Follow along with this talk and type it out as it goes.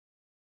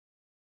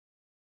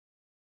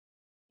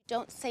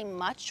don't say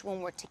much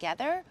when we're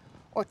together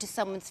or to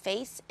someone's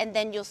face, and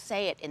then you'll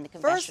say it in the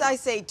confessional. First I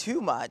say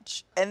too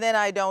much, and then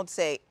I don't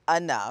say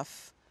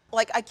enough.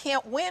 Like, I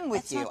can't win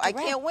with That's you. not I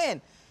can't direct.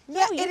 win. No,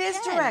 Yeah, you it is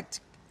can. direct.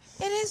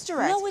 It is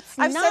direct. No, it's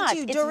I've not. said to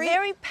you, It's Dorit,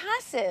 very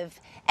passive.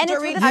 And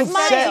Dorit, it's I've with a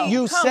said smile. to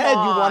You Come said you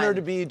want her on.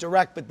 to be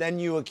direct, but then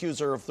you accuse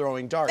her of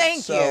throwing darts.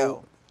 Thank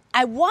you.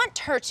 I want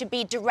her to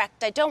be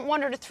direct. I don't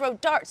want her to throw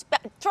darts.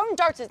 But throwing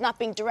darts is not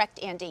being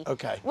direct, Andy.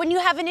 Okay. When you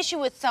have an issue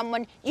with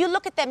someone, you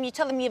look at them, you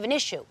tell them you have an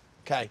issue.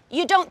 Okay.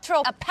 You don't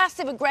throw a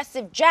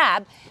passive-aggressive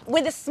jab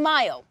with a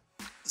smile.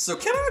 So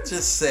can I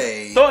just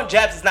say, Throwing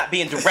jabs is not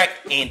being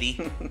direct, Andy.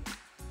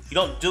 You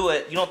don't do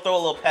it. You don't throw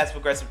a little passive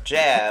aggressive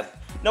jab.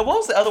 No, what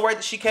was the other word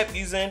that she kept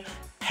using?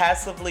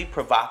 Passively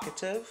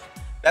provocative.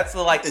 That's the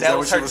Is that that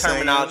was what she her was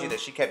terminology saying? that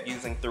she kept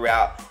using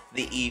throughout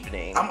the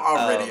evening. I'm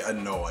already of,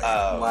 annoyed.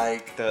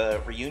 Like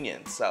the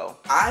reunion. So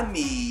I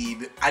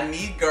need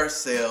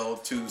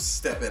Garcelle to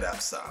step it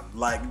up some.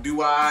 Like,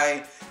 do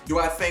I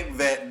think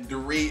that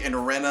Dorit and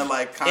Rinna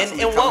like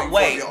constantly in what coming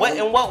way? for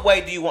the In what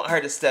way do you want her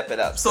to step it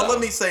up? So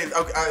let me say,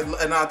 okay,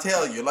 and I'll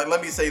tell you. Like,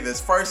 let me say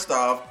this. First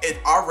off, it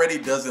already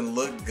doesn't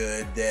look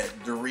good that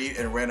Dorit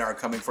and Rinna are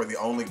coming for the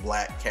only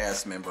black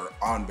cast member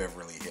on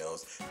Beverly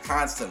Hills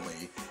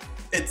constantly.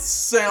 It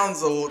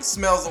smells a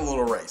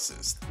little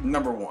racist.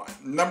 Number one.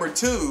 Number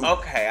two.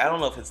 Okay, I don't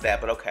know if it's that,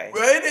 but okay.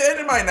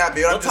 It might not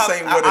be. I'm just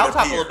saying what I'll it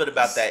talk appears. a little bit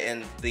about that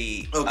in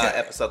the Okay.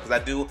 episode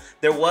because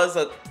there was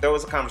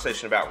a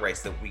conversation about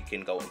race that we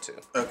can go into.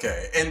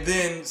 Okay, and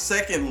then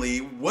secondly,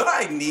 what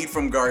I need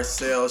from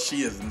Garcelle,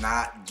 she is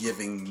not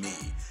giving me.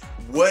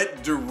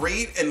 What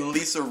Dorit and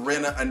Lisa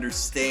Rinna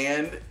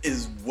understand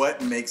is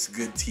what makes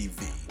good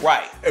TV.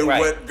 Right. And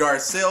right. what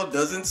Garcelle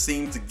doesn't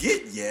seem to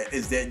get yet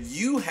is that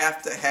you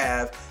have to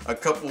have a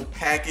couple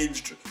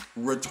packaged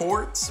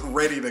retorts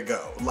ready to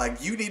go.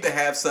 Like, you need to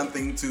have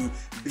something to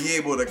be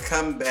able to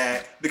come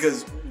back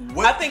because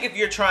I think if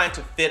you're trying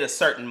to fit a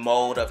certain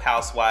mold of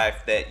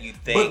housewife that you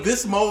think, but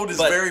this mold is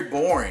very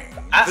boring.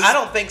 I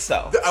don't think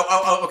so.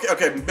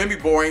 Okay, maybe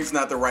boring's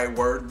not the right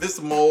word. This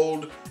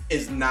mold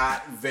is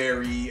not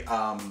very,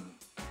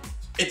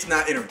 it's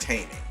not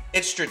entertaining.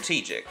 It's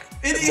strategic.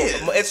 It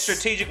is. It's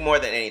strategic more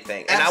than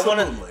anything. And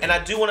Absolutely.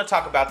 I do want to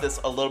talk about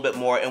this a little bit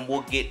more, and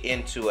we'll get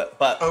into it.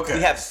 But Okay.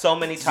 we have so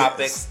many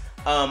topics.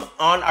 On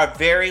our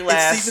very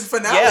last season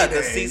finale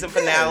the day. season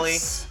finale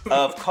Yes.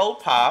 of Cold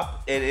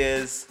Pop. It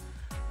is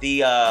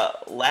the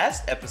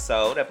last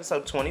episode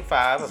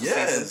 25 of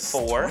season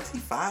 4.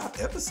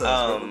 25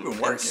 episodes. We've been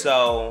working. And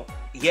so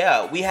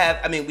yeah, we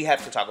have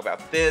to talk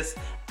about this.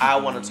 I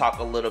want to talk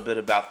a little bit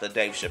about the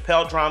Dave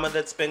Chappelle drama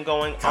that's been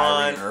going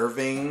Kyrie on.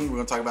 Irving, we're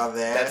gonna talk about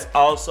that. That's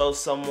also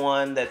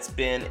someone that's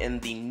been in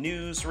the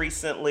news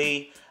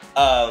recently.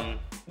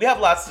 We have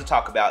lots to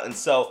talk about, and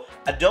so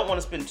I don't want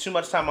to spend too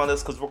much time on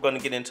this because we're going to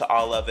get into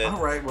all of it.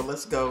 All right, well,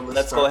 let's go.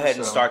 Let's go ahead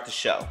and start the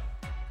show.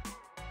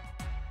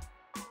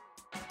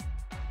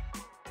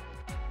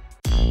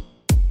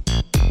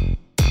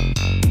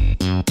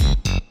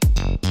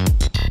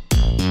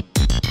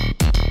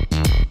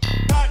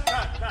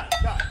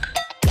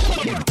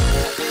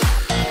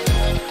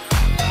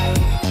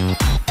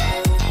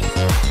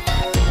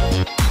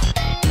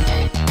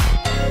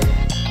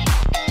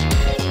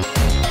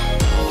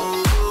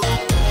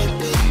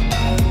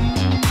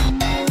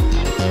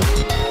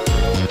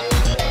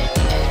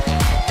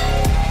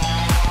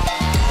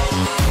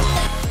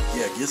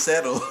 Yeah, get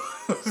settled.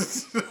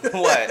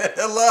 What?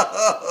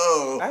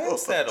 Hello. I am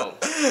settled.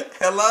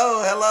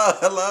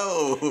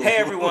 Hello. Hey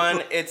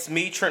everyone, it's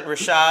me, Trent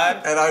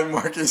Rashad, And I'm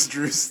Marcus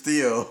Drew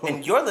Steele.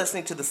 and you're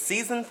listening to the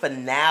season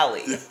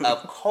finale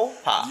of Cold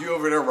Pop. You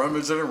over there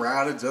rummaging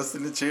around,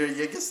 adjusting the chair.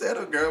 Yeah, get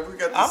settled, girl. We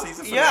got the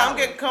season finale. I'm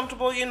getting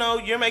comfortable. You know,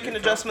 you're making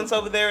adjustments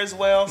over there as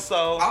well.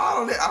 So I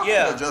don't have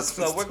yeah,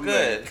 adjustments so we're to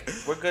good. make.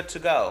 We're good to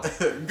go.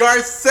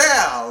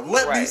 Garcelle,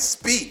 let me Right.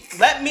 speak.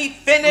 Let me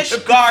finish,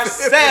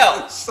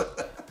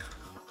 Garcelle.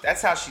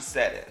 That's how she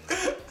said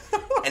it.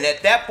 And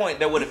at that point,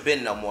 there would have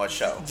been no more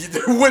show.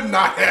 There would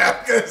not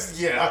have, because,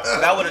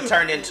 That would have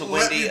turned into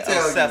Let Wendy me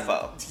tell you.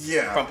 Osefo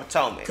Yeah. from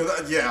Potomac.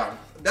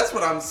 That's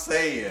what I'm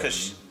saying.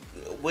 Because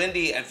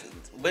Wendy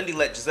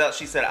let Giselle,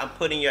 she said, I'm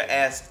putting your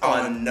ass On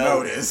on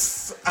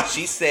notice.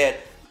 She said,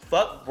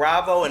 fuck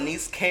Bravo and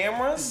these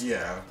cameras.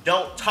 Yeah.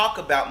 Don't talk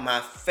about my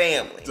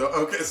family.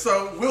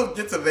 So we'll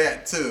get to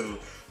that too.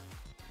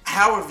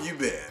 How have you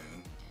been?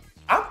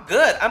 I'm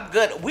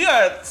good. We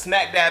are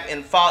smack dab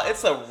in fall.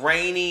 It's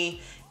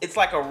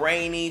like a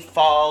rainy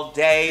fall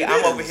day.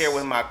 I'm over here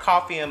with my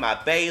coffee and my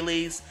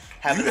Baileys,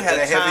 having You a had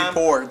good a heavy time,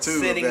 pour, too, of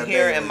sitting that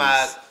here in my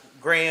Baileys.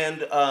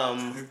 grand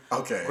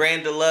Okay.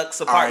 grand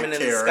deluxe All apartment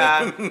right, in the Karen.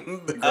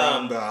 sky. The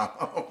grand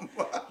dame.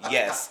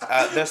 Yes,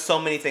 there's so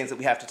many things that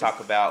we have to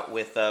talk about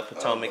with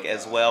Potomac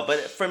as well. But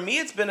for me,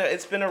 it's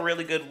been a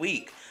really good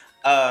week.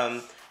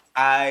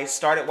 I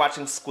started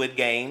watching Squid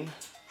Game.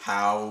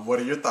 What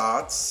are your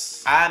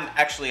thoughts?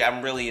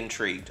 I'm really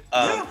intrigued.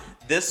 Yeah.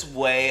 This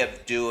way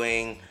of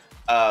doing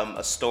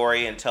a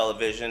story in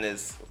television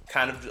is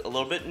kind of a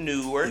little bit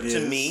newer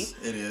to me.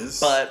 It is.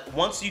 But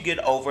once you get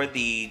over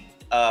the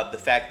the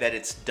fact that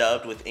it's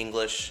dubbed with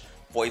English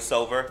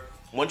voiceover.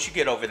 Once you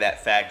get over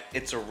that fact,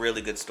 it's a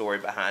really good story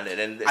behind it,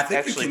 and it's I think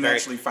actually you can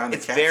actually find the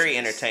it's captions, very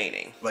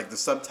entertaining. like the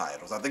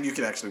subtitles. I think you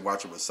can actually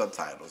watch it with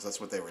subtitles.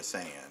 That's what they were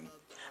saying.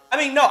 I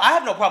mean, no, I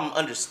have no problem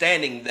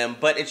understanding them,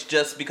 but it's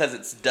just because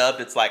it's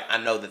dubbed, it's like, I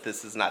know that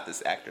this is not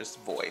this actor's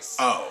voice.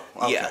 Oh,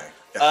 okay.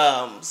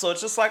 Yeah. So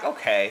it's just like,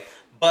 okay.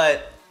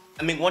 But,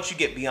 I mean, once you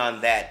get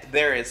beyond that,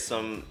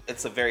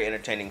 it's a very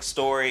entertaining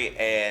story,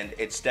 and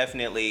it's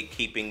definitely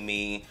keeping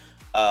me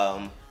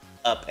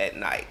up at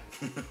night.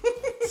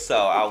 So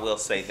I will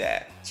say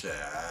that.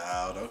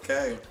 Child,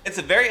 okay. It's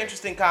a very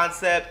interesting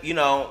concept, you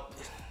know.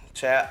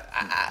 Child,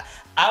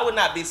 I would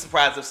not be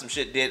surprised if some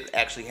shit did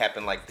actually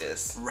happen like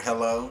this.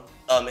 Hello?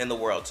 In the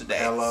world today.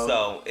 Hello?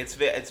 So it's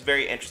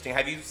very interesting.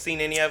 Have you seen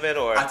any of it,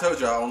 or? I told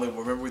you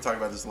remember we talked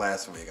about this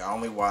last week. I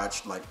only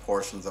watched like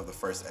portions of the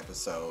first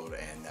episode,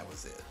 and that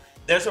was it.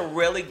 There's a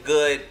really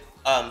good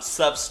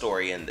sub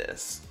story in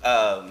this.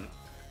 And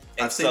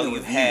I've seen so the you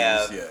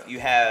reviews, you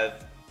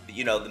have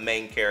the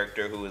main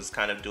character who is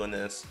kind of doing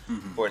this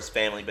for his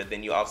family, but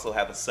then you also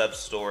have a sub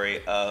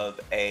story of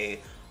a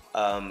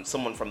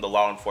someone from the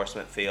law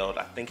enforcement field.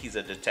 I think he's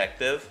a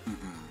detective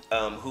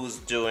who's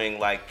doing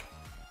like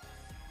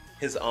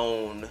his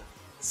own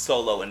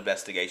solo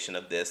investigation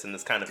of this, and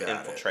it's kind of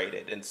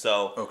infiltrated. And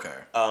so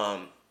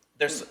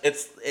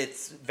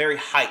it's very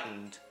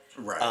heightened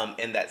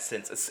in that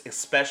sense,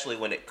 especially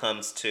when it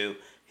comes to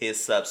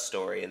his sub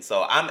story. And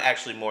so I'm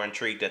actually more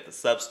intrigued at the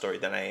sub story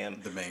than I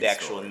am the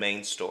actual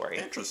main story.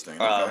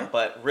 Interesting. Okay.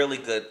 But really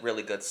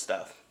good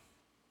stuff.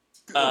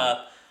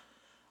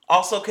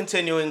 Also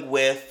continuing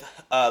with,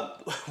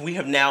 we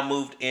have now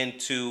moved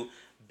into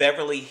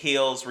Beverly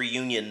Hills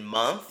Reunion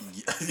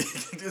Month.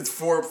 It's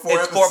four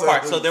It's 4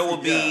 parts, so there will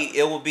be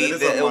it will be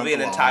an long.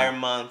 entire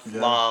month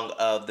long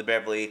of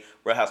the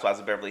Real Housewives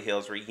of Beverly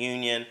Hills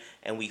reunion,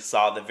 and we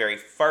saw the very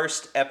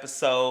first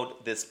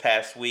episode this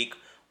past week,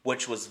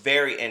 which was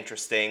very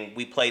interesting.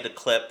 We played a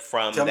clip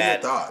from Tell me your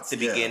thoughts. the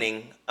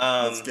beginning.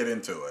 Let's get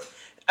into it.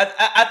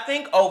 I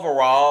think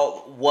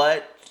overall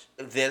what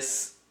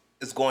this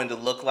is going to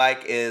look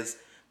like is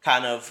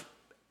kind of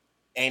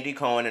Andy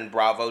Cohen and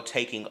Bravo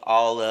taking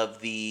all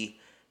of the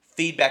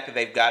feedback that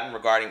they've gotten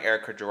regarding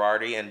Erica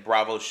Girardi and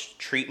Bravo's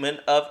treatment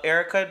of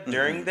Erica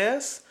during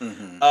this,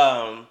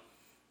 and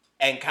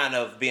kind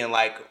of being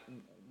like,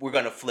 we're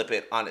going to flip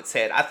it on its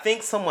head. I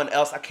think someone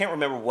else, I can't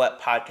remember what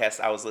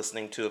podcast I was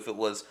listening to, if it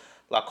was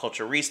La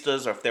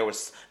Culturistas or if there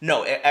was,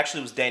 no, it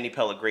actually was Danny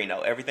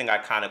Pellegrino. Everything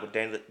Iconic with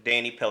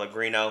Danny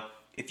Pellegrino.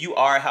 If you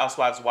are a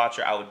Housewives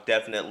watcher, I would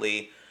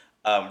definitely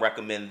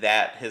recommend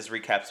that. His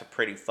recaps are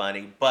pretty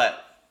funny,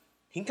 but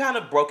he kind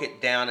of broke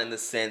it down in the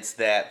sense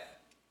that,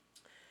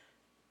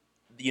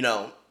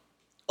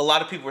 a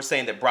lot of people were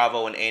saying that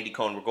Bravo and Andy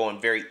Cohen were going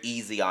very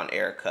easy on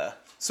Erica.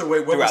 So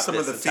wait, what was some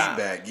of the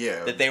feedback?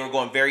 Yeah. That they were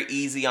going very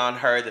easy on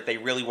her, that they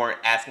really weren't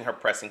asking her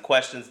pressing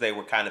questions. They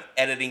were kind of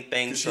editing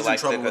things. She's in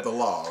trouble with the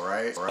law,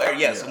 right?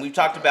 Yes, and we've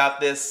talked about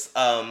this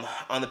on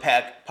the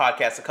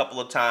podcast a couple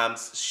of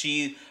times.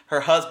 Her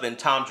husband,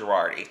 Tom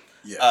Girardi,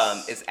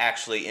 is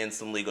actually in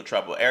some legal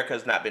trouble. Erica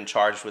has not been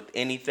charged with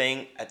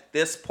anything at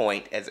this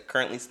point, as it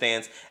currently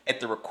stands at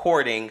the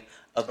recording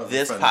of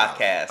this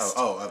podcast.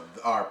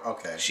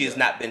 Okay. She has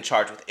not been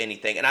charged with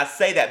anything. And I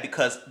say that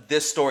because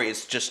this story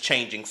is just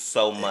changing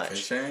so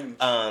much.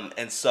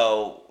 And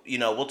so,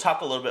 we'll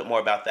talk a little bit more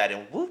about that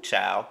in Woo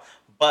Chow.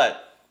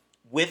 But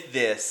with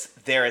this,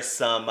 there is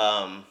some,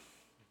 how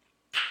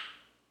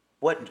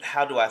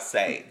do I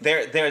say?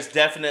 There's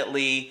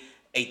definitely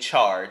a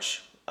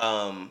charge,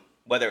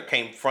 whether it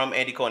came from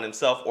Andy Cohen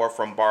himself or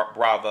from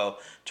Bravo,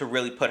 to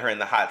really put her in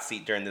the hot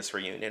seat during this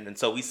reunion. And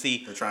so we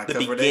see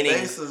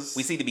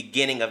the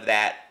beginning of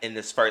that in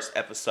this first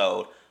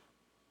episode.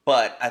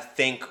 But I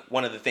think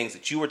one of the things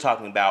that you were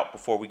talking about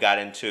before we got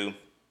into,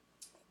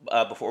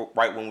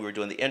 right when we were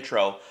doing the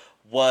intro,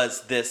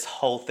 was this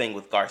whole thing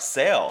with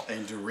Garcelle.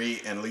 And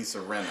Dorit and Lisa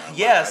Rinna.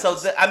 Yeah,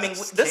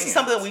 this is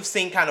something that we've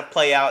seen kind of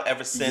play out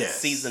ever since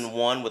season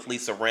 1 with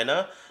Lisa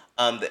Rinna.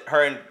 That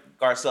her and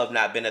Garcelle have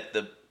not been at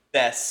the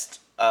best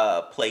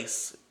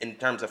place in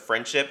terms of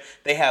friendship.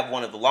 They have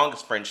one of the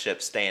longest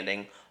friendships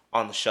standing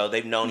on the show.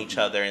 They've known each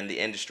other in the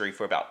industry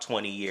for about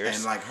 20 years.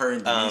 And like her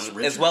and Denise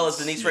Richards. As well as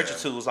Denise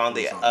Richards, who was on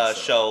the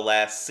show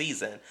last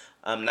season.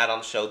 Not on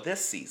the show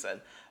this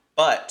season.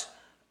 But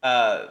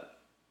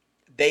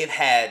they've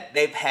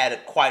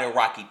had quite a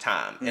rocky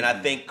time. And I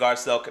think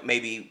Garcelle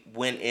maybe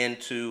went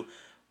into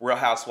Real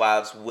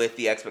Housewives with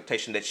the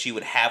expectation that she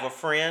would have a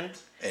friend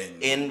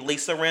in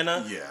Lisa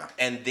Rinna. Yeah.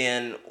 And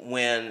then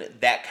when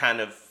that kind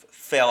of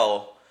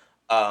fell,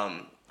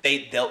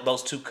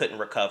 those two couldn't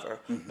recover.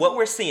 What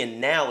we're seeing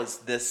now is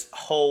this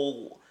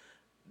whole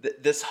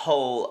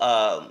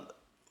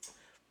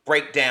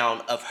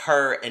breakdown of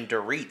her and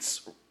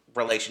Dorit's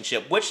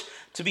relationship, which,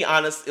 to be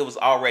honest, it was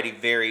already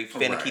very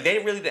finicky. Right. They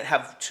really didn't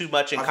have too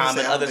much in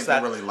common other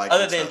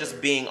than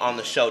just being on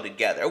the show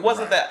together. It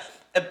wasn't that.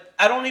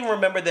 I don't even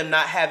remember them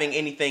not having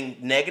anything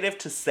negative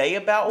to say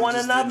about one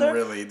just another. didn't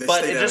really- they but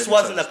stayed it out just of each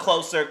wasn't a other's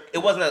closer. It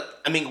wasn't a.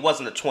 I mean, it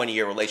wasn't a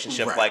 20-year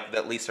relationship Right. like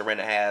that Lisa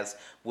Rinna has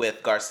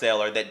with Garcelle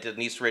or that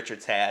Denise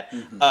Richards had.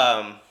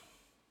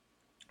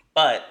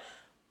 But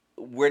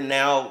we're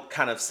now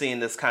kind of seeing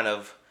this kind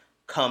of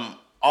come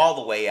all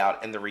the way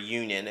out in the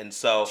reunion, and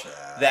so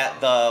that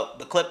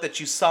the clip that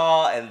you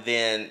saw, and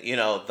then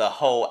the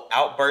whole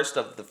outburst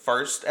of the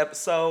first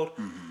episode,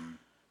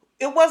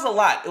 it was a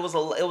lot.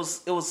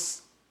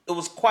 It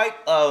was quite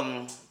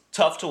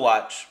tough to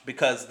watch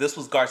because this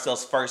was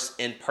Garcelle's first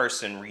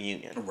in-person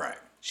reunion. Right.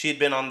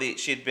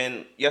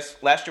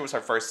 Last year was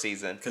her first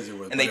season,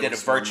 and they did a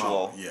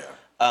virtual. Yeah.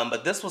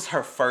 But this was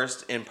her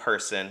first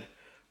in-person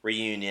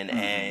reunion,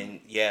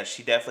 and yeah,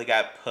 she definitely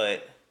got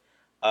put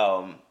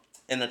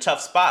in a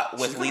tough spot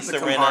with She's gonna have Lisa to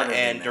come Rinna harder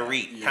and than that.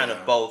 Dorit kind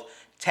of both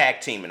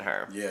tag teaming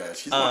her. Yeah,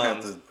 she's gonna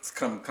have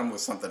to come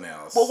with something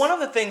else. Well, one of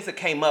the things that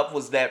came up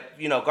was that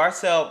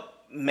Garcelle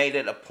made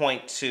it a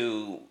point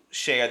to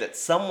share that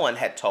someone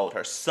had told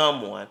her,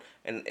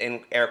 and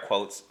in air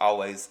quotes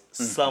always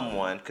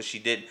someone, because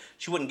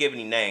she wouldn't give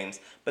any names,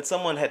 but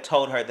someone had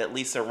told her that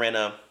Lisa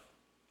Rinna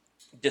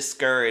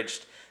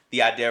discouraged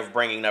the idea of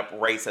bringing up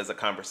race as a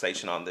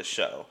conversation on this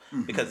show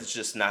because it's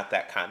just not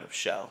that kind of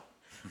show.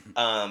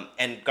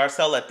 And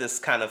Garcelle let this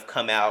kind of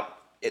come out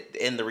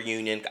in the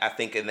reunion, I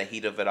think in the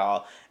heat of it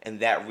all, and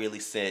that really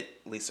sent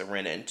Lisa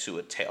Rinna into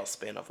a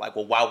tailspin of like,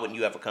 well, why wouldn't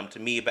you ever come to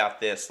me about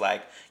this?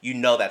 Like,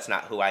 that's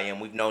not who I am.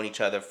 We've known each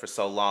other for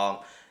so long,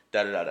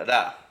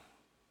 da-da-da-da-da.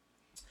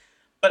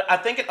 But I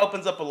think it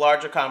opens up a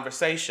larger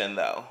conversation,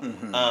 though,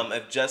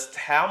 of just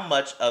how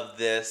much of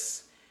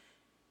this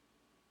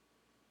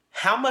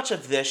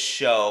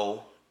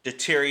show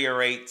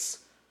deteriorates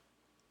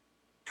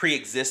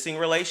pre-existing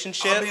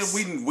relationships.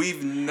 I mean,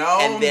 we've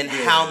known and then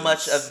this. how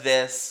much of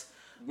this...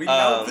 We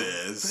know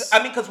this.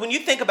 I mean, because when you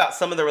think about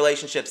some of the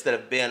relationships that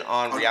have been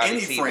on reality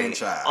any TV,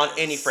 franchise. on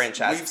any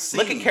franchise, We've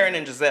look at seen. Karen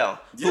and Giselle,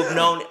 who have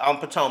known on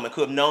Potomac,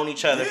 who have known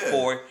each other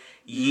for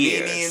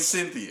years. Nene and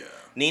Cynthia.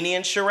 Nene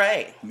and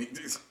Sheree.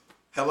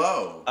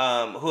 Hello.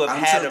 Who have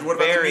I'm had sure- a what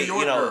about the very,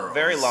 New York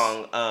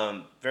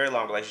girls? very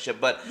long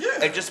relationship. But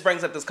it just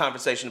brings up this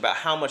conversation about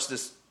how much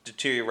this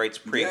deteriorates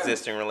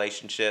pre-existing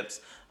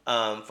relationships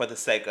for the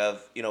sake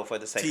of,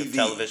 TV. of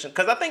television.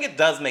 Because I think it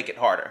does make it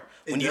harder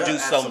when It you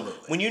does,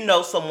 when you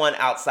know someone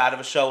outside of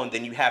a show and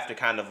then you have to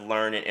kind of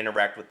learn and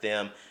interact with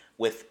them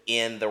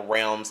within the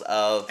realms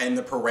of and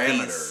the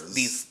parameters.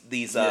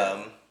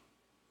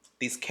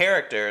 these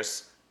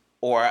characters.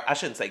 Or I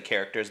shouldn't say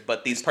characters,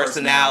 but these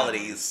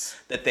personalities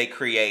that they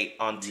create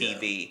on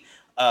TV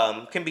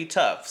can be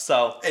tough.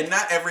 So, and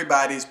not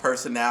everybody's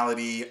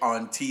personality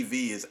on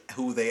TV is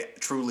who they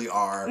truly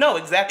are. No,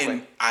 exactly.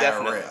 In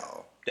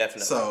IRL.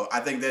 Definitely. So I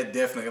think that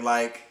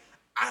definitely,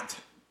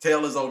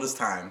 tale as old as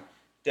time.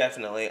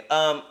 Definitely.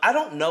 I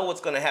don't know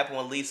what's going to happen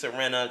with Lisa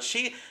Rinna.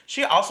 She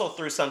also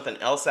threw something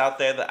else out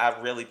there that I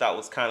really thought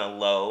was kind of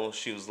low.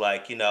 She was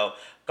like,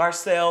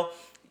 Garcelle,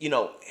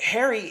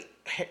 Harry,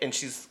 and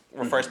she's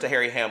refers to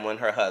Harry Hamlin,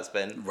 her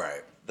husband. Right.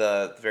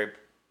 The very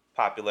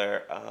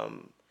popular,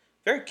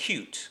 very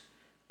cute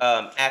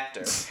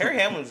actor. Harry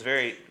Hamlin's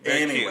very,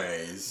 very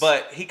cute.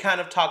 But he kind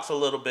of talks a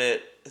little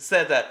bit,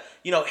 said that,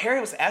 Harry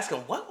was asking,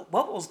 what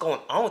was going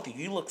on with you?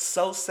 You look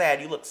so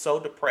sad. You look so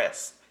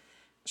depressed.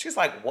 She's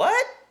like,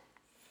 what?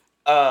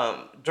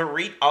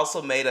 Dorit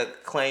also made a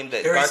claim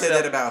that Harry said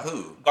that about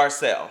who?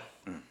 Garcelle,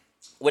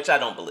 which I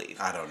don't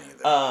believe. I don't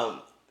either.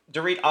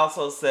 Dorit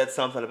also said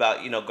something about,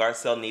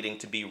 Garcelle needing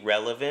to be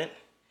relevant.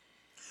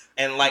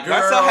 And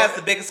Girl, Garcelle has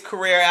the biggest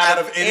career out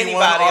of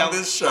anyone anybody on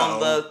this show. on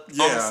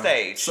the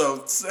stage.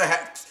 So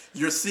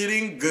you're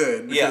sitting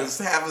good because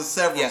having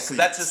several seats.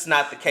 That's just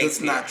not the case. That's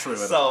here. not true at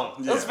so all.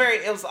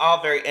 It was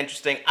all very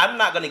interesting. I'm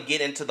not going to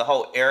get into the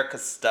whole Erica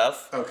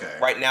stuff. Okay.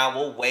 Right now,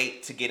 we'll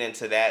wait to get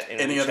into that.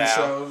 Any other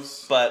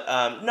shows? But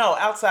no,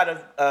 outside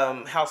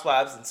of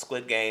Housewives and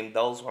Squid Game,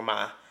 those were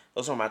my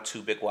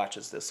two big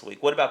watches this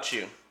week. What about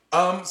you?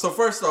 So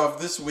first off,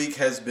 this week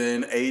has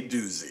been a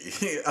doozy.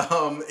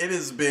 It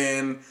has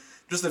been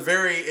just a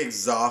very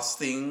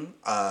exhausting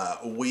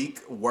week.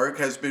 Work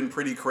has been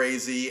pretty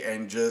crazy,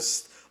 and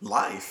just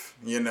life.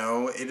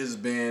 It has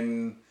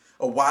been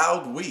a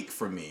wild week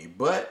for me.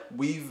 But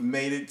we've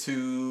made it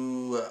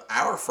to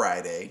our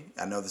Friday.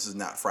 I know this is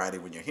not Friday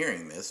when you're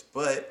hearing this,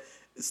 but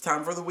it's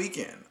time for the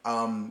weekend.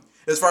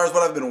 As far as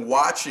what I've been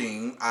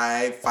watching,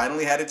 I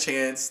finally had a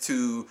chance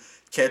to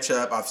catch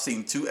up. I've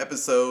seen 2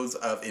 episodes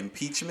of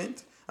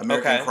Impeachment,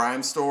 American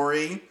Crime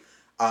Story.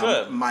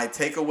 Good. My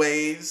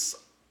takeaways,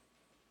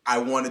 I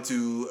wanted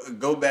to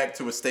go back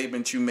to a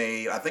statement you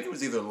made, I think it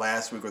was either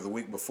last week or the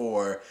week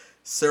before.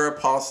 Sarah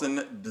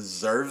Paulson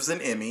deserves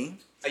an Emmy.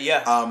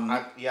 Yeah,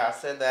 I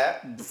said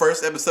that. The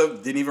first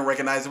episode, didn't even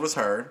recognize it was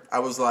her. I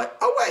was like,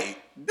 oh wait,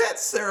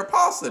 that's Sarah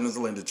Paulson as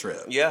Linda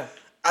Tripp. Yeah.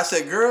 I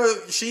said, girl,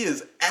 she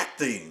is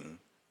acting.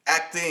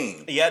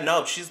 Yeah,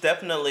 no, she's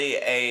definitely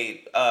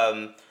a,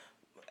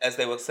 as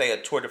they would say,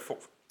 a tour de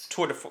force.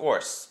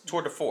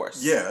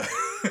 Yeah.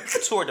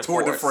 Tour de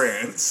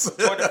France.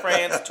 Tour de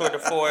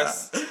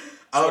France.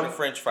 Sort of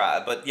French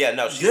fry. But yeah,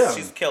 no,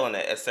 she's killing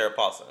it as Sarah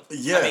Paulson.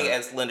 Yeah. I mean,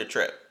 as Linda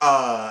Tripp.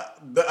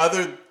 The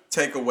other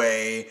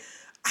takeaway,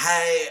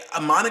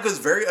 Monica's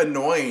very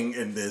annoying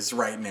in this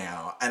right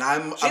now, and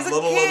I'm She's a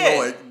little kid.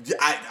 annoyed.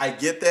 I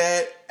get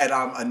that, and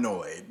I'm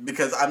annoyed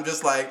because I'm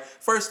just like,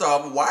 first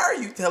off, why are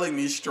you telling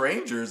these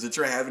strangers that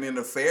you're having an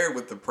affair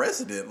with the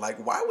president?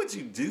 Like, why would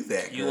you do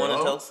that, girl? You want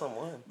to tell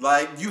someone?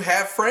 Like, you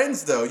have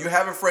friends, though. You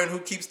have a friend who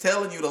keeps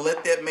telling you to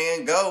let that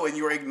man go, and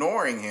you're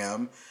ignoring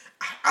him.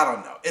 I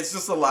don't know. It's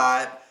just a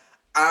lot.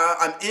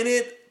 I'm in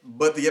it,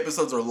 but the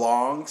episodes are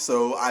long,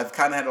 so I've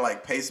kind of had to,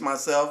 like, pace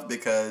myself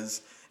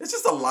because it's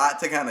just a lot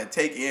to kind of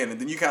take in, and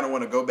then you kind of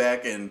want to go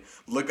back and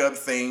look up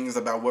things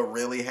about what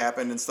really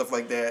happened and stuff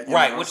like that.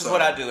 Right, which is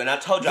what I do. And I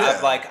told you, Yeah.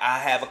 I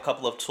have a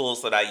couple of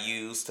tools that I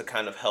use to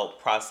kind of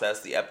help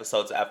process the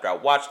episodes after I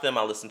watch them.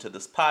 I listen to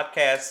this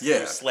podcast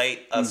through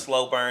Slate,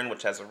 Slow Burn,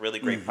 which has a really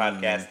great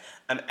podcast.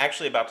 I'm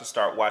actually about to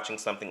start watching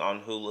something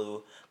on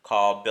Hulu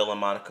called Bill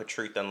and Monica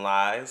Truth and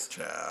Lies,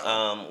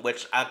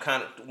 which I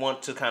kind of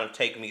want to kind of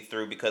take me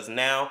through, because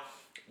now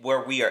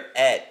where we are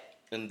at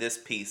in this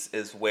piece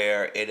is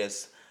where it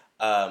is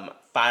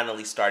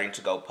finally starting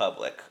to go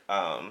public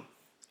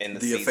in the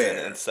season.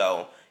 Affair. And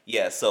so,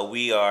 so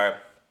we are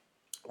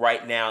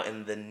right now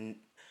in the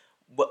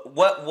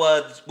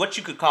what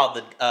you could call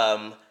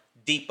the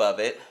deep of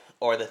it,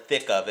 or the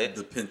thick of it.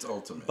 The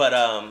penultimate. But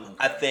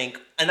I think,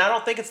 and I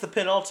don't think it's the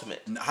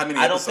penultimate. How many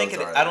episodes are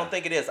there? I don't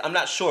think it is. I'm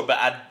not sure, but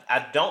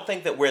I don't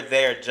think that we're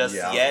there just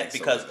yet,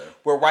 because either.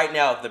 we're right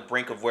now at the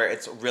brink of where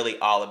it's really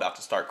all about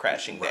to start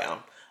crashing down.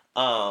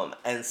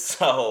 And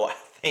so I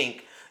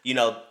think,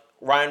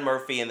 Ryan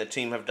Murphy and the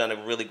team have done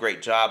a really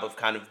great job of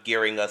kind of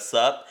gearing us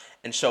up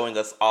and showing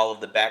us all of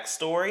the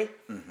backstory.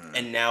 Mm-hmm.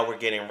 And now we're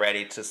getting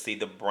ready to see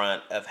the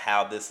brunt of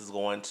how this is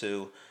going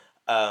to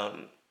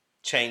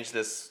change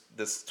this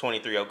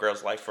 23-year-old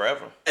girl's life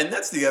forever. And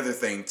that's the other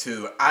thing,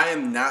 too. I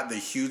am not the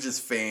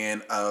hugest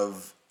fan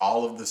of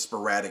all of the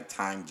sporadic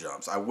time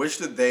jumps. I wish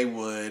that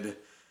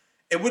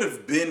it would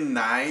have been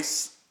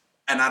nice,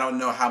 and I don't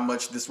know how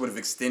much this would have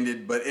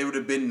extended, but it would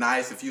have been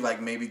nice if you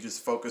maybe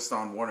just focused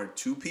on one or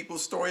two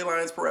people's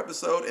storylines per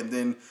episode and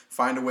then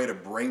find a way to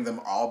bring them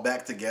all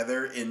back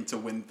together into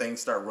when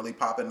things start really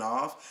popping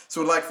off.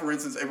 So for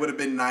instance, it would have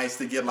been nice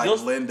to get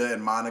Linda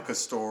and Monica's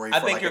story. I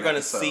think you're going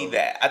to see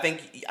that. I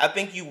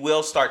think you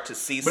will start to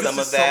see some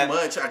of that.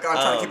 But it's just so much. I'm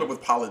trying to keep up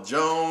with Paula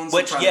Jones.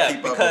 Which, I'm trying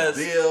to keep up with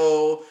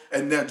Bill.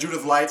 And now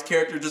Judith Light's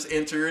character just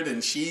entered,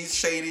 and she's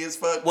shady as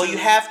fuck. Well, too.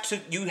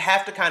 you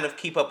have to kind of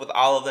keep up with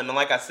all of them. And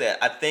like I said,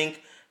 I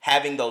think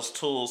having those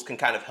tools can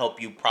kind of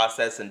help you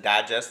process and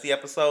digest the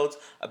episodes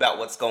about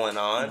what's going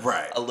on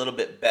a little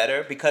bit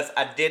better. Because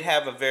I did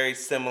have a very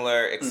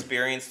similar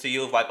experience to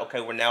you of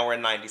okay, we're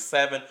in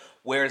 97.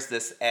 Where's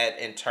this at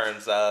in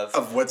terms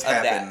of what's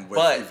happened with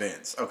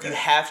events? Okay,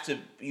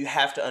 you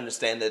have to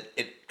understand that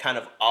it kind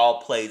of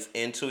all plays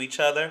into each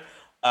other,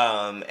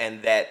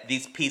 and that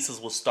these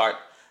pieces will start.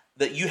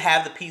 That you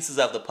have the pieces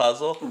of the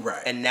puzzle,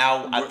 right? And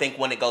now I think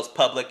when it goes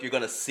public, you're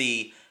going to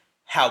see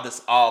how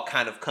this all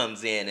kind of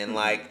comes in, and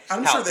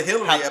I'm sure the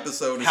Hillary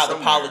episode is how somewhere.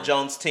 The Paula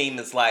Jones team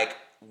is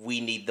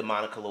we need the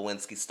Monica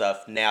Lewinsky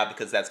stuff now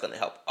because that's going to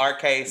help our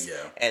case,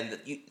 and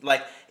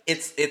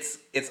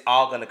it's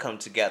all going to come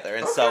together,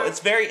 and so it's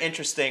very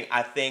interesting.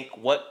 I think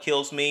what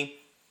kills me,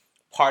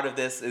 part of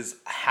this is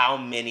how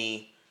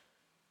many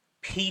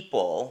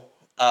people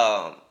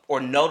or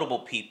notable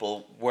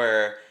people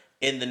were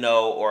in the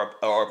know or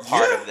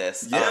part of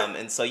this.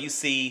 And so you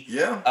see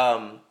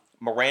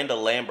Miranda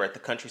Lambert, the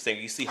country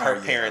singer, you see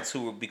her parents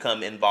who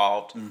become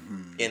involved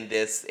in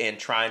this and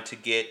trying to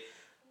get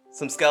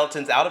some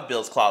skeletons out of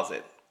Bill's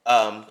closet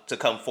to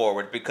come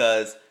forward,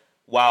 because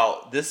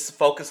while this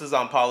focuses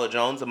on Paula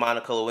Jones and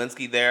Monica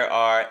Lewinsky, there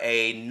are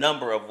a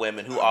number of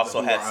women who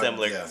also had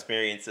similar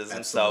experiences.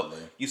 Absolutely.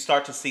 And so you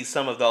start to see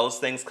some of those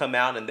things come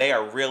out, and they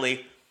are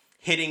really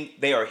hitting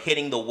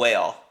the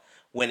well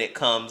when it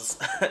comes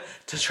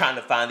to trying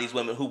to find these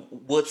women who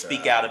would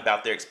speak out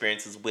about their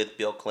experiences with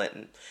Bill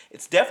Clinton.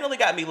 It's definitely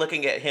got me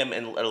looking at him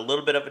in a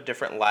little bit of a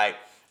different light.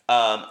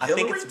 I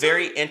think it's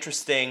very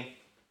interesting.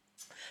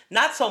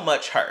 Not so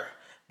much her,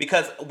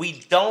 because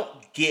we don't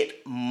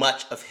get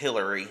much of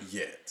Hillary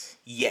yet.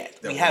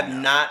 We have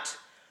not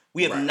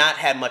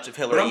had much of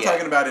Hillary yet. But I'm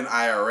talking about in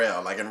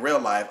IRL, in real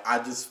life, I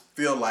just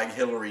feel like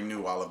Hillary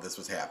knew all of this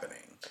was happening.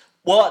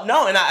 Well,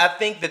 no, and I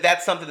think that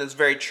that's something that's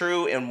very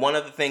true. And one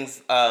of the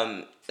things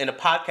in a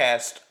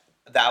podcast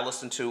that I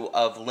listened to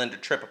of Linda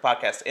Tripp, a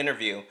podcast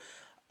interview,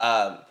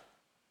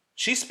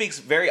 she speaks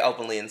very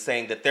openly in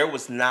saying that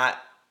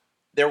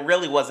there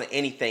really wasn't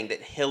anything that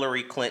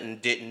Hillary Clinton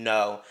didn't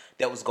know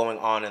that was going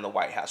on in the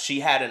White House. She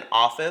had an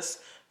office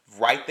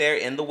right there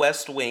in the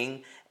West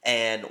Wing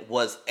and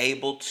was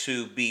able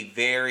to be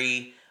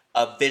very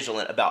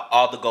vigilant about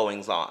all the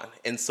goings on.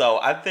 And so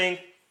I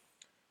think,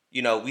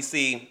 we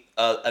see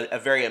a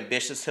very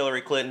ambitious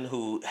Hillary Clinton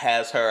who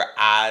has her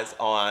eyes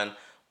on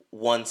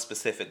one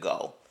specific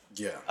goal.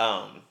 Yeah.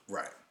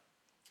 Right.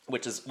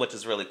 Which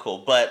is really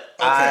cool. But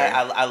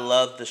I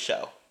love the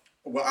show.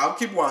 Well, I'll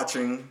keep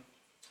watching.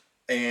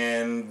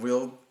 and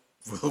we'll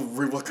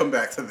come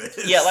back to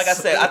this. Yeah, like I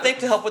said, I think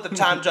to help with the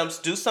time jumps,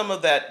 do some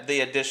of the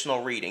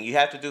additional reading. You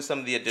have to do some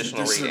of the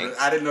additional reading.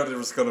 I didn't know there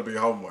was going to be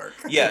homework.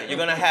 Yeah, you're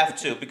gonna have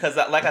to, because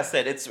like I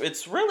said,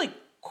 it's really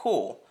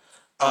cool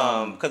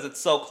because it's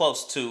so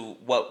close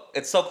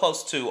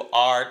to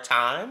our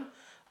time,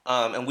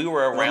 and we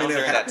were around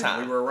during that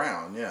time. We were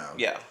around, yeah.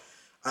 Yeah.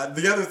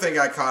 The other thing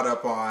I caught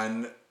up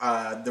on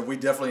that we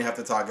definitely have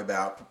to talk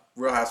about,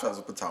 Real Housewives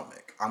of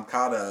Potomac. I'm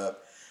caught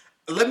up.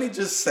 Let me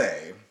just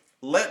say,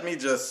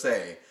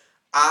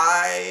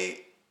 I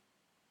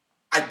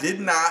did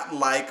not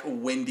like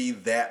Wendy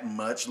that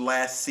much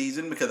last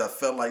season because I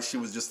felt like she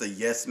was just a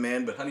yes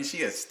man. But honey, she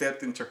has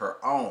stepped into her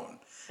own.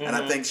 Mm-hmm. And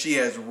I think she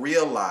has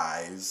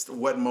realized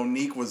what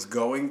Monique was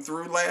going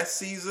through last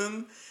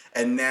season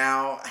and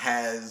now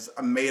has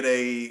made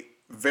a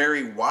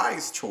very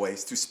wise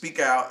choice to speak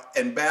out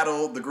and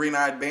battle the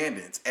Green-Eyed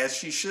Bandits, as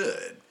she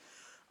should.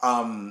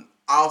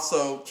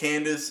 Also,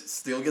 Candace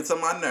still gets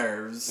on my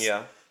nerves.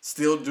 Yeah.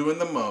 Still doing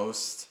the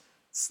most.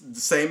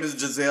 Same as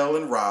Giselle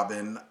and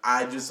Robin.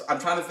 I'm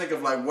trying to think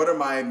of like what are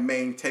my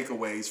main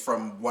takeaways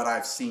from what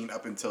I've seen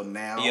up until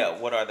now. Yeah,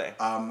 what are they?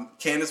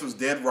 Candace was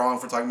dead wrong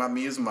for talking about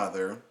Mia's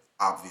mother,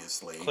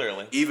 obviously.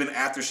 Clearly. Even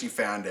after she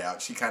found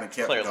out, she kind of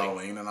kept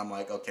going, and I'm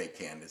like, okay,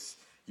 Candace,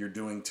 you're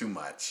doing too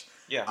much.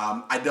 Yeah.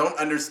 I don't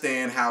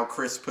understand how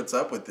Chris puts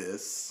up with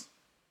this.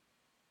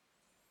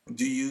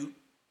 Do you?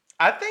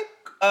 I think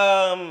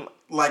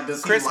like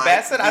does Chris he like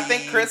Bassett? I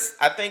think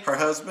her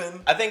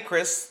husband. I think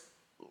Chris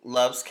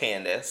loves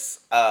Candace.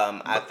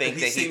 I think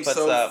he that he seems puts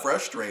so up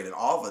frustrated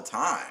all the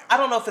time. I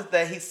don't know if it's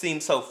that he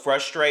seems so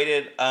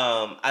frustrated.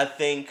 I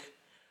think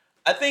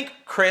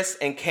Chris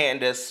and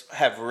Candace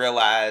have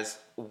realized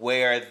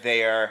where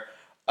they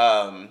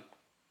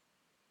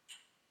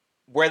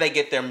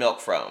get their milk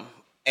from.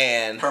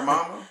 And her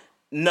mama?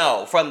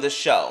 No, from the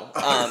show.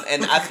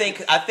 And I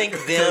think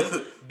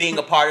them being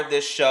a part of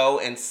this show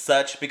and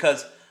such,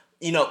 because,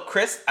 you know,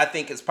 Chris, I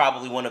think, is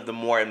probably one of the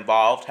more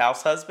involved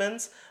house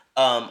husbands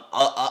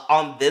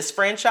on this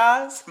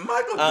franchise.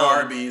 Michael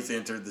Darby's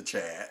entered the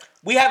chat.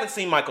 We haven't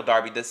seen Michael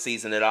Darby this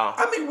season at all.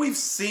 I mean, we've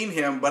seen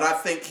him, but I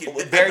think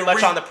very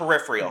much on the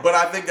peripheral. But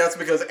I think that's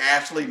because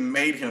Ashley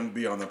made him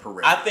be on the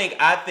peripheral.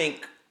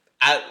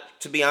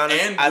 To be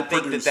honest, I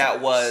think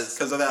that was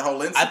because of that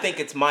whole incident. I think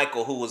it's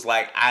Michael who was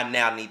like, I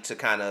now need to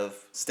kind of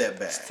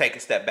take a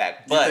step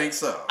back. But you think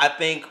so? I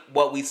think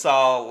what we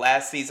saw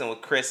last season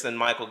with Chris and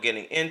Michael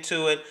getting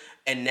into it,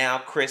 and now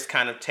Chris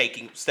kind of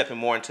stepping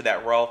more into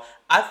that role.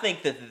 I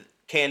think that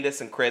Candace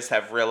and Chris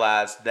have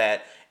realized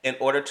that in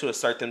order to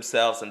assert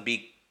themselves and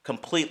be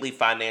completely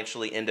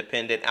financially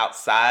independent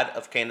outside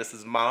of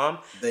Candace's mom,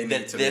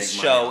 that this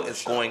show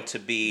is going to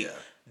be. Yeah.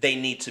 They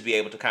need to be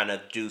able to kind of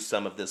do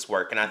some of this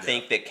work. And I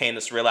think that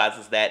Candace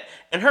realizes that.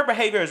 And her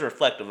behavior is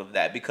reflective of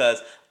that,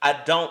 because I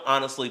don't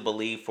honestly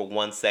believe for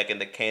one second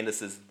that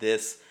Candace is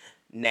this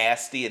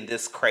nasty and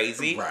this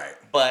crazy. Right.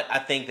 But I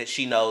think that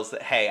she knows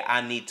that, hey,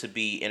 I need to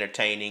be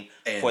entertaining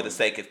for the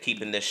sake of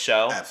keeping this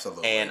show.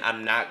 Absolutely. And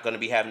I'm not going to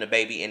be having a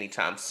baby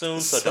anytime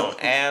soon, so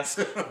don't ask.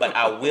 But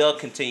I will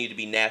continue to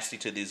be nasty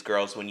to these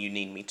girls when you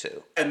need me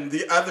to. And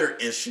the other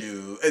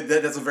issue,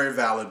 that's a very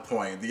valid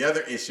point. The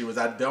other issue is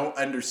I don't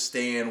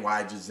understand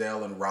why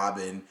Giselle and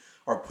Robin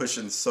are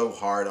pushing so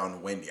hard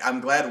on Wendy. I'm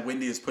glad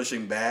Wendy is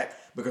pushing back,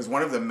 because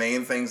one of the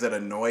main things that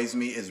annoys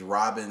me is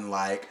Robin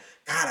like,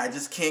 God, I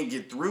just can't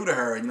get through to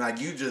her. And like,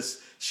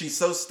 she's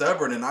so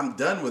stubborn and I'm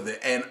done with it.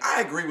 And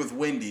I agree with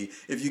Wendy.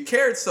 If you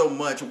cared so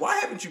much, why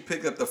haven't you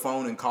picked up the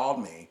phone and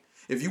called me?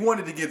 If you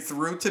wanted to get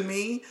through to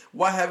me,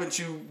 why haven't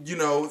you,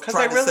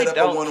 tried to set up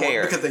a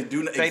one-on-one? Because they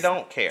do. They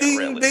don't care, ding,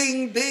 really.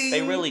 Ding, ding.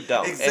 They really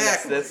don't.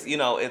 Exactly. And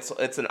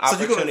it's an opportunity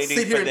so you're gonna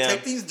sit here for them. And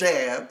take these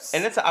jabs.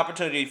 And it's an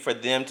opportunity for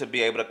them to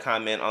be able to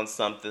comment on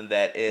something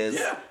that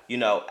is,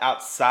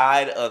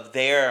 outside of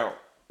their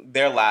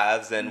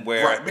lives and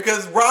where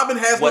because Robin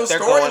has no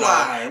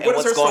storyline. What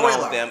is her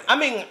storyline? I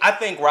mean, I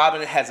think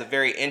Robin has a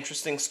very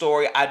interesting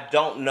story. I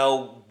don't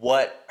know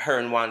what her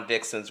and Juan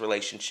Dixon's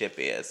relationship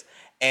is.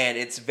 And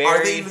it's very...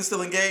 Are they even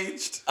still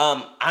engaged?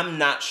 I'm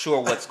not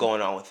sure what's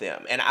going on with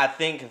them. And I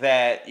think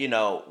that,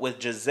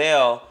 with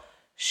Giselle,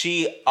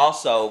 she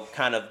also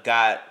kind of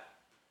got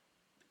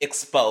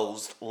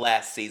exposed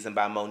last season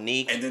by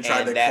Monique. And then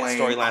tried to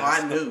claim,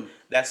 I knew.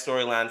 That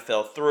storyline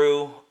fell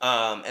through.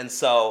 And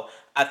so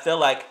I feel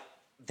like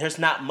there's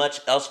not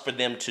much else for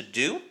them to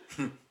do.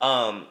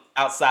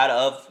 Outside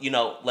of,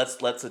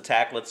 let's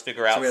attack, let's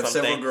figure out something.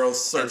 So we have several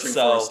girls searching for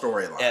a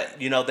storyline.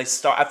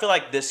 I feel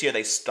like this year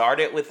they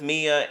started with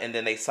Mia, and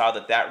then they saw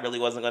that really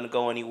wasn't going to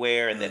go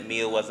anywhere, and that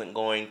Mia wasn't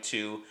going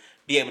to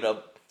be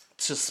able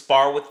to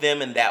spar with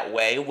them in that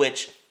way,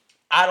 which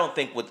I don't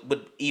think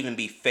would even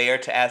be fair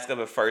to ask of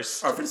a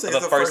first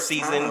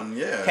season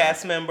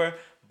cast member.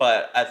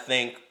 But I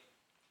think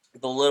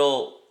the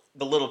little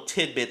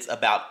tidbits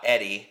about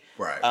Eddie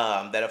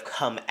that have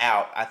come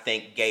out, I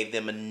think gave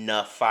them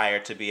enough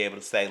fire to be able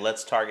to say,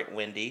 let's target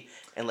Wendy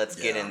and let's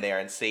get in there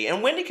and see.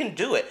 And Wendy can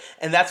do it.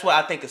 And that's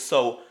what I think is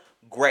so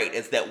great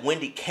is that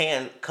Wendy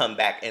can come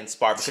back and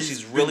spar because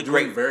she's really been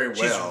doing great. very well.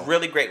 She's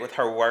really great with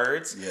her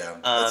words. Yeah,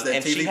 that's that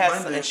and TV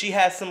pundit. she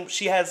has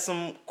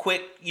some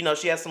quick,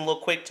 she has some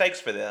little quick takes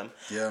for them.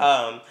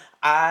 Yeah.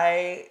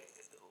 I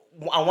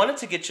wanted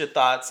to get your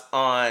thoughts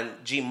on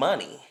G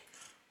Money.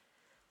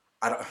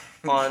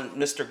 On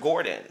Mr.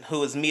 Gordon,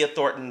 who is Mia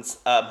Thornton's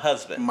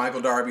husband.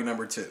 Michael Darby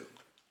number 2.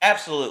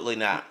 Absolutely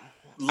not.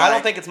 I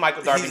don't think it's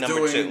Michael Darby number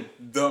 2. He's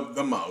doing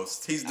the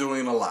most. He's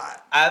doing a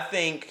lot. I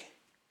think,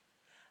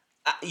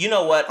 you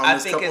know what? On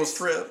this couple's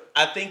trip.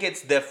 I think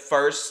it's the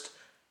first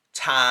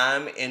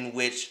time in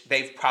which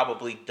they've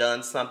probably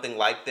done something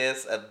like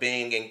this, of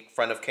being in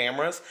front of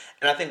cameras.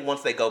 And I think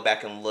once they go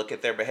back and look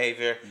at their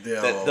behavior,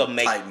 they'll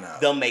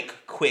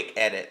make quick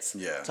edits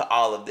to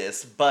all of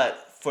this. But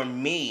for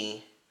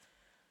me,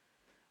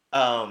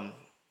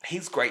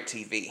 he's great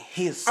TV.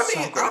 He is so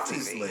great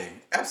obviously, TV.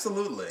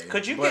 Absolutely.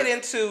 Could you get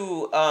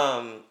into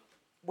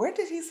where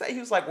did he say? He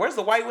was like, "Where's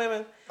the white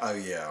women?" Oh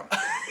yeah,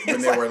 when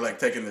they were like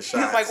taking the shots.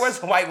 He was like, "Where's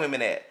the white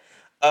women at?"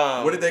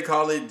 What did they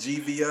call it?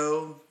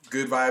 GVO?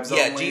 Good vibes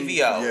only? GVO.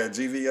 Yeah,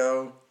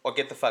 GVO. Or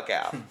get the fuck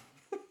out.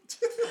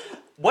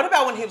 What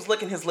about when he was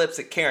licking his lips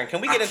at Karen?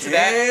 Can we get into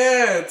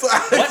that?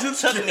 What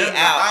took me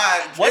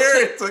out?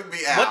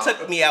 What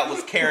took me out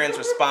was Karen's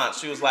response.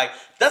 She was like,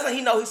 "Doesn't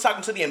he know he's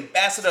talking to the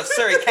ambassador of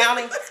Surrey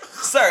County?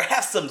 Sir,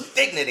 have some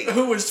dignity."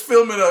 Who was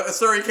filming a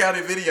Surrey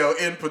County video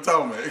in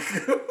Potomac.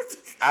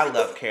 I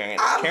love Karen.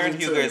 Karen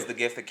Huger is the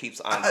gift that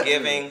keeps on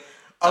giving.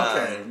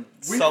 Okay.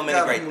 So many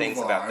great things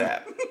about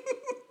that.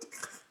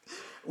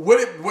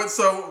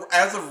 So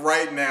as of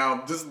right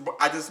now,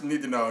 I just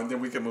need to know, and then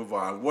we can move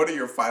on. What are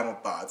your final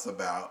thoughts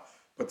about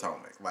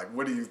Potomac? Like,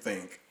 what do you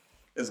think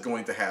is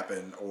going to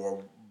happen,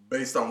 or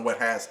based on what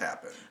has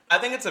happened? I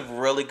think it's a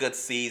really good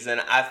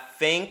season. I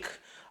think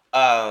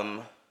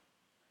that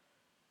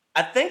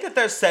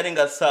they're setting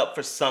us up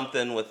for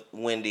something with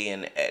Wendy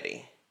and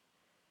Eddie.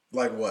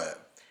 Like what?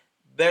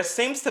 There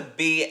seems to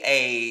be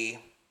a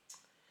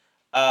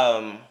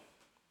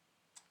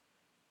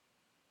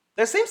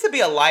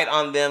light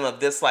on them of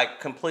this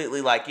like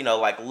completely like,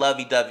 like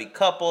lovey-dovey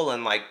couple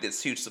and like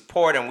this huge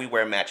support, and we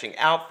wear matching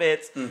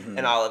outfits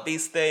and all of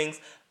these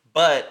things.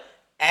 But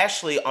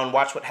Ashley on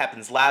Watch What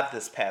Happens Live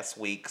this past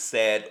week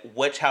said,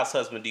 which house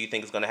husband do you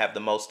think is going to have the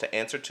most to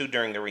answer to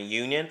during the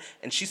reunion?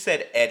 And she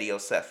said Eddie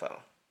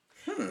Osefo,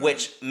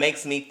 which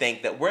makes me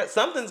think that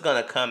something's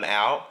going to come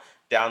out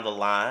down the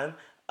line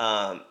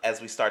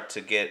as we start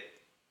to get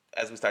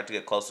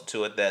closer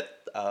to it, that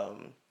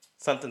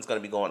something's going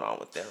to be going on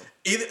with them.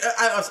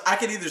 I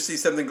could either see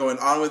something going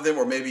on with them,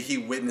 or maybe he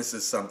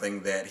witnesses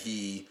something that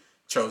he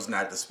chose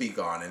not to speak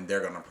on, and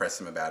they're going to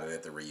press him about it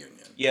at the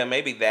reunion. Yeah,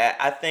 maybe that.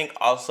 I think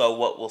also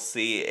what we'll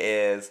see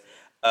is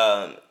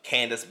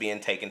Candace being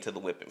taken to the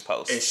whipping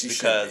post,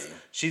 because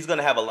she's going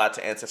to have a lot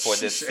to answer for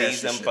this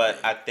season. But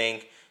I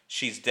think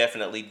she's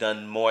definitely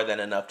done more than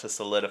enough to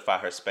solidify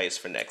her space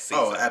for next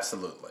season. Oh,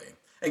 absolutely.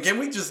 And can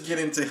we just get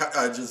into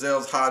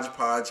Giselle's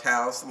hodgepodge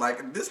house?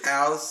 Like, this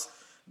house,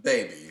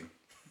 baby.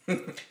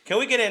 Can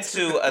we get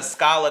into a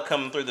Scala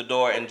coming through the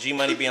door and G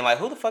Money being like,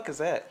 "Who the fuck is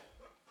that?"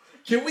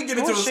 Can we get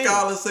into a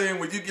Scala saying,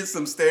 "When you get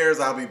some stairs,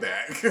 I'll be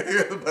back,"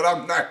 but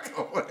I'm not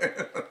going.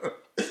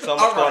 So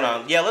much going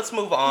on. Yeah, let's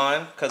move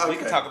on, because we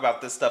can talk about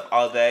this stuff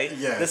all day.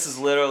 Yes. This is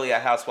literally a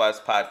Housewives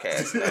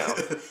podcast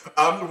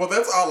now. Well,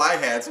 that's all I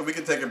had, so we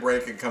can take a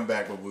break and come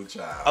back with Wu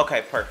Child.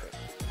 Okay, perfect.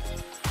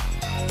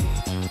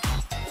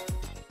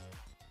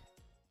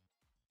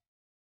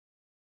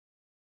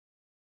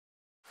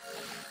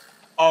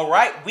 All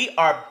right, we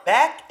are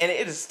back, and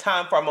it is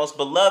time for our most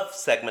beloved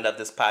segment of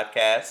this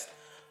podcast,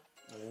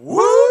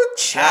 Wu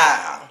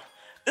Child.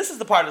 This is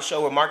the part of the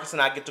show where Marcus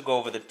and I get to go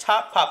over the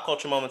top pop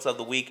culture moments of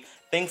the week,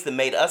 things that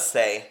made us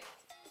say,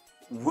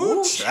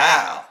 "Wu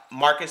Child."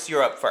 Marcus,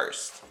 you're up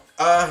first.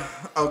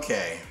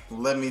 Okay,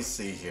 let me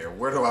see here.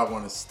 Where do I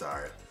want to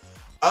start?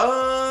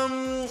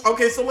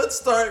 Okay, so let's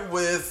start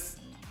with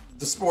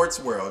the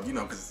sports world,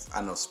 because I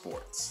know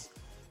sports.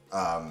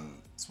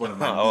 It's one of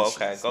my niches.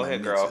 Okay. Go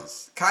ahead, girl.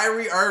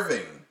 Kyrie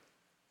Irving,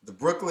 the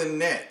Brooklyn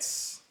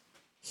Nets.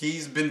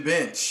 He's been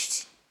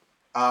benched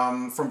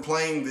from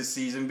playing this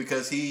season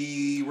because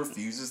he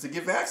refuses to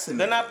get vaccinated.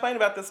 They're not playing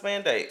about this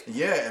mandate.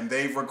 Yeah, and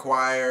they've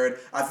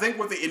required, I think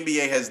what the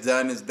NBA has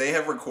done is they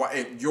have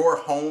required your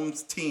home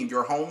team,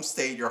 your home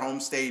state, your home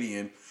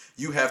stadium,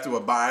 you have to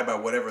abide by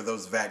whatever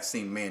those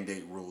vaccine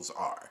mandate rules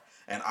are.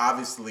 And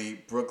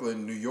obviously,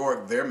 Brooklyn, New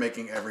York, they're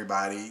making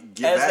everybody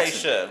get vaccinated. As they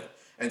should.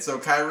 And so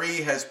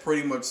Kyrie has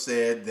pretty much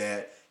said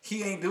that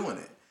he ain't doing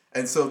it.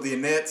 And so the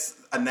Nets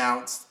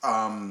announced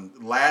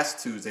last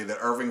Tuesday that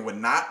Irving would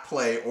not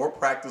play or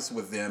practice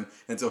with them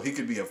until he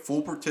could be a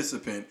full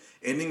participant,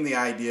 ending the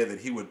idea that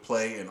he would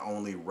play in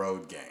only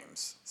road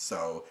games.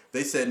 So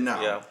they said,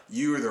 no,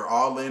 you're either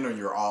all in or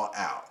you're all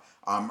out.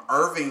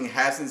 Irving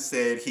hasn't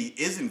said he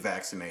isn't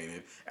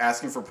vaccinated,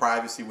 asking for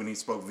privacy when he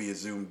spoke via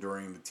Zoom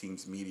during the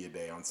team's media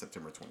day on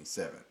September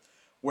 27th.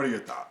 What are your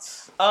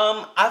thoughts?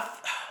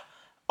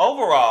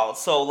 Overall,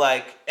 so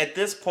like at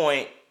this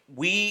point,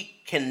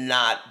 we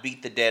cannot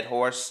beat the dead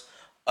horse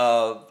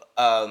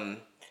of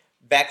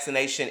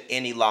vaccination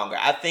any longer.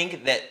 I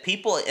think that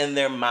people in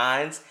their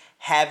minds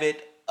have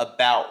it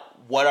about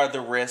what are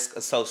the risks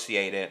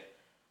associated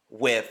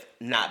with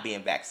not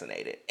being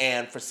vaccinated.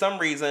 And for some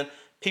reason,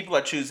 people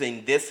are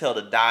choosing this hill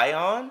to die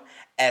on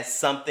as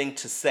something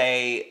to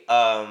say,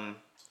 I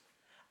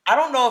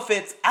don't know if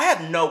it's, I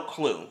have no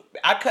clue.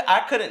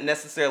 I couldn't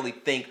necessarily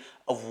think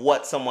of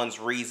what someone's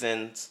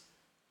reasons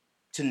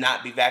to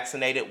not be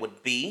vaccinated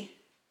would be.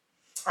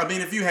 I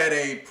mean, if you had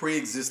a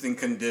pre-existing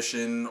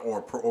condition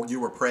or you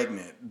were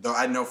pregnant, though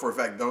I know for a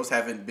fact those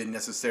haven't been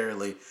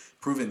necessarily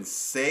proven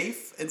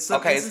safe in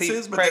some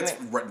instances, but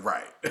pregnant? that's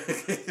right.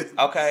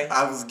 Okay.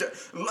 I was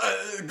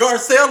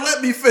Garcelle,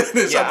 let me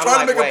finish. Yeah, I'm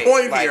trying to make a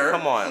point like, here.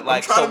 Come on,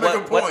 like, I'm trying so to make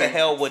a point. what the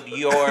hell would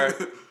your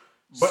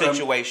But,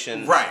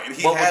 situation? right,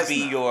 he what has would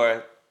be none.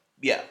 your?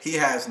 Yeah. He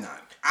has none.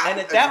 And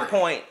at that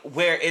point,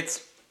 where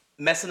it's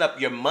messing up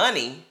your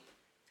money,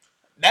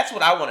 that's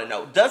what I want to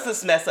know. Does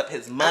this mess up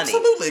his money?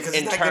 Absolutely, because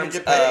he's in not going terms to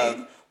get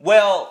paid. of?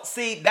 Well,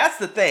 see, that's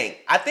the thing.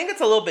 I think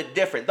it's a little bit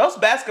different. Those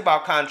basketball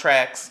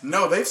contracts.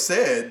 No, they've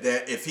said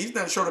that if he's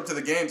not showed up to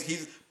the games,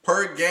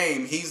 per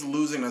game he's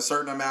losing a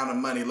certain amount of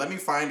money. Let me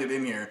find it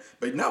in here.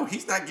 But no,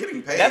 he's not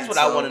getting paid. That's what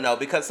I want to know,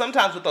 because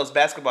sometimes with those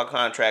basketball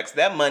contracts,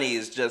 that money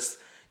is just,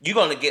 you're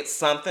going to get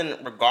something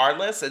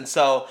regardless. And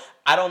so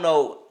I don't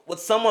know, with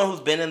someone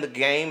who's been in the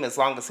game as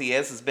long as he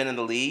has been in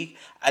the league,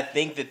 I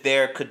think that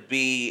there could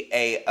be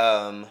a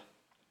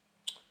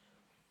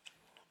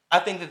I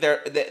think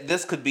that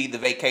this could be the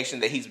vacation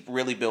that he's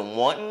really been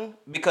wanting,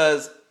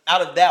 because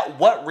out of that,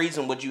 what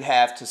reason would you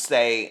have to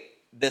say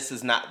this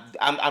is not?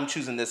 I'm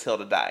choosing this hill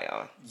to die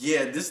on.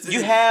 Yeah,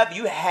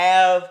 you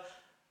have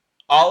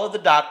all of the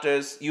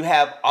doctors. You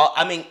have all.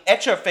 I mean,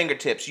 at your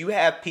fingertips, you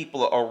have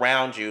people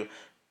around you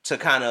to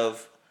kind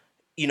of,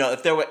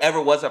 if there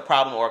ever was a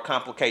problem or a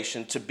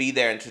complication, to be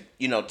there and to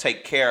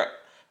take care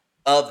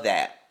of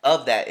that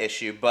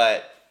issue,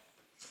 but.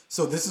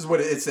 So this is what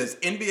it says.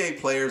 NBA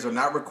players are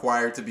not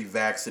required to be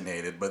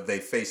vaccinated, but they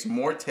face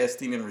more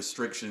testing and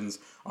restrictions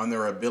on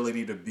their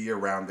ability to be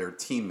around their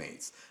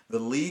teammates. The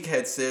league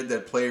had said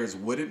that players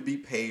wouldn't be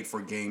paid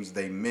for games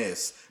they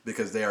miss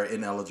because they are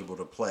ineligible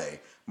to play.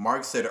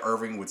 Mark said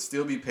Irving would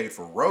still be paid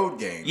for road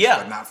games,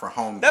 but not for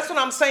home games. That's what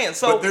I'm saying.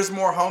 So, but there's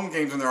more home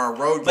games than there are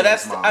road but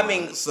games,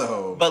 that's,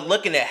 Mama. But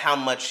looking at how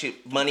much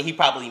money he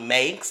probably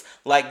makes,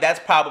 like, that's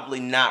probably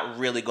not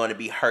really going to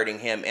be hurting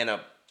him in a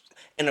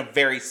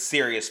very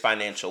serious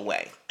financial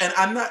way. And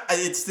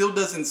it still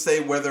doesn't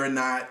say whether or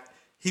not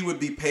he would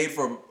be paid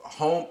for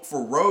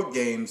road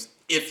games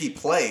if he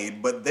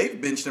played, but they've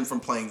benched him from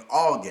playing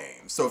all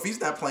games. So if he's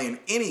not playing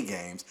any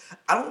games,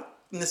 I don't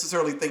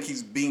necessarily think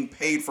he's being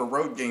paid for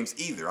road games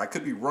either. I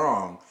could be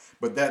wrong,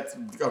 but that's,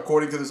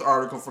 according to this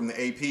article from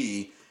the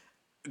AP,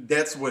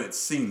 that's what it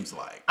seems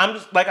like. I'm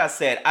just, like I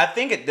said, I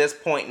think at this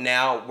point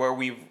now where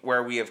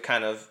we have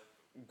kind of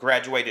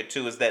graduated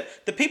to is that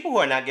the people who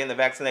are not getting the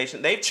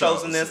vaccination, they've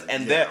chosen this,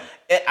 and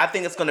I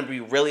think it's going to be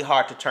really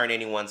hard to turn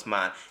anyone's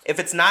mind. If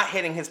it's not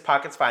hitting his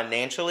pockets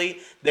financially,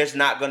 there's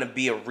not going to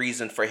be a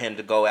reason for him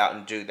to go out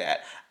and do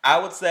that. I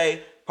would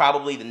say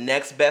probably the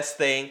next best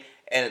thing,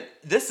 and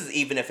this is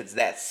even if it's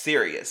that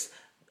serious,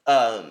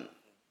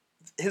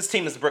 his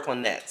team is the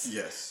Brooklyn Nets.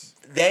 Yes.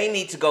 They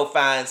need to go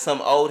find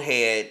some old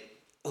head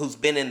who's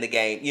been in the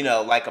game,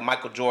 like a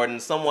Michael Jordan,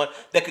 someone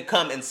that could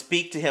come and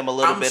speak to him a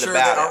little bit about it.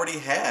 I'm sure they already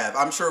have.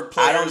 I'm sure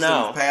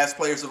past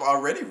players have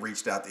already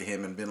reached out to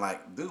him and been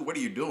like, dude, what are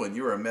you doing?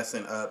 You are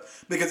messing up.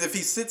 Because if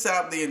he sits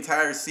out the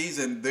entire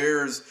season,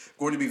 there's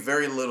going to be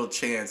very little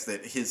chance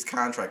that his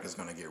contract is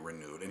going to get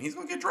renewed. And he's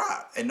going to get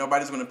dropped. And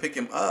nobody's going to pick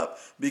him up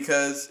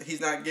because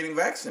he's not getting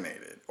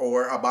vaccinated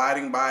or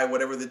abiding by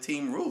whatever the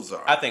team rules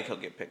are. I think he'll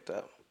get picked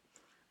up.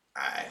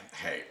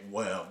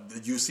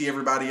 You see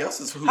everybody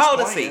else's who's how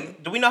old playing. is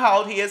he? Do we know how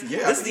old he is?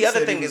 Yeah, this is the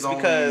other thing is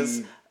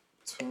because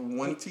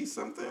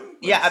 20-something.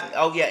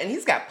 And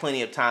he's got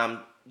plenty of time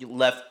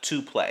left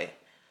to play.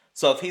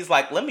 So if he's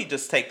like, let me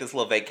just take this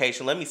little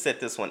vacation, let me sit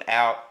this one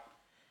out,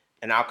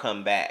 and I'll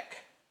come back.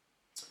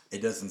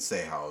 It doesn't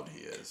say how old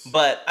he is.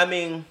 But I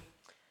mean,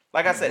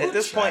 like I said, at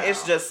this point,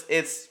 it's just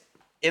it's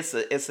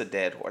a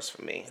dead horse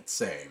for me.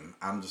 Same.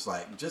 I'm just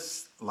like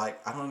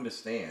I don't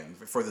understand.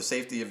 For the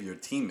safety of your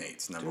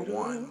teammates, number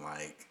one,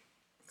 like,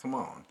 come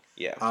on.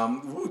 Yeah.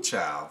 Woo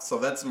child. So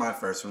that's my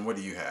first one. What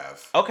do you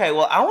have? Okay,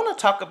 well, I want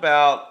to talk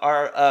about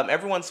our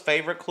everyone's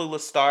favorite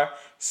Clueless star,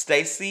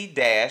 Stacey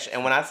Dash.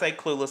 And when I say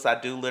clueless,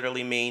 I do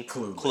literally mean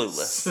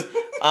clueless.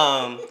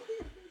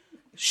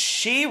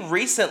 She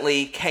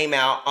recently came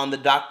out on the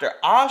Dr.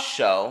 Oz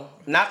show,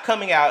 not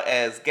coming out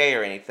as gay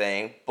or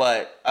anything,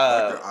 but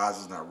Dr. Oz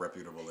is not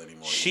reputable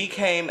anymore. She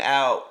came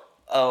out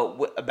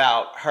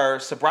about her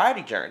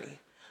sobriety journey.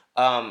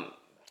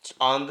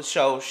 On the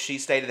show, she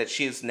stated that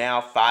she is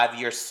now 5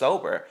 years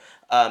sober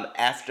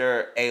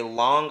after a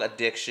long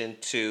addiction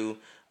to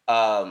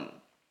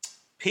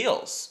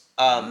pills.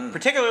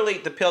 Particularly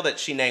the pill that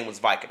she named was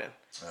Vicodin.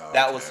 Oh,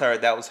 okay.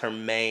 That was her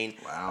main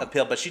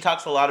appeal. But she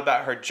talks a lot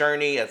about her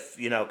journey of,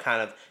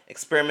 kind of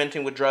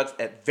experimenting with drugs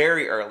at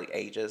very early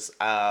ages.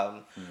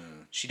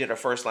 She did her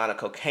first line of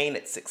cocaine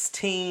at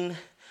 16.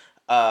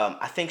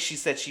 I think she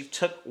said she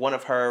took one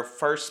of her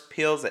first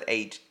pills at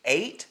age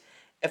 8,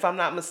 if I'm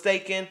not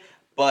mistaken.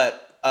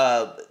 But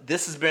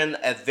this has been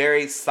a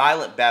very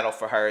silent battle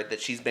for her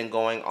that she's been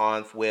going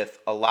on with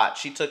a lot.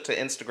 She took to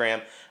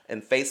Instagram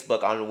and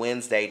Facebook on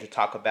Wednesday to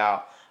talk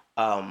about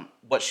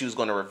what she was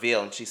going to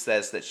reveal. And she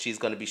says that she's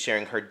going to be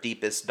sharing her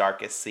deepest,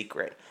 darkest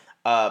secret.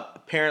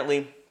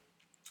 Apparently,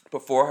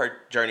 before her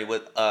journey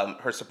with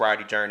her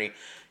sobriety journey,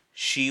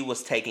 she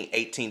was taking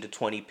 18 to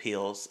 20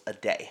 pills a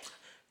day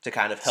to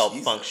kind of help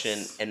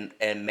function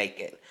and make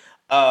it.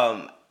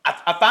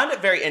 I find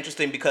it very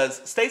interesting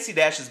because Stacey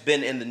Dash has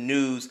been in the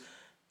news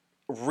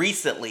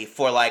recently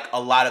for like a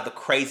lot of the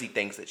crazy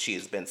things that she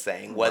has been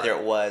saying, whether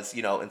it was,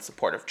 in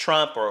support of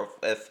Trump or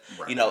if,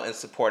 in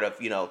support of,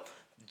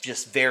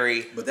 just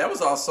very... But that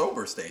was all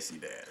sober Stacey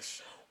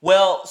Dash.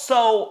 Well,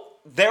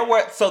 there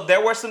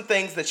were some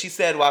things that she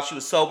said while she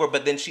was sober,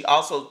 but then she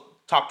also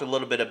talked a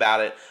little bit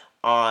about it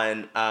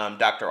on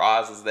Dr.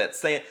 Oz, is that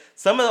saying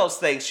some of those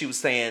things she was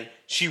saying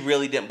she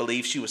really didn't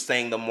believe. She was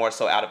saying them more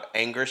so out of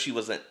anger. She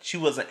wasn't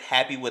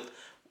happy with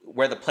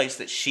where the place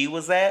that she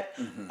was at.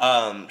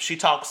 Mm-hmm. She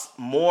talks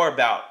more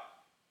about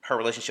her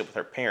relationship with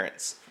her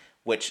parents,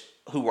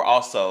 who were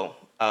also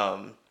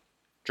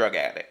drug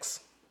addicts,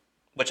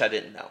 which I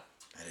didn't know.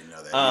 I didn't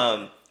know that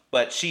either.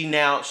 But she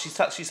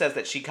says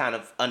that she kind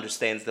of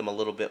understands them a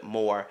little bit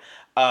more.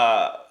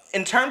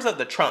 In terms of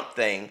the Trump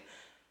thing,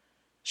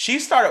 she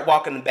started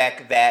walking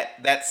back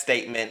that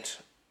statement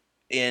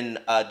in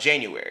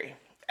January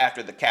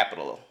after the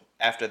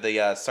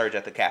surge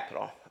at the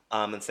Capitol,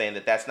 and saying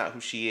that that's not who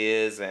she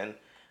is and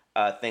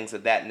things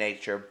of that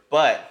nature.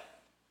 But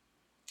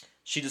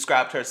she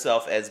described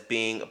herself as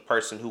being a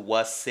person who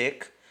was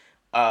sick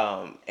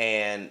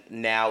and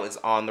now is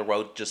on the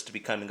road just to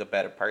becoming a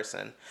better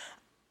person.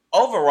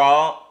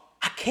 Overall,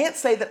 I can't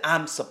say that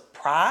I'm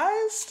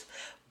surprised,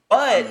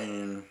 but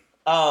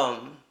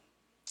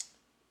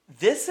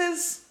this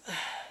is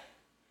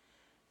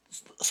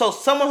so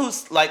someone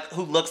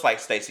who looks like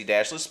Stacey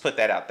Dash. Let's put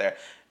that out there.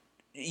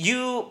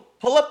 You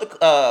pull up the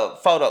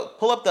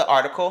pull up the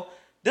article.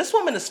 This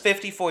woman is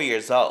 54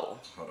 years old.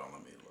 Hold on,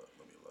 let me look.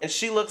 And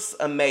she looks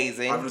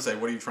amazing. I'm gonna say,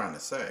 what are you trying to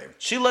say?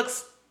 She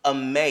looks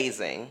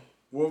amazing.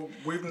 Well,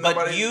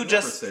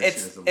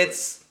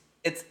 it's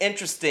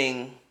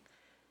interesting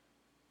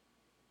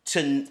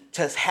to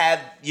have,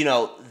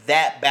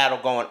 that battle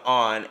going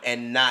on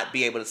and not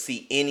be able to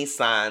see any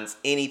signs,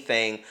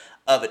 anything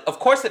of it. Of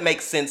course, it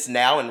makes sense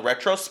now in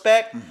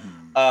retrospect,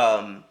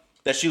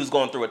 that she was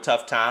going through a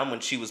tough time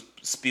when she was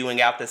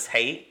spewing out this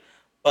hate.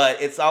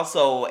 But it's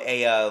also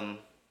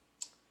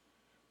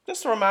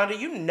just a reminder,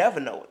 you never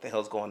know what the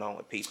hell's going on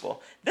with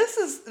people. This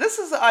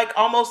is like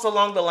almost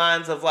along the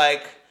lines of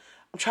like,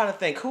 I'm trying to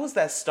think, who was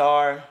that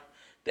star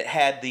that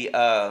had the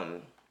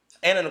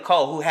Anna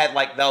Nicole, who had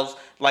like those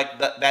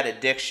that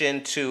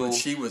addiction to. But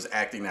she was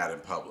acting out in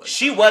public.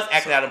 She was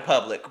acting out in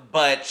public,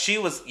 but she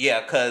was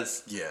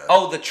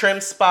the trim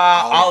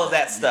spa, all of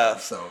that stuff.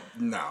 Yeah, so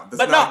no,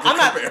 I'm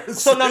not.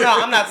 So no,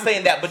 I'm not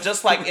saying that. But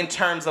just like in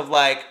terms of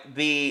like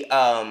the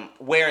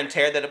wear and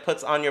tear that it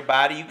puts on your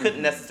body, you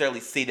couldn't necessarily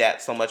see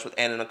that so much with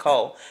Anna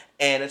Nicole,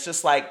 and it's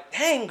just like,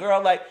 dang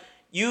girl, like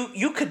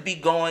you could be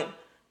going.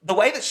 The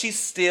way that she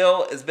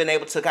still has been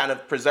able to kind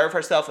of preserve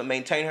herself and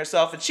maintain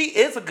herself, and she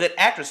is a good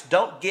actress.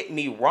 Don't get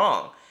me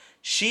wrong.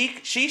 She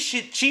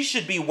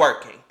should be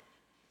working.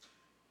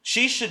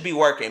 She should be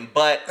working,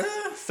 but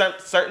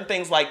certain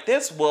things like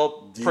this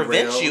will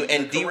prevent you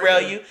and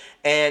derail you.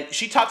 And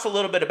she talks a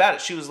little bit about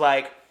it. She was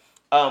like,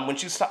 when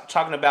she was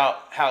talking about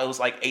how it was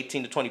like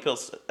 18 to 20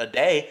 pills a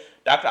day,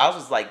 Dr. Oz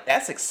was like,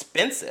 that's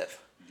expensive.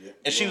 Yeah.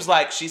 And she was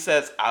like, she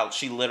says,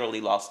 she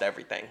literally lost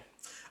everything.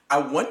 I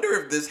wonder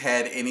if this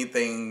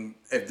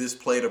if this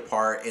played a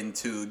part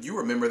into, you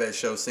remember that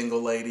show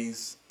Single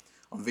Ladies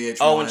on VH1?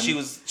 Oh, when she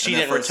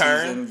didn't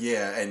return? Season?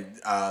 Yeah, and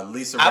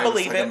Lisa Ray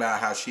was talking about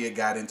how she had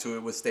got into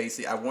it with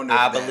Stacey. I wonder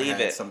if that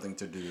had something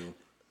to do.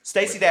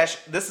 Stacey Dash,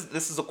 this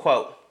is a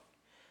quote.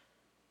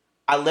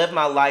 I lived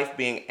my life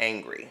being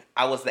angry.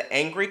 I was the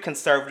angry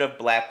conservative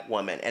black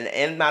woman, and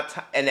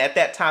at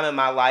that time in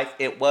my life,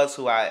 it was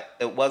who I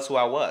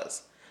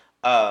was.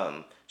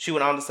 She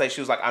went on to say,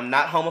 she was like, I'm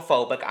not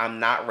homophobic, I'm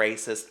not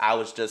racist, I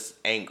was just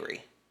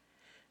angry.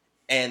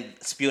 And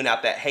spewing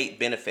out that hate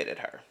benefited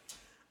her.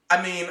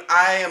 I mean,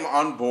 I am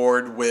on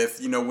board with,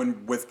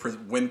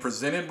 when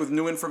presented with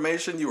new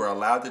information, you are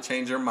allowed to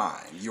change your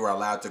mind. You are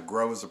allowed to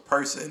grow as a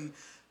person.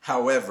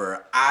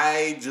 However,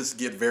 I just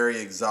get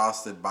very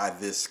exhausted by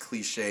this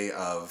cliche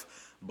of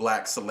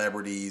black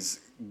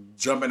celebrities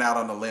jumping out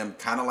on a limb,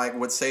 kind of like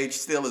what Sage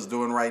Steele is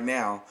doing right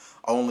now,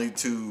 only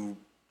to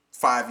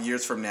 5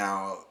 years from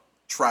now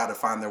try to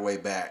find their way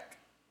back,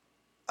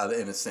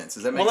 in a sense.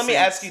 Does that make sense? Well, let me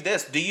ask you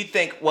this: do you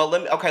think? Well,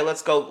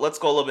 let's go a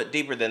little bit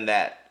deeper than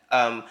that,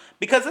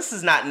 because this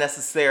is not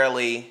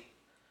necessarily.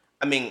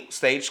 I mean,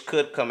 Sage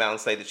could come out and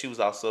say that she was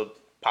also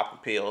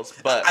popping pills,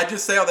 but I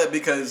just say all that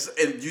because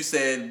you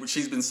said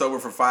she's been sober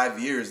for 5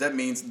 years. That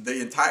means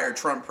the entire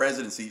Trump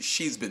presidency,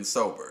 she's been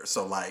sober.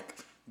 So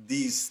like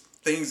these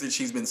things that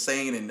she's been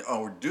saying and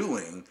or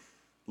doing,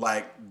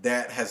 like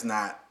that has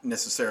not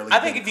necessarily. I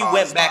think been if you went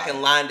caused back by-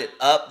 and lined it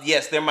up,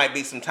 yes, there might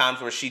be some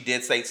times where she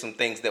did say some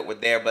things that were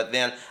there, but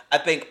then I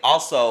think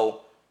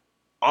also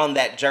on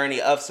that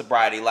journey of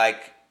sobriety, like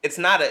it's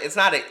not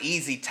an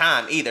easy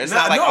time either. It's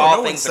not like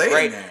all things are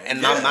great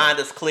and my mind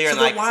is clear So and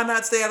then like why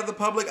not stay out of the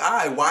public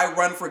eye? Why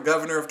run for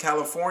governor of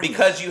California?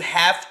 because you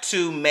have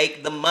to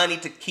make the money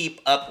to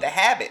keep up the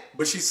habit.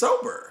 But she's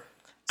sober.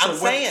 I'm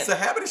saying. what's the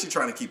habit is she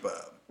trying to keep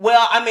up?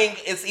 Well, I mean,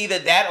 it's either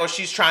that or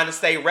she's trying to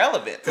stay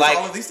relevant. Because Like,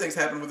 all of these things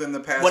happened within the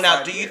past. well, now,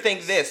 5 do you years.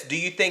 think this? Do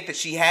you think that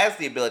she has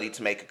the ability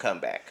to make a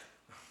comeback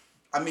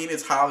I mean,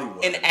 it's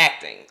Hollywood. in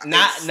acting?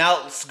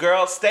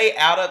 Girl, stay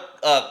out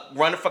of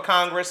running for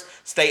Congress.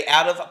 Stay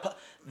out of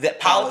that.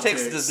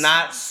 Politics does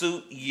not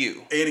suit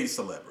you. Any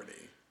celebrity.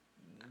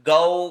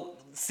 Go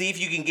see if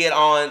you can get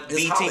on It's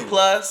BT Hollywood.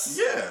 Plus.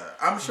 Yeah,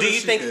 I'm sure. Do you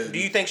think? Could. Do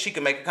you think she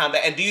can make a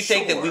comeback? And do you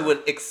think that we Sure.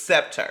 would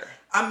accept her?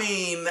 I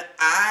mean,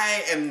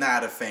 I am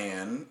not a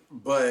fan,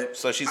 but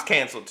So she's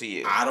canceled to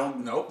you. I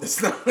don't know.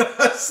 That's not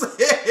what I said.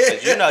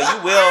 'Cause you know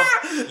you will.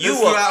 You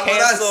That's will not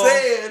cancel. What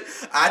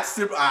I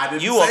said. I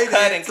didn't. You will say cut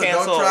that, and so don't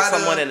cancel try to-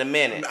 someone in a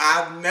minute.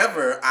 I've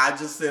never. I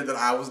just said that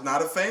I was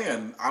not a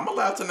fan. I'm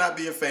allowed to not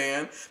be a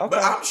fan, Okay.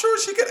 but I'm sure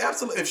she could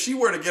absolutely. If she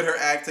were to get her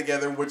act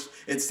together, which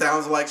it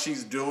sounds like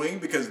she's doing,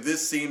 because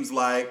this seems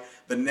like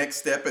the next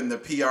step in the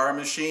PR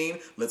machine.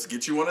 Let's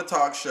get you on a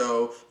talk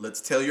show.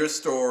 Let's tell your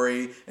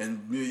story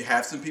and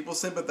have some people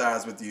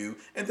sympathize with you,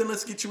 and then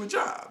let's get you a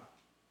job.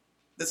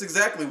 That's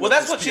exactly what.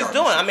 that's this what she's PR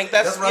doing. machine- I mean,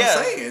 that's- what yeah.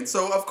 I'm saying.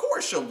 So of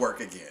course she'll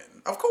work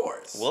again. Of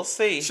course. We'll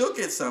see. She'll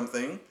get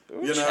something.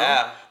 You know.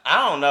 Child.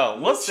 I don't know.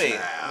 We'll Ooh, see.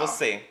 child. We'll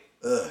see.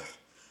 Ugh.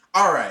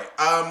 All right.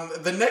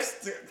 The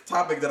next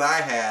topic that I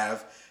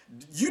have,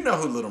 you know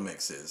who Little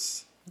Mix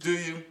is, do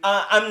you?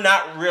 I'm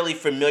not really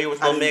familiar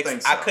with I Little didn't Mix.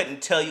 think so. I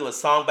couldn't tell you a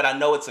song, but I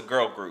know it's a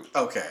girl group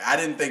Okay, I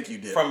didn't think you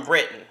did. from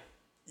Britain.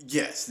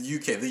 Yes, the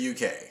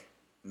UK,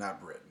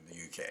 not Britain, the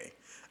UK.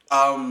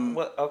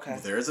 What? Okay.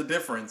 There is a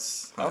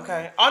difference. honey.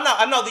 Okay. Oh no,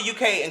 I know the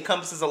UK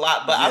encompasses a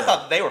lot, but I Yeah.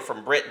 thought they were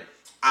from Britain.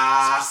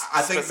 I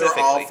think they're all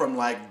Specifically. from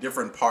like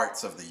different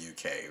parts of the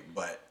UK,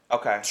 but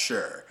Okay.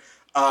 sure.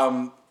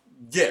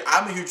 Yeah,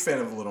 I'm a huge fan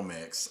of Little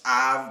Mix.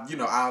 I'm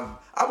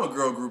a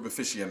girl group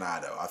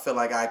aficionado. I feel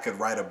like I could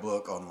write a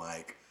book on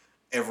like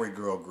every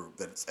girl group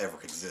that's ever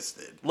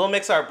existed. Little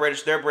Mix are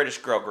British. They're a British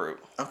girl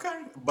group.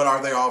 Okay, but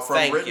are they all from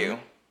Thank Britain? you.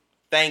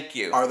 Thank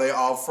you. Are they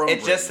all from? It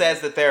just Britain?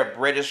 says that they're a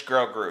British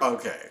girl group.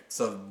 Okay,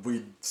 so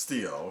we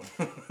still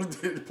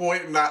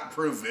point not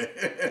proven.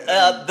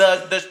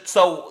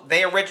 So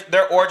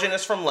their origin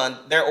is from London.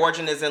 Their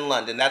origin is in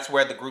London. That's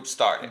where the group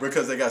started.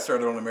 Because they got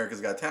started on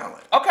America's Got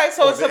Talent. Okay,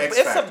 so Or it's the a X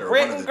it's a Factor, one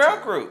Britain of the girl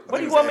two. group. I What do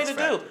think you it's want me the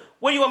to X do? Factor.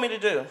 What do you want me to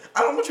do? I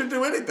don't want you to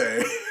do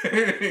anything.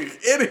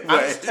 Anyway, I'm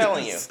just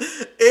telling you.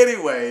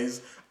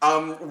 Anyways,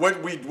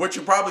 what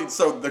you probably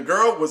the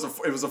girl was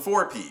it was a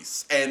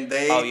 4-piece and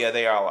they Oh yeah,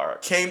 they all are.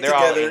 came They're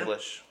all together.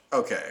 English.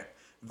 Okay.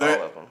 All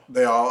of them.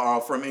 They all are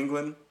from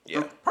England? Yeah.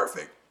 Oh,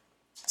 perfect.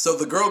 So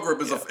the girl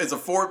group is a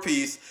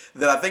 4-piece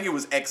that I think it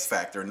was X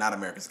Factor, not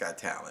America's Got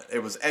Talent. It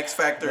was X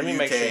Factor Let me UK.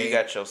 make sure you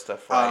got your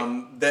stuff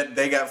right. That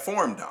they got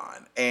formed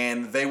on.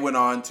 And they went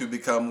on to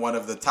become one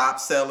of the top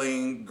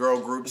selling girl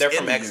groups They're in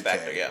from the X UK.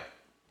 Factor, yeah.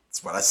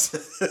 That's what I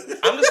said.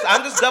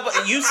 I'm just double.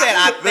 You said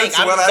I think. That's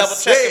I'm what just I double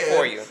checking said.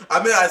 for you.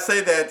 I mean, I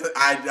say that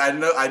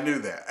I knew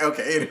that.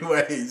 Okay.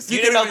 Anyways, You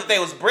didn't know that they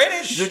was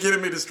British. You're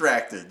getting me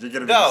distracted. You're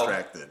getting me Go.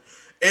 distracted.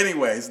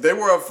 Anyways, they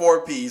were a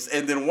 4-piece,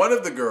 and then one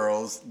of the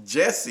girls,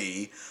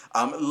 Jessie,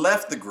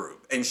 left the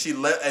group, and she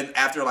left, and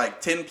after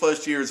like 10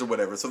 plus years or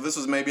whatever. So this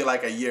was maybe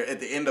like a year at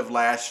the end of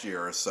last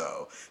year or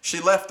so. She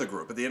left the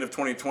group at the end of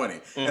 2020,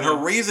 and her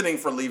reasoning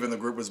for leaving the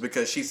group was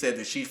because she said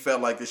that she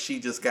felt like that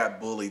she just got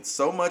bullied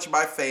so much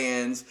by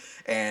fans,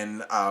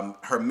 and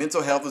her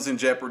mental health was in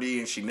jeopardy,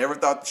 and she never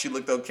thought that she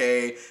looked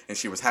okay, and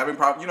she was having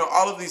problems. You know,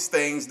 all of these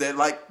things that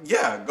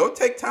go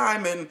take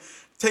time and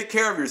take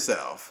care of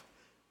yourself.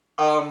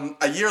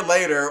 A year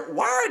later,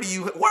 why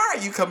are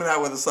you coming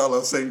out with a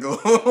solo single?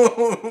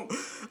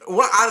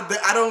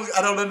 I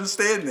don't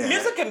understand that.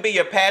 Music can be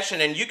your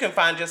passion, and you can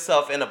find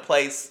yourself in a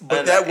place.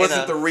 But that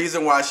wasn't the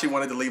reason why she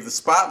wanted to leave the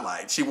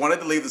spotlight. She wanted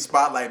to leave the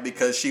spotlight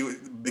because she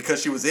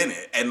was in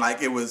it, and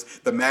like it was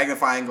the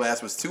magnifying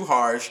glass was too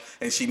harsh,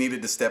 and she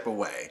needed to step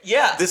away.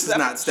 Yeah, this is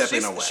not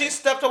stepping away. She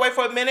stepped away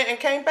for a minute and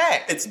came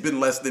back. It's been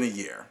less than a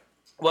year.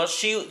 Well,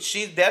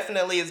 she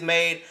definitely has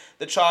made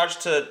the charge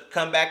to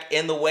come back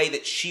in the way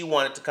that she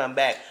wanted to come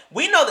back.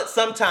 We know that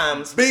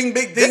sometimes Bing,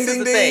 big, this ding, is ding,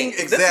 the ding.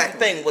 thing. Exactly. This is the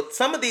thing with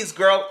some of these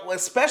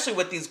especially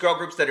with these girl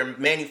groups that are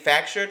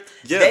manufactured.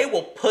 Yeah. They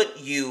will put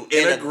you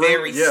in a group,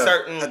 very yeah,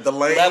 certain at the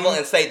lane. level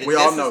and say that We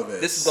all know this.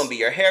 This is going to be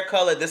your hair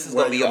color. This is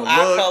Where going to be you're your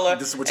gonna eye look, color.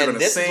 this is what you're and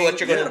gonna this sing. is what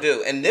you're going to Yeah.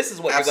 do. And this is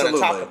what Absolutely.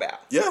 you're going to talk about.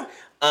 Yeah.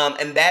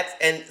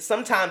 And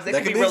sometimes it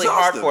That can can be be really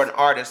hard exhaustive. for an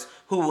artist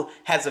who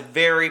has a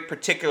very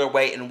particular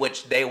way in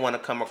which they want to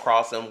come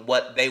across and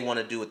what they want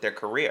to do with their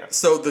career.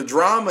 So the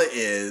drama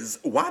is,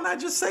 why not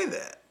just say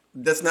that?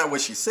 That's not what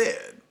she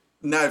said.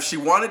 Now, if she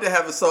wanted to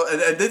have a solo,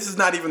 and this is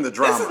not even the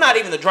drama. This is not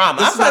even the drama.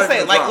 This I'm is not not even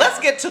saying, the like, drama. let's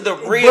get to the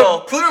real.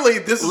 But clearly,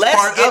 this is let's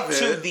part get of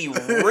it. to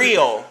the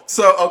real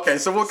So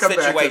we'll come back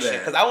to situation. that.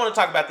 Because I want to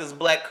talk about this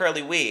black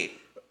curly wig.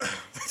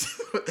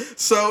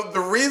 So the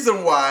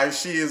reason why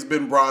she has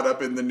been brought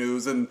up in the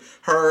news and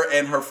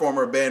her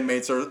former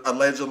bandmates are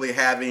allegedly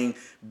having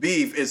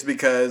beef is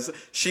because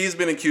she's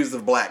been accused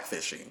of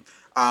blackfishing.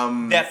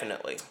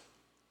 Definitely.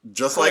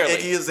 Just Clearly.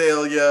 like Iggy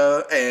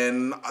Azalea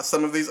and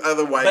some of these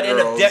other white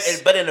girls.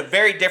 But in a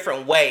very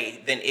different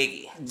way than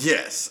Iggy.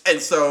 Yes.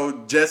 And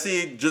so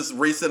Jessie just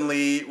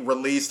recently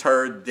released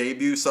her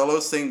debut solo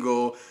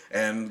single,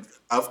 and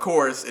of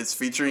course it's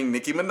featuring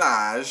Nicki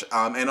Minaj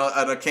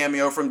and a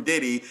cameo from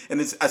Diddy,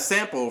 and it's a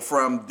sample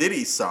from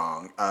Diddy's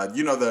song.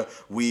 The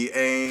We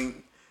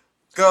Ain't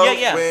Go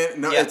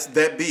Win. No, it's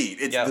that beat.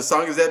 The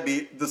song is that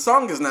beat. The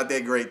song is not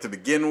that great to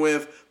begin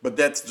with, but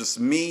that's just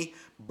me.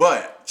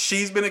 But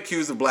she's been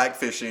accused of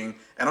blackfishing,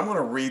 and I'm going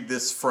to read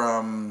this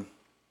from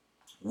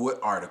what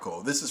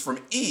article? This is from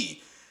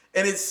E!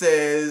 And it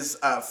says,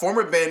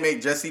 former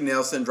bandmate Jessie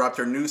Nelson dropped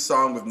her new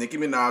song with Nicki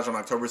Minaj on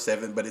October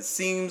 7th, but it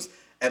seems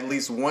at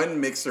least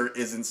one mixer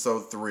isn't so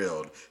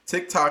thrilled.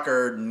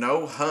 TikToker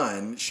No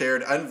Hun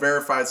shared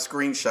unverified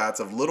screenshots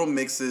of Little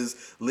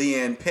Mix's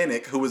Leanne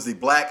Pinnock, who was the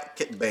black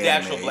bandmate. The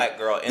actual black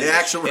girl. The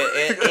actual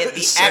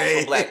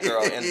black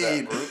girl in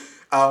the group.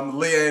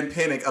 Leanne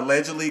Pinnock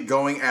allegedly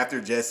going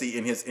after Jessie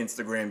in his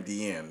Instagram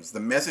DMs. The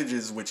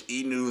messages, which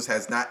E! News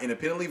has not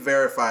independently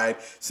verified,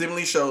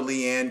 similarly show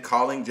Leanne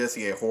calling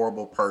Jessie a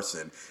horrible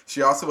person.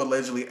 She also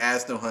allegedly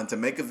asked No Hun to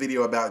make a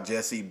video about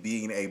Jessie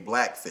being a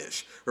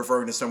blackfish,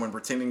 referring to someone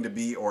pretending to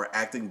be or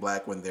acting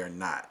black when they're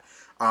not.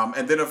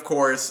 And then, of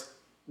course,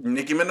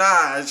 Nicki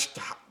Minaj,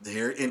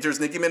 here enters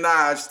Nicki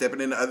Minaj, stepping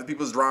into other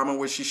people's drama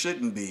where she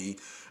shouldn't be.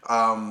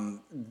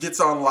 Gets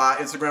on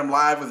Instagram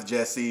Live with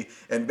Jessie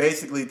and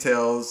basically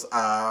tells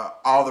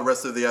all the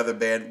rest of the other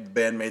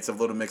bandmates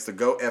of Little Mix to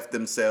go F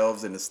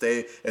themselves and to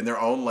stay in their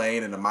own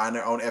lane and to mind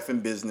their own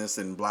effing business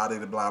and blah,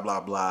 blah, blah,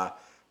 blah, blah.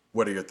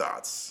 What are your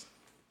thoughts?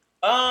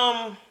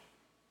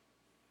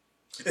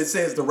 It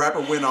says the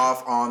rapper went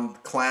off on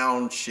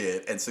clown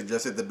shit and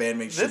suggested the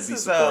bandmates should be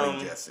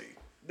supporting Jessie.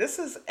 This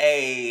is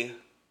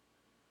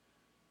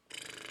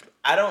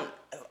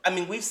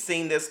we've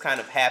seen this kind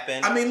of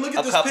happen. Look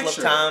at this couple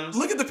picture. Of times.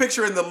 Look at the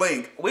picture in the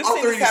link. We've all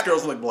seen three of this these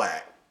girls look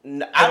black.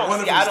 No, I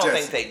don't Jessie.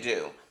 think they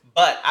do.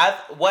 But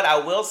what I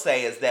will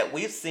say is that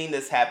we've seen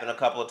this happen a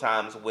couple of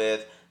times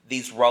with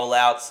these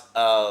rollouts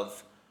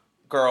of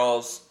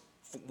girls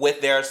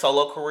with their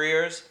solo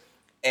careers,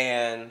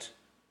 and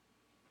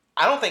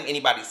I don't think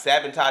anybody's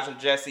sabotaging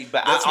Jessie,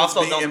 but That's I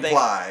also don't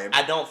implied.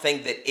 I don't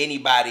think that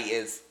anybody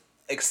is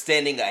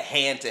extending a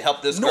hand to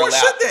help this girl Nor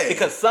should out. they.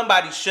 Because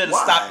somebody should have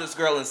Why? stopped this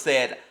girl and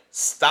said,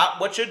 "Stop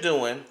what you're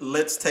doing.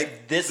 Let's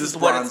take This is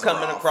what it's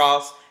coming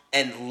across,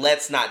 and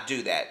let's not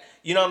do that."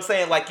 You know what I'm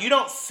saying? Like, you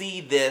don't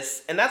see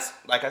this, and that's,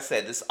 like I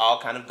said, this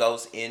all kind of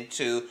goes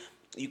into,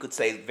 you could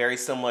say, very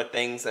similar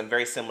things and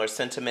very similar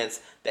sentiments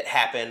that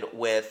happened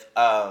with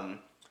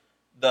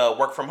the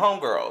work from home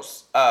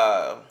girls.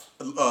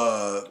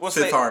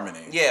 Fifth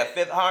Harmony. Yeah,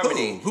 Fifth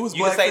Harmony. Who's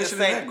you could say the blackfishing in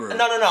same. that group?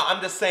 No.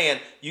 I'm just saying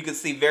you could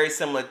see very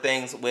similar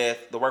things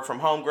with the work from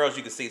home girls.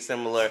 You could see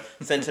similar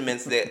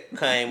sentiments that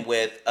came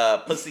with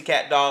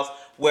Pussycat Dolls,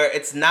 where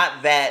it's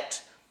not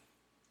that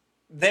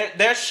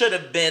there should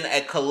have been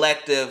a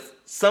collective.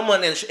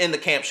 Someone in the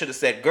camp should have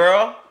said,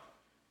 "Girl,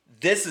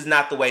 this is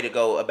not the way to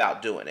go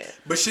about doing it."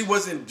 But she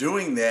wasn't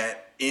doing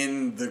that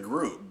in the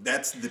group.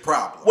 That's the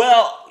problem.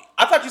 Well,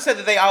 I thought you said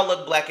that they all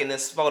look black in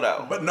this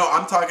photo. But no,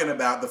 I'm talking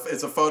about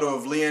it's a photo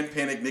of Leanne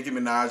Pinnock, Nicki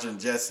Minaj, and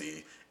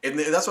Jessie. And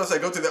that's why I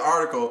said go to the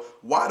article.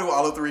 Why do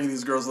all three of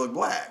these girls look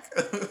black?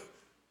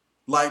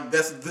 Like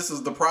this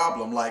is the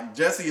problem. Like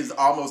Jessie is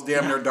almost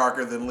damn near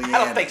darker than Leanne.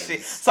 I don't think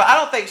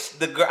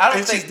the girl. I don't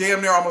and think she's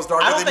damn near almost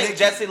darker I don't than think Nicki.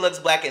 Jessie looks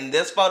black in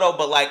this photo,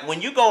 but like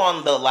when you go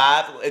on the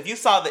live, if you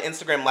saw the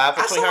Instagram live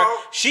between her,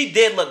 she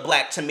did look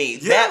black to me.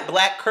 Yeah. That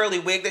black curly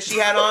wig that she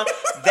had on,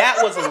 that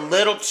was a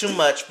little too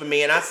much for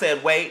me. And I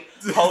said, wait,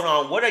 hold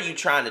on, what are you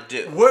trying to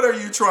do? What are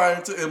you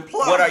trying to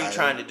imply? What are you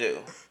trying to do?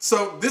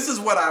 So this is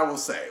what I will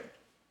say.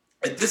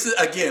 This is,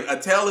 again, a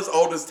tale as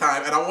old as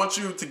time, and I want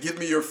you to give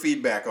me your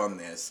feedback on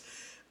this.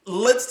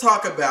 Let's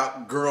talk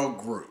about girl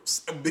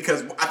groups,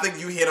 because I think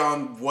you hit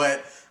on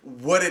what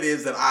it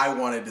is that I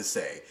wanted to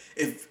say.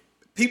 If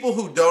people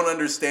who don't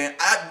understand,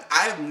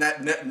 I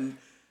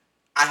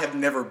have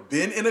never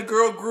been in a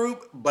girl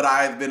group, but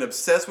I've been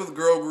obsessed with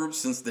girl groups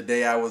since the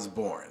day I was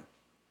born.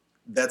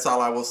 That's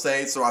all I will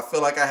say. So I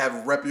feel like I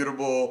have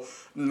reputable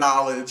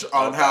knowledge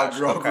on how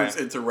girl groups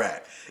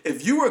interact.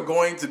 If you are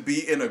going to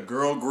be in a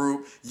girl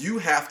group, you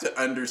have to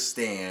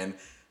understand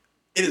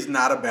it is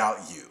not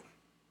about you.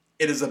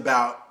 It is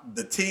about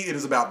the team. It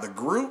is about the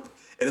group.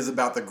 It is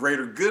about the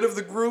greater good of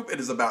the group. It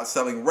is about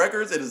selling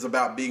records. It is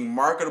about being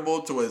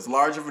marketable to as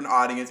large of an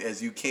audience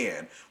as you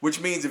can.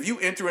 Which means if you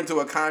enter into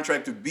a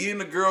contract to be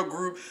in a girl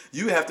group,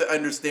 you have to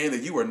understand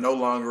that you are no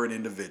longer an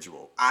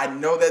individual. I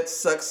know that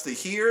sucks to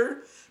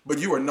hear but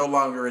you are no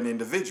longer an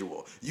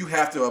individual. You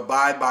have to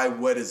abide by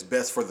what is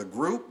best for the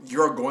group.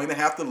 You're going to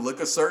have to look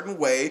a certain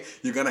way.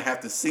 You're going to have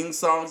to sing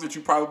songs that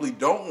you probably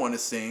don't want to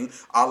sing,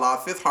 a la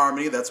Fifth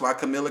Harmony. That's why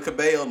Camila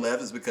Cabello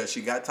left, is because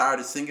she got tired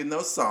of singing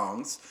those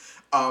songs.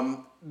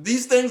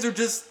 These things are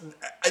just,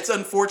 it's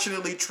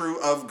unfortunately true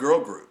of girl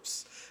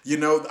groups. You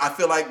know, I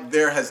feel like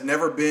there has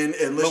never been,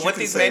 unless But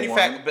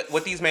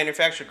with these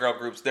manufactured girl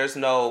groups, there's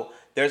not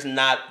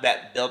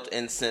that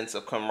built-in sense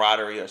of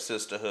camaraderie or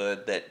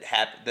sisterhood that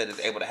is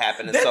able to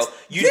happen. And so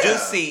you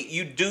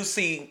do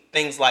see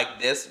things like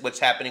this, what's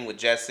happening with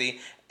Jessie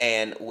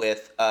and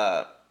with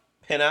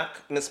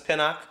Miss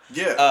Pinnock,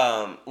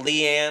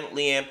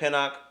 Leanne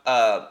Pinnock,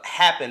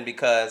 happen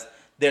because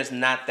there's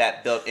not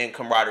that built-in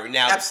camaraderie.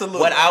 Now,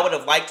 absolutely, what I would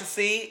have liked to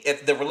see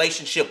if the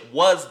relationship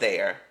was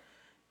there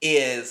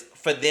is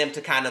for them to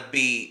kind of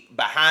be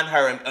behind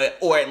her,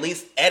 or at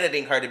least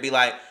editing her to be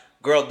like,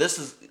 girl, this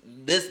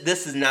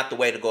is not the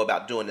way to go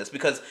about doing this.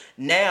 Because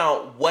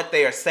now what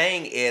they are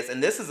saying is,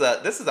 and this is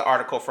an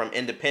article from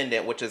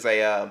Independent, which is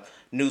a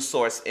news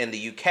source in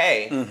the UK.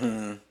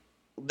 Mm-hmm.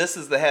 This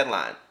is the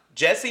headline: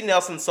 Jessie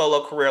Nelson's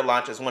solo career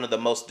launch is one of the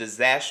most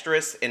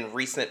disastrous in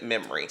recent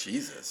memory.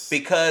 Jesus.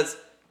 Because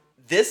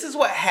this is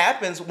what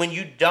happens when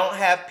you don't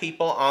have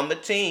people on the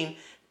team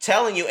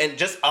telling you, and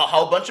just a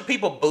whole bunch of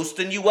people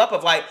boosting you up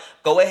of like,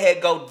 go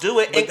ahead, go do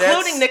it, but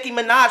including Nicki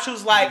Minaj,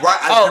 who's like,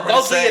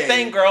 go do your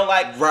thing, girl.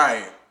 Like,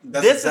 right.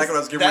 That's exactly what I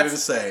was getting ready to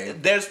say.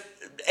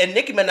 And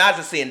Nicki Minaj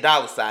is seeing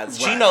dollar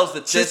signs. Right. She knows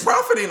that she's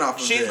profiting off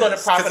of this. She's going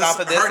to profit off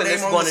of this, and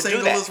it's going to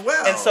do that.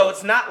 Well. And so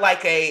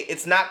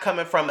it's not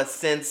coming from a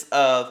sense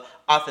of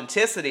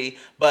authenticity,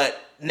 but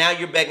now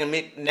you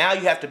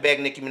have to beg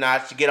Nicki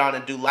Minaj to get on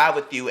and do live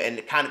with you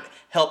and kind of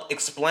help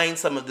explain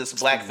some of this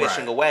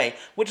blackfishing away,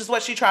 which is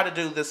what she tried to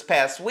do this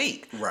past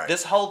week. Right.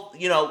 This whole,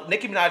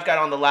 Nicki Minaj got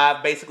on the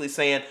live basically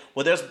saying,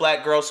 well, there's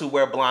black girls who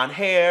wear blonde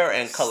hair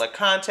and color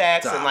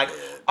contacts and like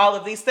all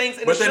of these things.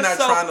 And but they're not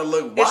trying to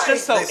look white. It's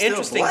just so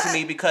interesting to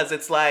me because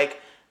it's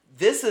like,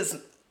 this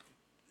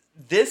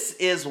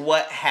is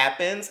what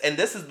happens, and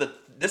this is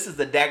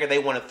the dagger they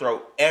want to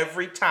throw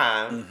every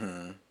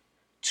time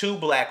to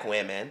black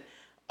women.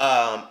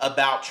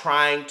 About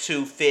trying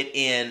to fit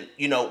in,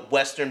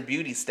 Western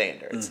beauty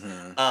standards,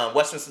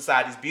 Western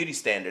society's beauty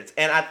standards.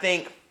 And I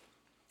think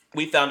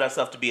we found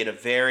ourselves to be in a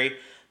very,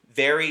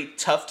 very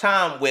tough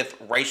time with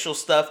racial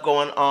stuff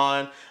going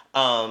on,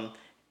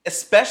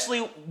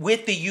 especially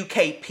with the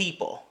UK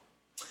people.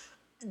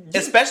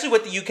 Especially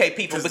with the UK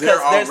people, because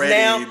there's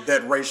now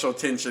that racial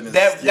tension is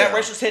that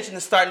racial tension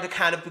is starting to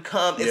kind of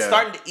become it's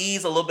starting to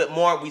ease a little bit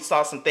more. We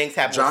saw some things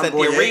happen with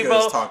Cynthia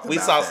Erivo. We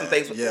saw some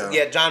things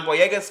John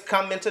Boyega's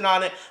commenting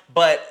on it.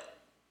 But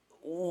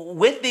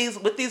with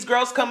these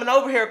girls coming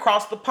over here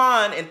across the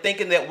pond and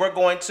thinking that we're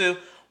going to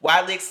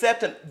widely accept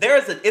them,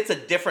 it's a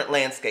different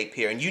landscape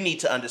here, and you need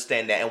to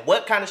understand that. And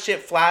what kind of shit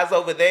flies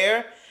over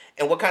there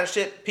and what kind of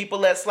shit people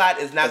let slide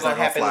is not going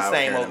to happen the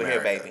same over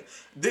here, baby.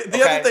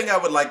 The other thing I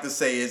would like to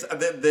say is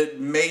that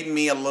made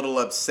me a little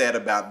upset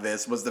about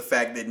this was the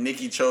fact that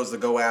Nicki chose to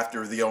go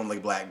after the only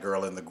black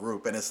girl in the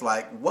group. And it's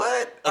like,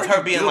 what? Of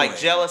her being like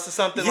jealous or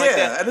something like that?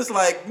 Yeah, and it's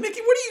like,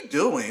 Nicki, what are you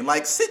doing?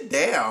 Like, sit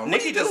down.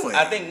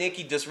 I think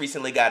Nicki just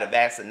recently got a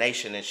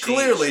vaccination and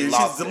clearly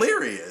she's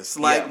delirious.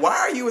 Like, why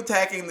are you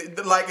attacking,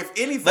 if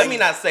anything. Let me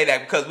not say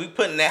that because we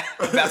putting that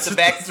about the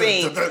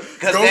vaccine. Go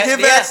get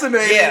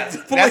vaccinated. Yeah,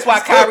 that's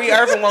why Kyrie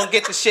Irving won't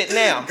get the shit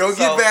now. Go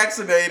get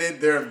vaccinated.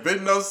 There have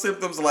been no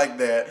symptoms like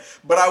that.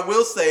 But I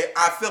will say,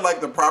 I feel like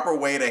the proper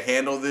way to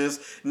handle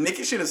this,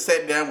 Nicki should have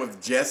sat down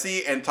with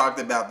Jessie and talked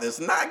about this,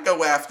 not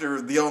go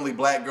after the only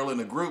black girl in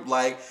the group.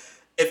 Like,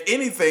 if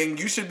anything,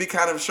 you should be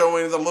kind of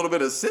showing a little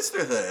bit of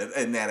sisterhood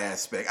in that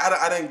aspect.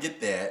 I didn't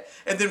get that.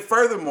 And then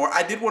furthermore,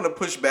 I did want to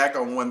push back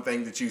on one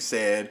thing that you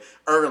said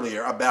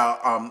earlier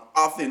about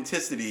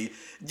authenticity.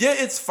 Yeah,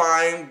 it's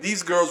fine.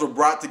 These girls were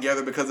brought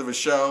together because of a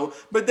show,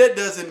 but that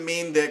doesn't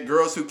mean that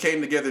girls who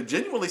came together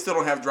genuinely still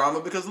don't have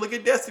drama, because look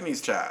at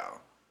Destiny's Child.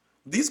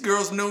 These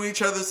girls knew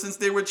each other since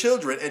they were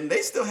children, and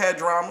they still had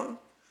drama.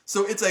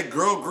 So it's a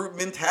girl group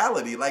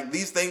mentality. Like,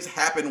 these things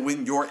happen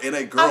when you're in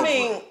a girl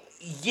group.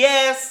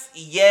 Yes,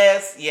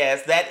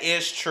 that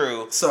is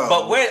true. So,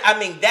 but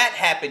that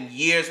happened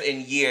years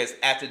and years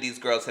after these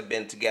girls had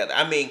been together.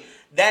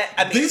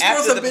 These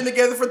girls have been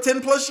together for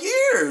 10 plus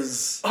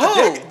years. Who?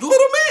 Little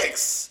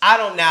Mix. I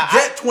don't know.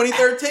 Jet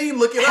 2013.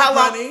 Look it up,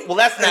 honey. Well,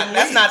 that's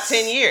not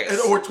 10 years.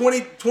 Or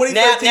 2013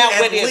 now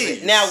at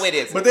least. Now it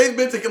is. But they've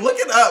been together. Look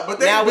it up. But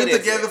they've been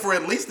together for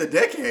at least a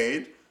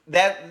decade.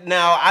 I'm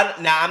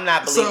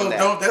not believing that.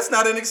 So that's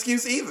not an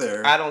excuse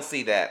either. I don't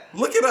see that.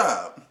 Look it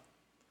up.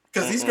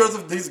 Because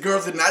these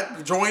girls did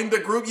not join the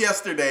group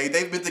yesterday.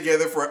 They've been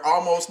together for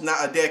almost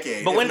not a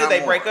decade. But when did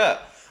they break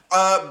up?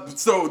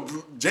 So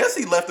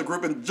Jessie left the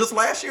group just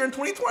last year in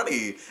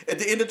 2020, at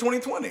the end of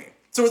 2020.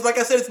 So it's like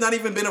I said, it's not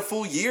even been a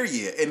full year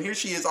yet, and here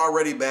she is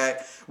already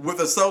back with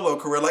a solo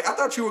career. Like, I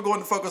thought you were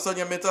going to focus on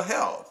your mental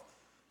health.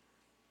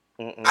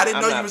 I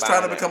didn't know you was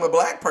trying to become a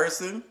black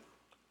person.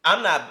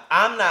 I'm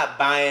not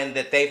buying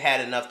that they've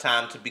had enough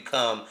time to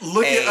become.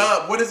 Look it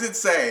up. What does it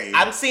say?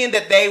 I'm seeing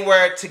that they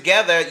were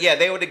together. Yeah,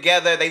 they were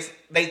together.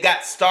 They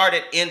got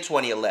started in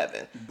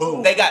 2011.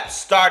 Boom. They got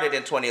started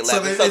in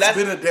 2011. So it's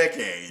been a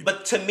decade.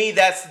 But to me,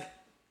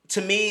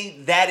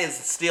 that is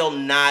still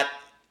not,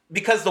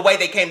 because the way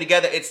they came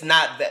together, it's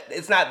not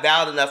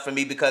valid enough for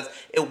me because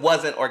it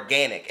wasn't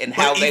organic and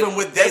how they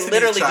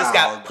literally just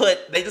got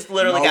put. They just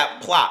literally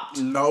got plopped.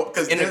 No,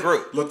 because in the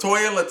group,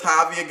 Latoya and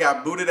Latavia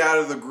got booted out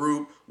of the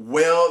group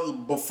well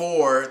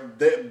before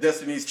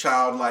Destiny's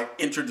Child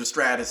entered the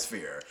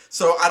stratosphere.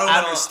 So I don't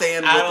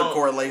understand what the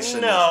correlation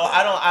is. No,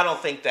 I don't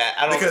think that.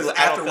 Because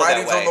after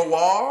Writings on the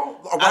Wall,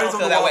 Writings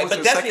on the Wall was their second album.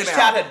 But Destiny's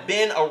Child had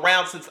been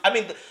around since. I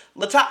mean,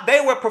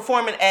 they were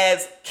performing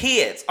as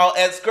kids,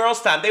 as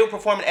Girls' Time. They were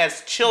performing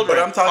as children.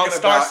 But I'm talking on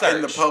Star about Search.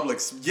 in the public.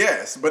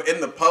 Yes, but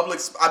in the public.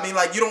 I mean,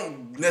 you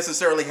don't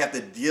necessarily have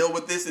to deal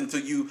with this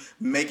until you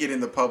make it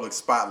in the public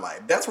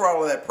spotlight. That's where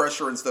all of that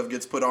pressure and stuff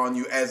gets put on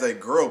you as a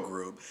girl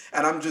group.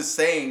 And I'm just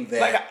saying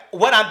that.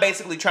 What I'm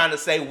basically trying to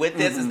say with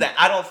this is that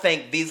I don't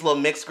think these little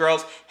mixed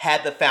girls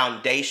had the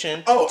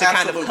foundation to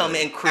kind of come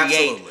and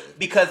create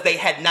because they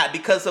had not,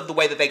 because of the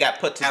way that they got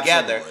put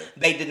together,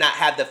 they did not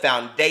have the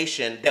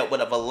foundation that would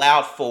have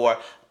allowed for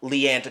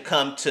Leanne to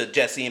come to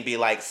Jessie and be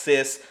like,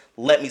 sis,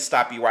 let me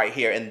stop you right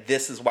here, and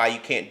this is why you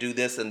can't do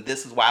this, and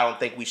this is why I don't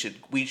think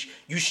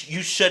you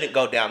shouldn't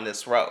go down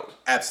this road.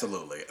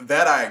 Absolutely.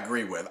 That I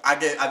agree with. I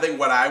think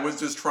what I was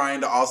just trying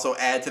to also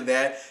add to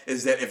that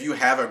is that if you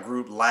have a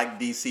group like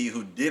DC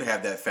who did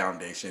have that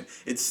foundation,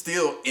 it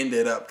still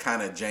ended up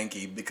kind of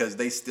janky because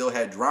they still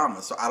had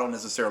drama. So I don't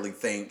necessarily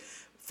think,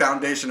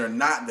 foundation or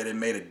not, that it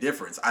made a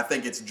difference. I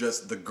think it's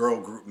just the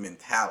girl group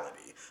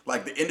mentality.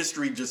 The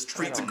industry just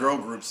treats girl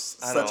groups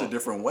such a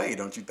different way,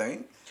 don't you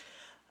think?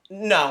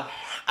 No,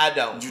 I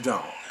don't. You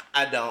don't.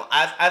 I don't.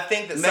 I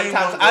think that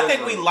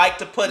sometimes we like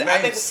to put it.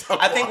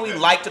 I think we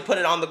like to put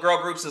it on the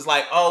girl groups as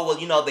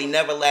they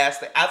never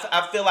last.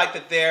 I feel like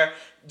that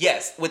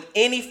yes, with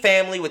any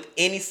family, with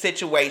any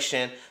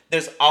situation,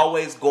 there's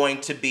always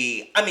going to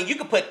be. I mean, you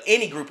can put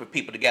any group of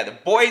people together,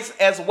 boys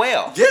as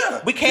well.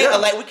 Yeah. We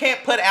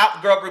can't put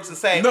out girl groups and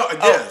say no.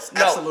 Yes,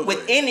 absolutely.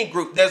 With any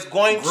group, there's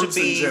going to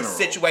be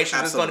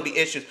situations. There's going to be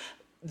issues.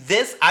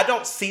 I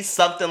don't see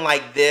something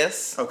like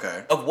this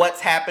of what's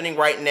happening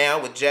right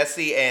now with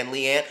Jessie and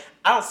Leanne.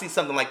 I don't see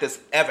something like this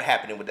ever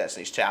happening with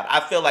Destiny's Child.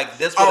 I feel like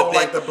this would have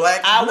been like the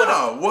black.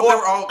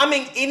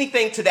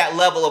 Anything to that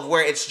level of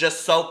where it's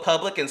just so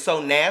public and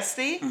so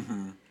nasty.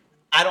 Mm-hmm.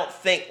 I don't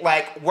think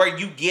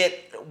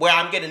where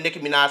I'm getting Nicki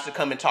Minaj to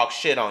come and talk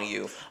shit on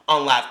you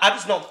on live. I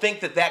just don't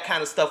think that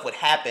kind of stuff would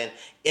happen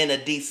in a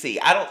DC.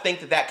 I don't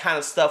think that kind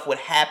of stuff would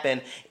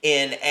happen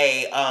in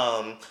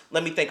a.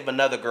 Let me think of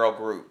another girl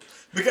group.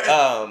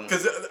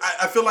 Because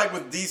I feel like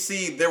with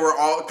DC, they were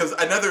all,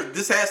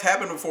 this has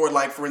happened before,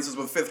 for instance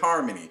with Fifth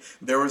Harmony.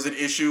 There was an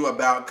issue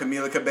about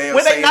Camila Cabello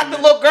when they knocked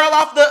the little girl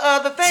off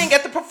the thing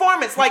at the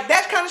performance.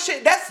 That kind of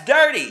shit, that's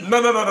dirty.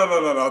 No.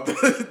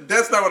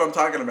 That's not what I'm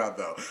talking about,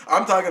 though.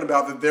 I'm talking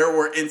about that there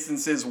were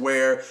instances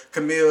where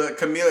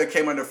Camila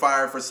came under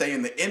fire for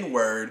saying the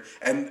N-word,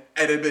 and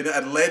it had been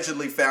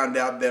allegedly found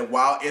out that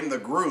while in the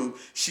group,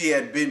 she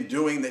had been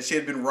doing that. She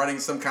had been running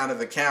some kind of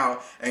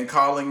account and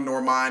calling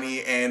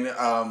Normani and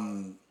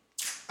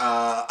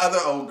other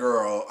old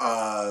girl.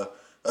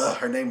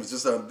 Her name was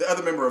just the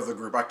other member of the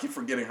group. I keep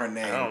forgetting her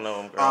name. I don't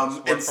know.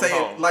 And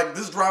saying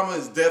this drama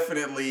is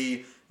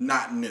definitely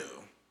not new.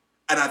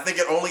 And I think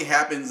it only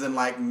happens in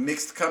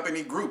mixed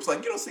company groups.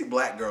 You don't see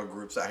black girl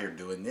groups out here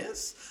doing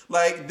this.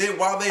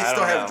 While they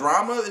still have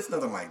drama, it's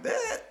nothing like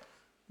that.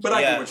 But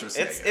I get what you're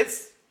saying.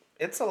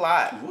 It's a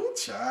lot. Ooh,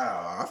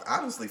 child. I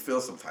honestly feel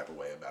some type of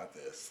way about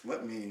this.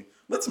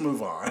 Let's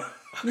move on.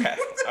 Okay.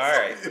 All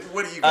right.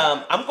 What do you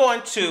got? I'm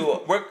going to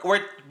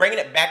we're bringing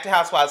it back to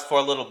Housewives for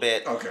a little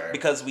bit. Okay.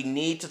 Because we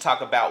need to talk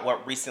about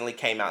what recently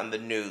came out in the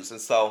news. And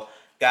so,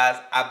 guys,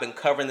 I've been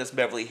covering this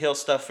Beverly Hills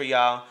stuff for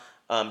y'all.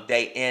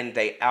 Day in,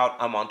 day out.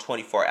 I'm on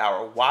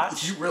 24-hour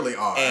watch. You really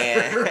are.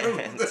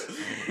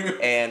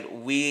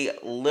 And we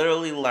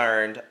literally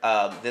learned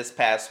this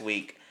past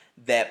week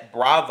that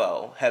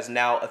Bravo has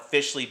now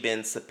officially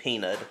been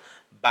subpoenaed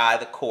by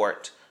the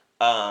court,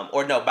 by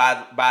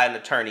an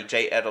attorney,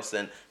 Jay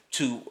Edelson,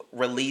 to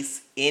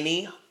release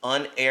any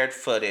unaired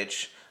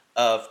footage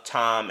of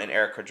Tom and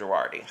Erica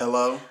Girardi.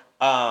 Hello?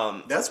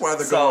 That's why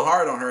they're going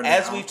hard on her now.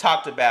 As we've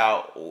talked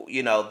about,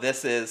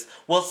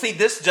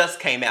 this just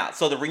came out.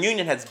 So the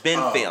reunion has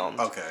been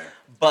filmed. Okay.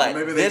 But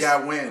maybe they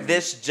got wind.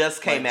 This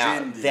just came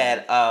out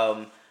that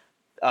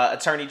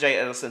Attorney Jay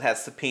Edelson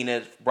has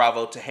subpoenaed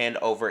Bravo to hand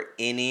over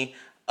any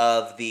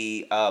of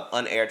the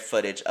unaired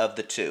footage of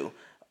the two,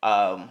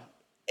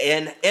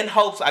 in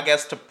hopes, I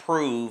guess, to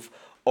prove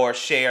or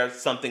share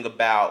something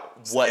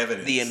about what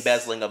evidence. The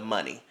embezzling of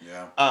money.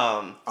 Yeah.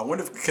 I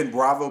wonder can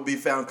Bravo be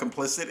found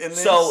complicit in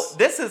this? So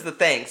this is the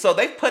thing. So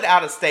they've put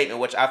out a statement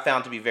which I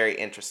found to be very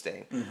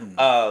interesting.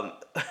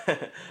 Mm-hmm.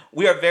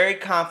 We are very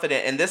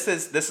confident, and this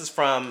is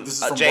from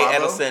Jay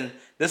Bravo? Edelson.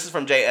 This is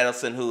from Jay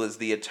Edelson, who is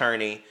the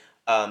attorney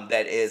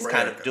that is For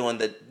kind Erica.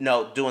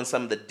 of doing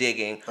some of the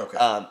digging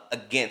Okay.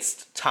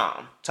 against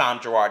Tom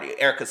Girardi,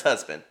 Erica's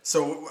husband.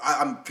 So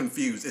I'm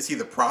confused. Is he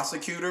the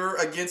prosecutor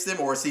against them,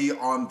 or is he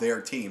on their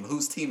team?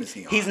 Whose team is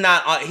he on? He's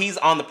not on. He's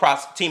on the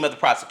team of the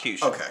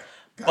prosecution. Okay.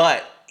 Got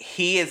But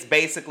he is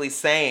basically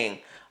saying,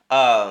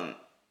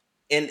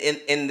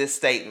 in this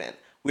statement,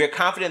 we are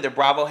confident that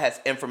Bravo has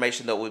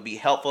information that would be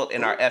helpful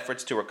in our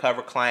efforts to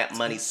recover client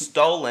money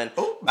stolen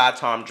by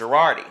Tom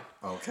Girardi.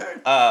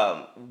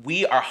 Okay.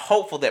 We are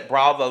hopeful that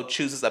Bravo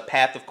chooses a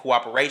path of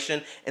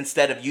cooperation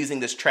instead of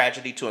using this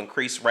tragedy to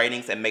increase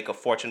ratings and make a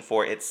fortune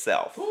for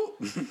itself. So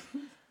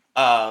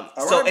right,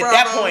 at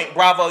that Bravo. point,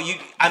 Bravo,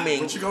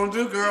 What you gonna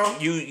do, girl?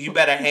 you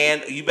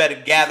better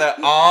gather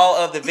all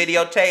of the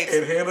videotapes,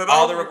 And hand it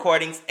all over. the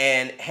recordings,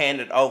 and hand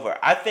it over.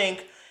 I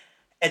think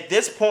at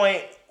this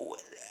point,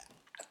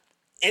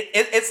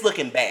 it's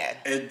looking bad.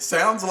 It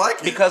sounds like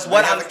it. Because We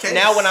what have a case.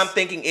 I'm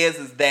thinking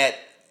is that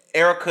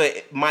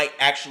Erica might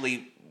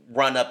actually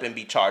run up and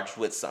be charged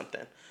with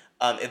something.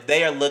 If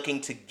they are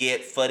looking to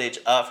get footage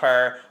of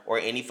her or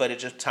any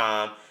footage of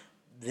Tom,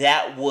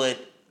 that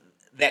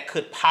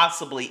could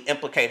possibly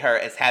implicate her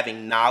as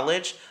having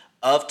knowledge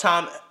of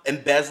Tom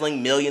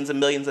embezzling millions and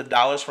millions of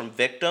dollars from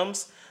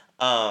victims.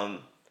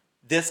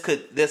 This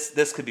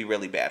could be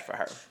really bad for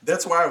her.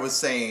 That's why I was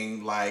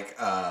saying, like,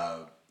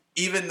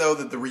 even though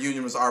that the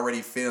reunion was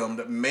already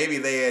filmed, maybe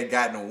they had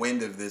gotten a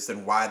wind of this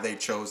and why they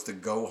chose to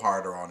go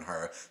harder on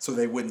her so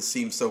they wouldn't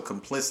seem so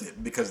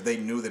complicit because they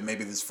knew that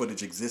maybe this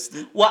footage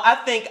existed. Well, I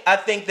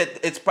think that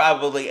it's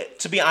probably,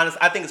 to be honest,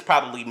 I think it's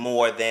probably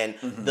more than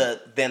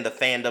the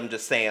fandom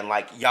just saying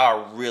like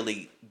y'all are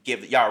really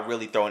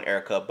throwing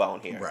Erica a bone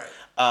here,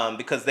 Right.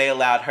 Because they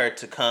allowed her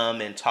to come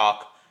and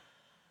talk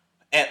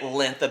at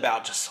length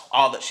about just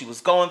all that she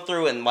was going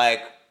through, and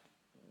like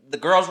the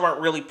girls weren't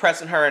really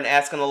pressing her and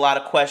asking a lot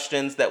of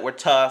questions that were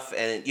tough.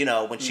 And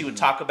when she would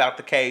talk about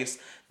the case,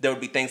 there would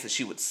be things that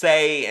she would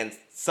say, and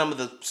some of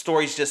the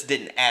stories just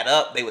didn't add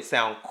up. They would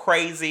sound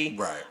crazy,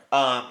 Right.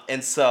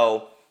 and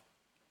so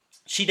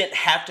she didn't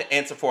have to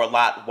answer for a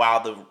lot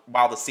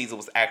while the season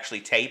was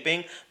actually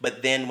taping.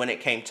 But then when it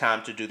came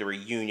time to do the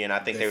reunion, I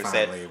think they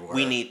said finally were.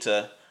 we need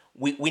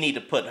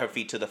to put her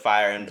feet to the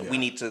fire, and we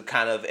need to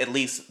kind of at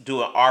least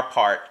do our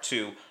part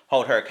to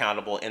hold her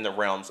accountable in the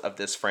realms of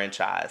this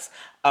franchise.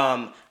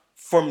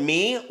 For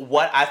me,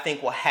 what I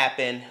think will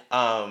happen,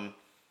 and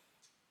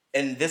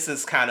this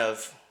is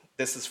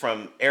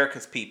from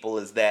Erica's people,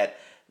 is that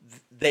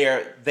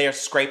they're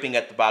scraping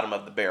at the bottom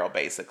of the barrel,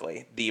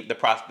 basically,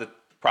 the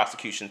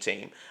prosecution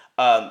team.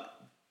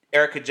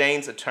 Erica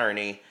Jane's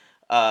attorney,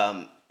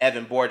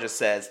 Evan Borges,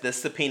 says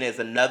this subpoena is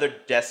another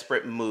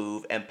desperate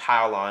move and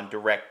pile-on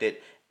directed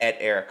at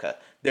Erica.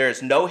 There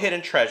is no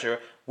hidden treasure,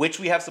 which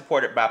we have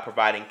supported by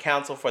providing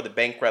counsel for the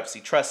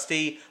bankruptcy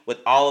trustee with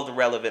all of the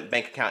relevant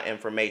bank account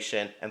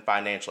information and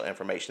financial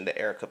information that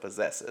Erica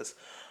possesses.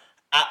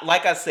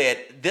 Like I said,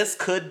 this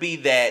could be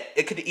that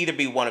it could either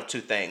be one of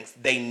two things.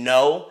 They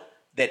know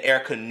that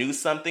Erica knew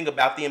something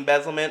about the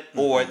embezzlement,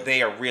 or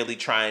they are really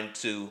trying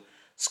to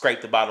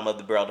scrape the bottom of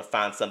the barrel to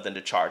find something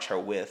to charge her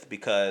with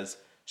because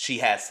she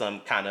has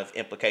some kind of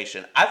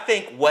implication. I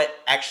think what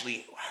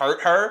actually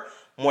hurt her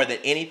more than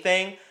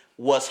anything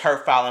was her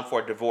filing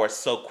for a divorce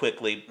so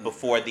quickly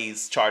before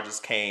these charges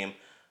came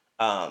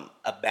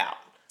about.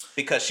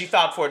 Because she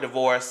filed for a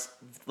divorce,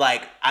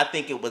 like, I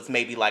think it was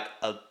maybe like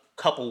a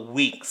couple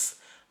weeks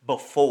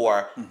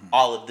before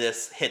all of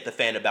this hit the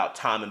fan about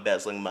Tom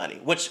embezzling money,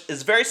 which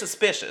is very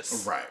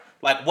suspicious. Right.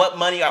 Like, what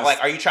money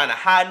are you trying to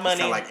hide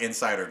money? It's kind of like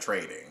insider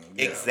trading.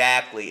 Yeah.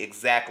 Exactly. Is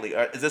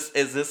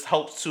this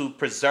hopes to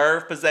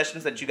preserve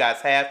possessions that you guys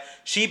have?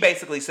 She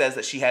basically says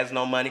that she has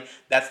no money.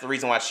 That's the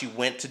reason why she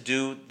went to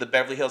do the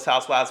Beverly Hills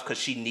Housewives, because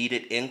she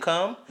needed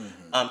income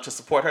to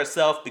support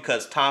herself,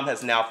 because Tom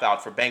has now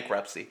filed for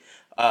bankruptcy.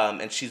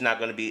 And she's not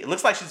going to be, it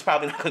looks like she's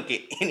probably not going to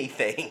get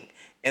anything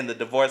in the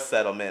divorce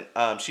settlement.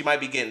 She might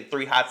be getting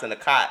 3 hots in a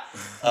cot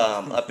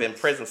up in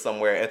prison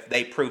somewhere if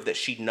they prove that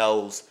she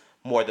knows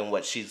more than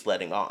what she's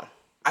letting on.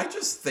 I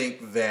just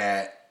think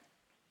that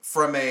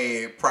from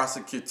a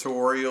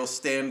prosecutorial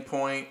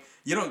standpoint,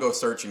 you don't go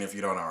searching if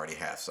you don't already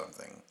have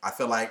something. I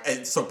feel like,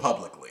 and so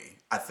publicly,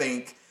 I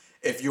think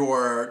if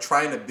you're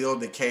trying to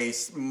build a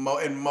case,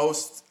 in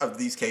most of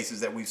these cases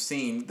that we've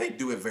seen, they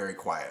do it very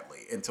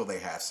quietly until they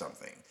have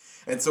something.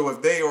 And so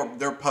if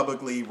they're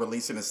publicly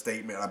releasing a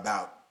statement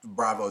about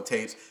Bravo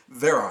tapes,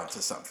 they're onto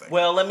something.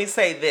 Well, let me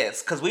say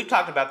this, because we've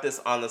talked about this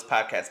on this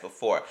podcast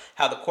before,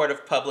 how the court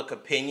of public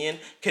opinion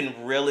can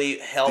really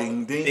help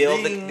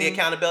build the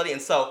accountability.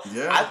 And so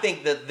I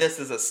think that this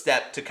is a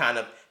step to kind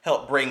of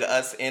help bring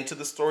us into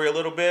the story a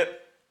little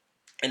bit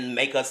and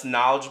make us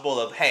knowledgeable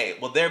of, hey,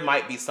 well, there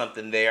might be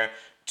something there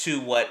to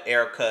what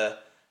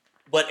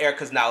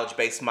Erica's knowledge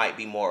base might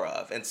be more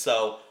of. And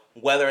so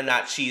whether or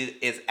not she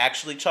is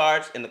actually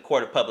charged in the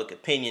court of public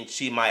opinion,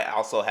 she might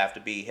also have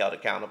to be held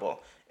accountable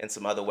in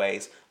some other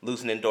ways,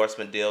 losing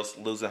endorsement deals,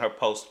 losing her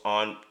post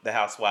on the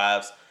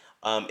Housewives.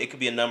 It could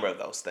be a number of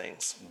those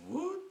things.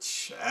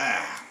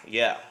 Woo-cha.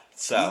 Yeah.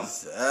 So,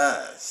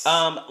 Jesus.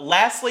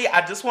 lastly,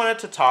 I just wanted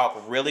to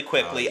talk really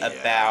quickly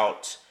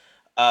about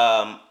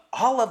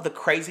all of the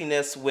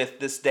craziness with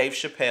this Dave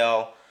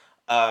Chappelle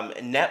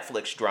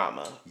Netflix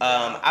drama.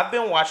 I've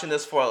been watching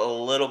this for a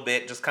little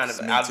bit, just kind of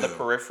out of the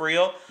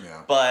peripheral.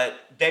 Yeah.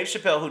 But Dave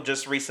Chappelle, who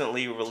just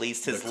recently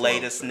released his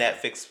latest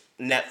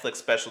Netflix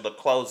special, The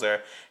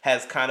Closer,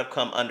 has kind of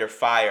come under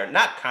fire.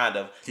 Not kind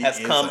of, has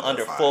come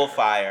under full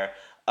fire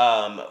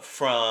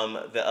from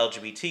the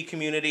LGBT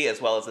community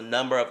as well as a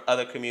number of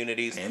other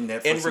communities in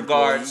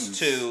regards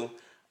to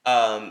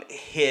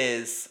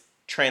his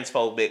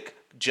transphobic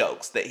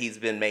jokes that he's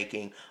been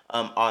making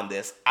on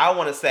this. I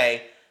want to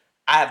say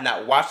I have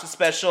not watched the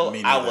special.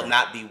 I will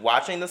not be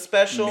watching the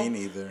special. Me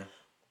neither.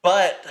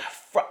 But,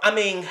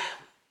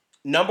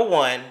 number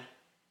one,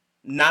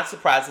 not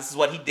surprised. This is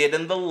what he did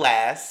in the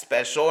last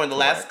special, or in the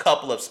last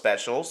couple of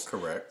specials.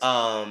 Correct.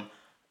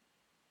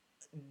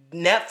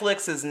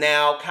 Netflix is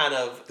now kind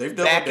of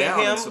backing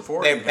him.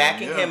 They're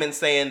backing him and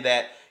saying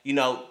that,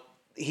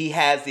 he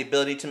has the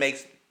ability to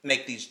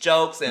make these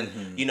jokes, and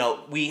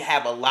we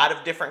have a lot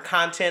of different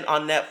content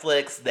on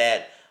Netflix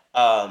that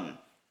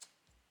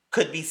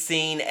could be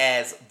seen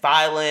as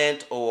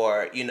violent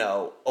or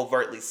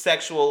overtly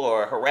sexual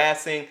or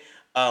harassing.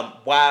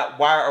 Why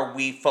are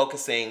we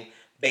focusing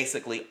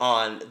basically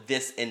on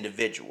this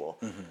individual?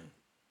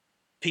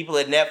 People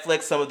at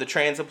Netflix, some of the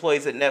trans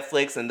employees at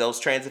Netflix and those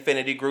trans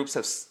affinity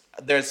groups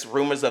there's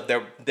rumors of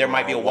there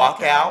might be a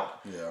walkout.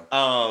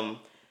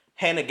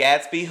 Hannah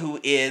Gadsby, who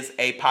is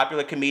a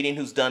popular comedian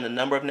who's done a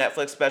number of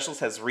Netflix specials,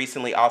 has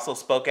recently also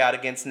spoke out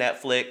against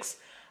Netflix.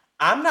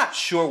 I'm not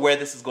sure where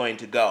this is going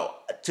to go.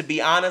 To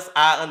be honest,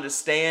 I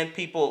understand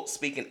people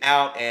speaking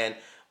out and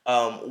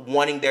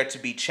wanting there to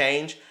be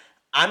change.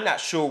 I'm not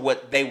sure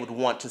what they would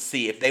want to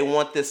see. If they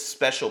want this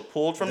special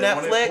pulled from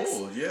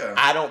Netflix,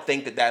 I don't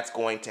think that that's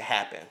going to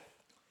happen.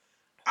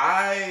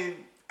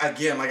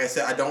 Again, like I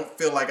said, I don't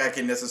feel like I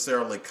can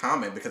necessarily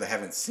comment because I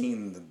haven't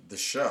seen the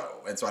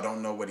show, and so I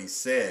don't know what he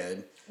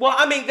said. Well,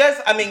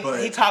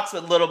 he talks a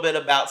little bit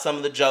about some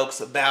of the jokes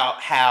about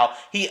how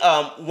he,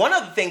 one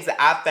of the things that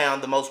I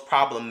found the most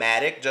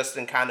problematic, just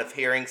in kind of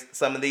hearing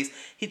some of these,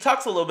 he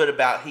talks a little bit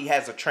about he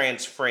has a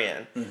trans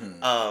friend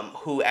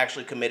who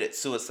actually committed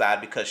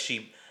suicide because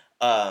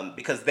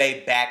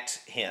they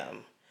backed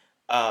him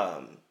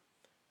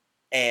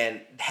and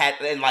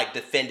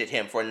defended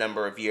him for a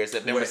number of years.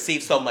 That they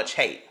received so much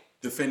hate.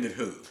 Defended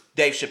who?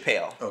 Dave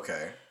Chappelle.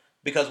 Okay.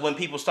 Because when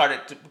people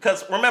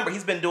because remember,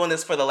 he's been doing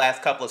this for the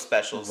last couple of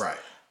specials. Right.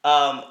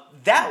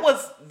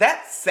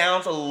 That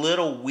sounds a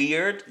little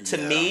weird to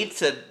me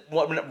to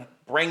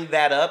bring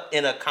that up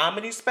in a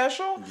comedy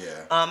special.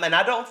 Yeah. And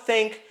I don't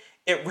think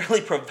it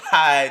really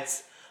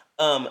provides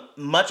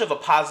much of a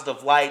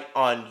positive light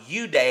on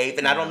you, Dave.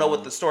 And I don't know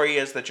what the story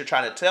is that you're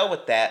trying to tell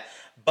with that.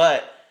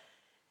 But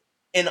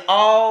in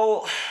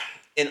all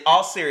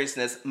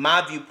seriousness,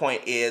 my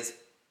viewpoint is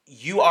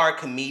you are a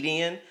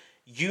comedian.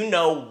 You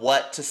know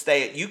what to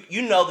stay.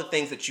 You know the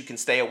things that you can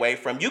stay away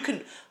from.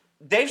 Dave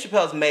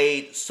Chappelle's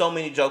made so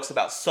many jokes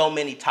about so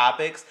many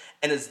topics,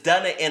 and has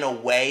done it in a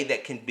way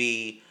that can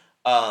be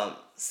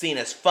seen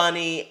as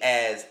funny,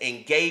 as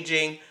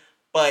engaging.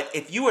 But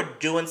if you are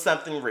doing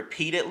something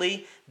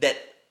repeatedly that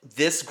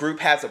this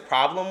group has a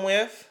problem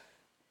with,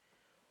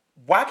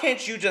 why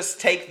can't you just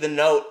take the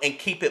note and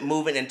keep it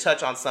moving and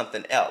touch on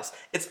something else?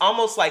 It's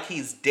almost like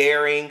he's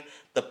daring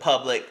the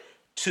public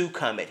to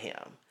come at him.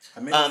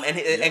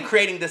 And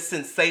creating this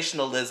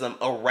sensationalism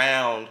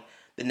around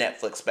the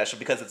Netflix special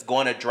because it's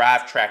going to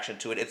drive traction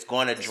to it. It's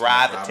going to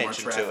drive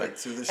attention to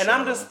it. And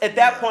I'm just, at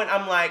that point,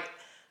 I'm like,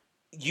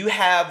 you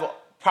have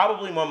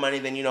probably more money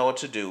than you know what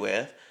to do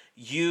with.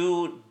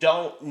 You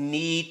don't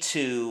need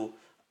to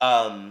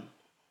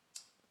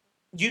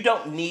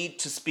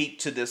speak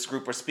to this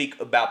group or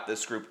speak about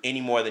this group any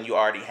more than you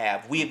already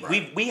have.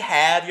 We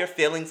have your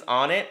feelings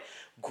on it.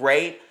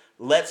 Great.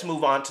 Let's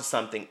move on to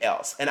something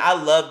else. And I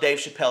love Dave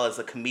Chappelle as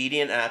a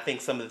comedian, and I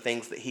think some of the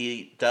things that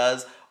he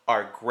does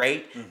are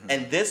great.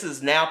 And this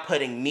is now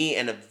putting me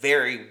in a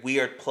very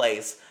weird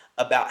place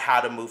about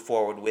how to move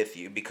forward with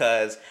you,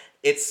 because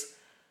it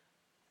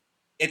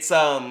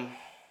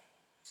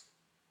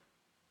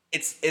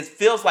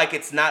feels like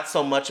it's not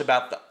so much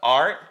about the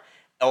art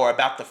or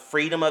about the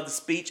freedom of the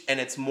speech, and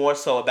it's more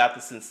so about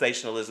the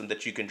sensationalism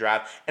that you can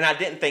drive. And I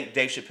didn't think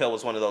Dave Chappelle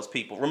was one of those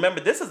people.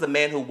 Remember, this is a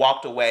man who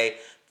walked away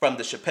from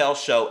the Chappelle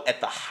Show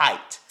at the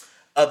height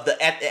of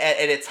at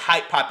its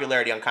height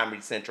popularity on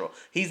Comedy Central.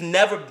 He's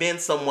never been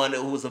someone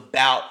who was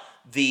about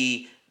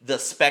the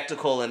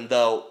spectacle and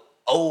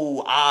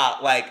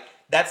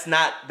that's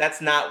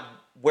not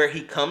where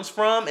he comes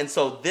from. And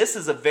so this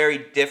is a very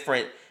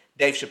different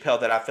Dave Chappelle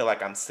that I feel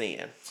like I'm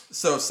seeing.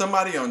 So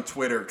somebody on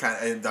Twitter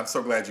and I'm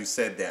so glad you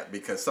said that,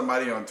 because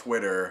somebody on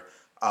Twitter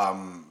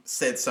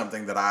said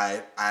something that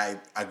I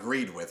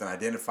agreed with and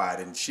identified,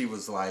 and she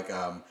was like,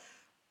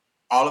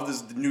 all of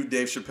this new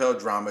Dave Chappelle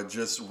drama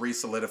just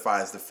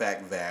re-solidifies the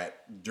fact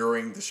that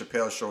during the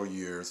Chappelle Show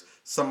years,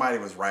 somebody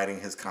was writing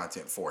his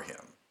content for him.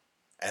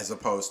 as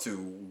opposed to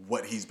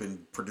what he's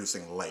been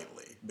producing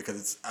lately, because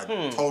it's a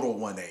total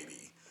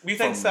 180. You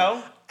think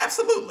so?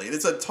 Absolutely.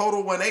 It's a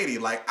total 180.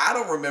 Like, I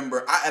don't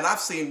remember, and I've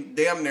seen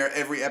damn near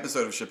every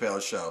episode of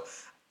Chappelle's Show.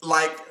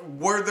 Like,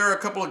 were there a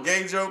couple of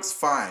gay jokes?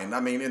 Fine.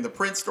 I mean, in the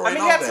Prince story, I mean,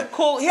 and all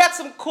that. he had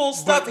some cool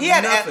stuff. But He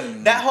had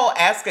nothing. that whole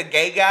Ask a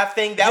Gay Guy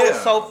thing. That was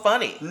so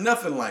funny.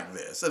 Nothing like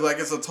this. Like,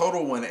 it's a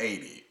total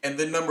 180. And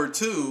then number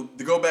two,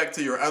 to go back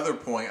to your other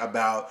point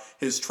about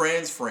his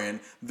trans friend,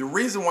 the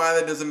reason why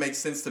that doesn't make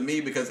sense to me,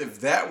 because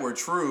if that were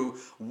true,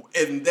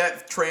 and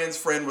that trans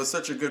friend was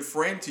such a good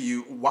friend to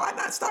you, why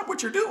not stop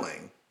what you're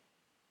doing?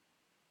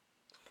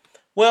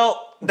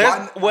 Well,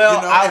 let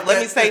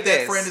me say if this.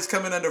 that friend is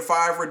coming under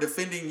fire for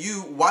defending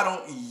you, why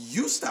don't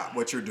you stop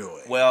what you're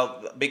doing?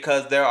 Well,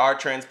 because there are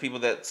trans people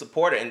that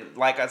support it. And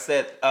like I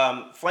said,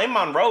 Flame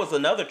Monroe is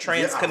another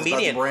trans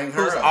comedian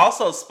who's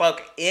also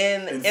spoke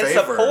in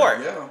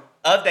support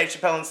of Dave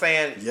Chappelle and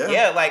saying,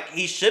 like,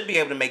 he should be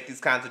able to make these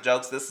kinds of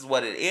jokes. This is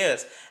what it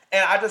is.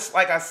 And I just,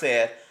 like I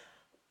said,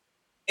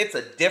 it's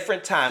a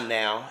different time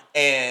now.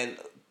 And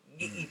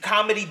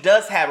comedy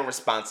does have a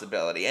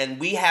responsibility. And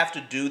we have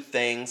to do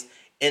things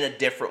in a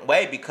different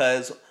way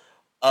because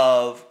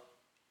of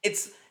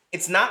it's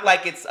not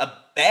like it's a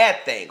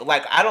bad thing.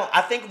 Like,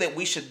 I think that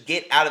we should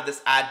get out of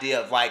this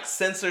idea of like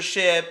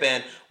censorship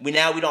and we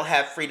don't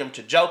have freedom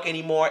to joke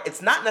anymore.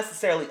 It's not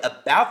necessarily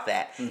about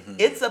that. Mm-hmm.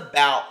 It's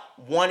about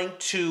wanting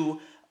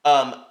to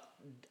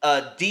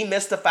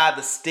demystify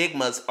the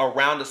stigmas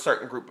around a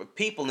certain group of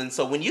people. And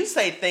so when you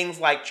say things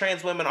like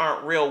trans women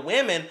aren't real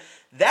women,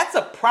 that's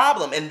a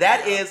problem. And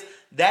that is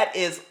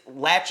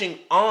latching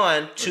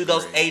on to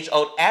those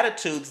age-old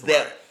attitudes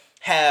that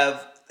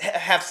have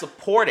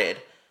supported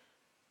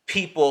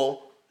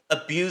people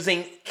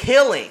abusing,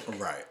 killing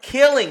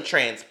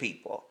trans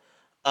people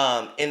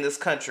in this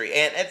country.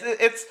 And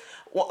it's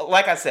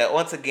like I said,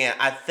 once again,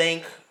 I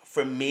think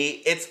for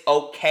me, it's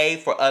okay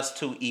for us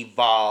to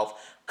evolve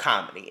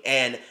comedy.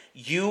 And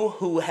you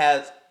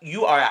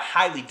are a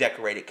highly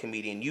decorated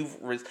comedian. You've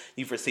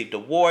received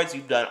awards.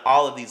 You've done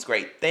all of these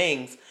great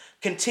things.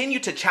 Continue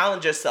to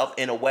challenge yourself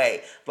in a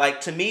way. Like,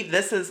 to me,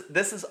 this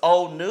is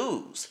old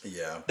news.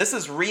 Yeah. This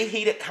is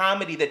reheated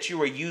comedy that you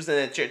were using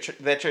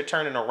that you're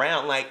turning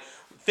around. Like,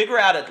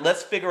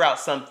 let's figure out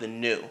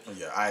something new.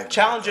 Yeah,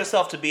 challenge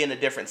yourself to be in a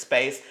different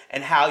space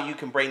and how you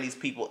can bring these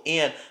people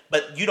in,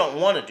 but you don't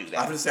want to do that.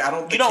 I'm gonna say, I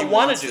don't think you don't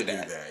want to do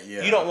that.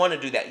 Yeah. You don't want to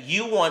do that.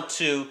 You want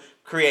to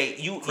create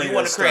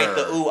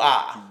the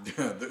ooh-ah.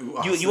 The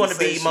ooh-ah. You want to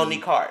be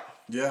Monique Hart.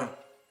 Yeah.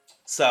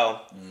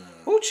 So,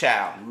 ooh,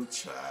 child. Ooh,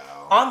 child.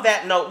 On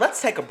that note,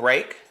 let's take a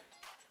break.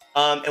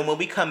 And when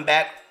we come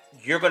back,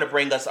 you're going to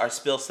bring us our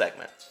spill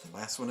segment. The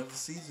last one of the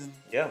season.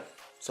 Yeah.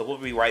 So we'll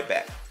be right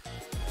back.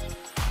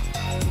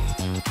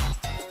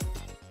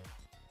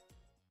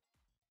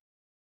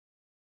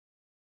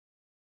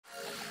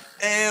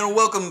 And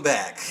welcome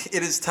back.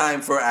 It is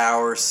time for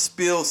our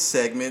spill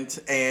segment.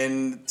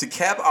 And to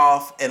cap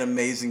off an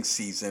amazing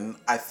season,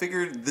 I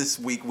figured this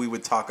week we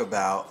would talk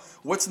about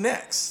what's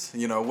next.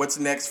 You know, what's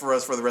next for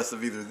us for the rest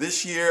of either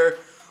this year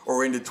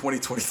or into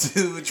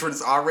 2022, which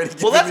is already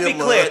giving Well, let's me be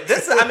a clear.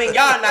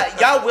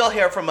 look. Y'all will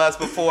hear from us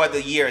before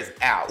the year is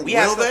out. We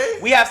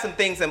have some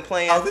things in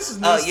plan. Oh, this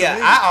is news to me.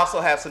 I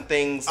also have some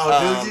things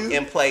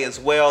in play as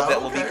well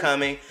that will be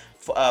coming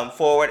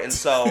forward. And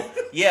so,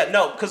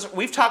 because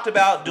we've talked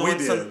about doing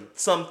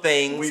some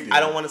things. I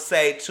don't want to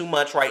say too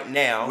much right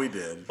now. We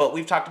did. But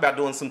we've talked about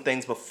doing some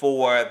things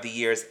before the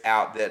year's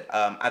out that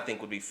I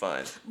think would be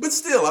fun. But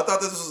still, I thought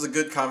this was a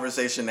good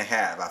conversation to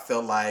have. I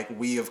felt like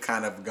we have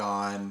kind of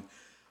gone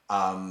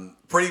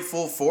pretty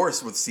full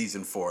force with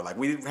season 4. Like,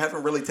 we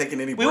haven't really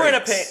taken any breaks. We were in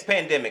a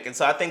pandemic, and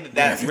so I think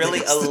that really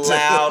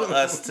allowed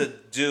us to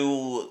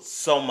do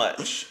so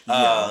much.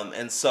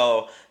 And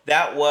so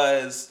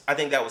I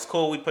think that was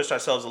cool. We pushed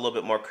ourselves a little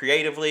bit more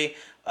creatively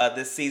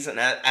this season.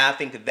 And I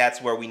think that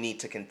that's where we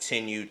need to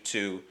continue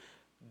to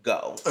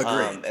go.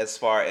 Agreed. As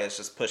far as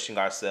just pushing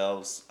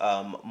ourselves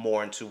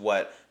more into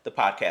what the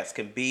podcast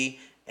can be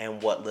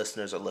and what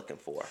listeners are looking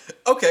for.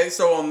 Okay,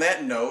 so on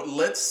that note,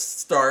 let's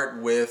start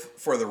with,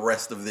 for the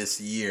rest of this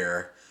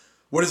year,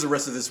 what does the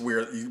rest of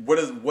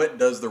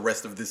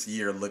this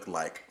year look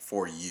like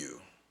for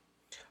you?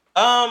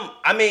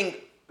 I mean,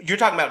 you're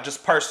talking about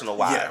just personal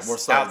wise. Yeah, we're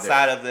starting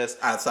outside of this.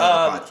 Outside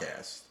of the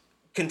podcast.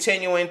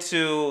 Continuing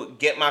to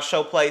get my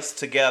show place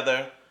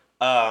together.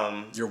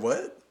 Your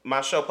what?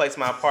 My show place,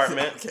 my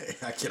apartment. Okay,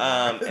 I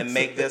can't and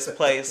make this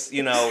place,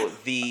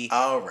 the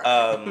all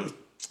right.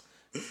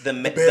 the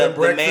manner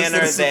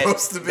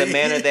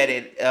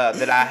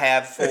that I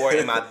have for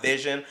in my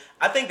vision.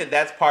 I think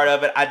that's part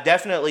of it. I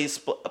definitely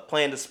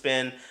plan to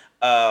spend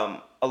a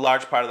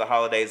large part of the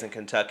holidays in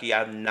Kentucky.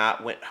 I've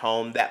not went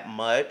home that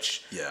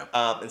much. Yeah.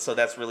 And so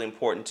that's really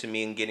important to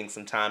me in getting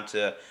some time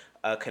to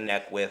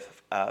connect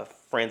with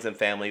friends and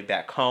family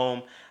back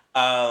home.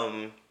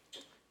 Outside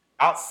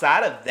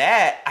of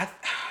that,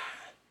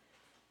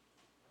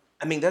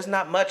 I mean, there's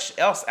not much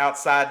else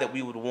outside that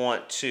we would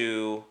want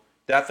to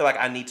that I feel like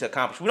I need to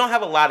accomplish. We don't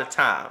have a lot of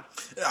time.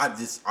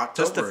 October.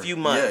 Just a few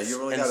months. Yeah,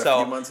 you only and got so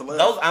a few months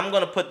left. I'm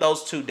going to put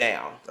those two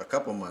down. A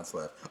couple months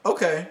left.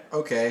 Okay.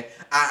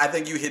 I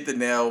think you hit the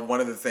nail. One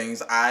of the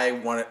things I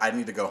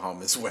need to go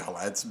home as well.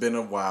 It's been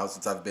a while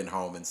since I've been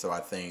home, and so I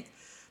think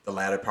the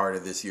latter part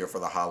of this year for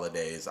the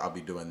holidays, I'll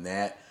be doing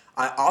that.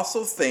 I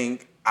also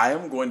think I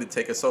am going to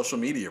take a social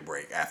media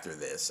break after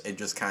this and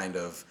just kind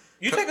of...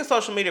 You take a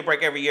social media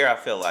break every year, I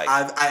feel like.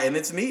 And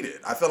it's needed.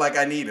 I feel like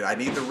I need it. I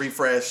need to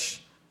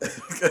refresh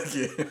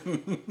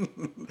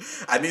again.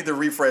 I need to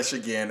refresh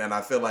again, and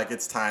I feel like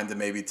it's time to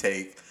maybe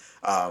take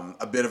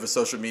a bit of a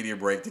social media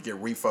break to get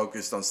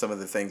refocused on some of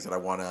the things that I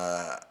want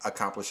to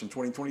accomplish in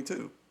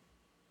 2022.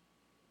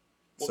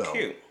 Well,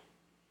 cute.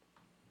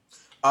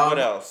 What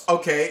else?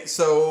 Okay,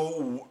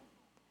 so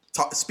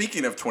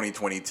speaking of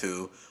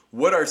 2022,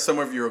 what are some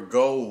of your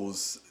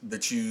goals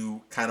that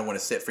you kind of want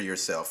to set for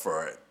yourself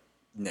for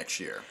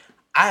next year?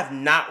 I have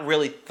not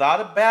really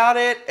thought about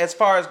it as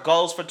far as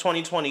goals for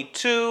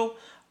 2022.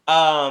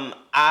 I'm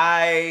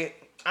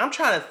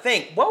trying to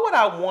think. What would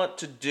I want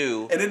to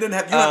do? And it didn't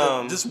have, you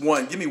have to, just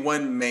one. Give me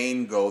one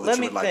main goal that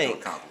you would like to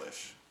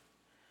accomplish.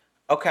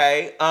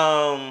 Okay.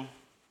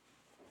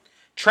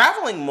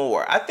 Traveling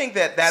more. I think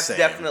that's Same.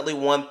 definitely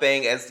one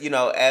thing. As you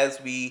know, as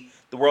the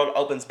world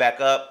opens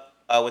back up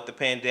with the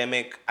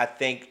pandemic, I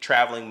think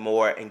traveling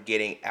more and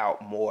getting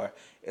out more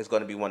is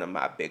going to be one of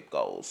my big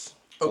goals.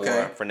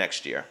 For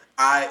next year.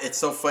 It's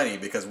so funny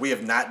because we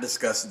have not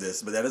discussed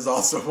this, but that is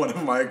also one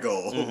of my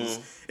goals,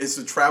 is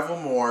to travel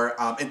more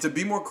and to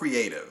be more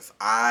creative.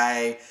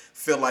 I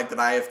feel like that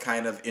I have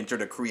kind of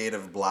entered a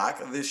creative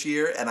block this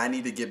year, and I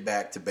need to get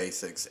back to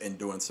basics and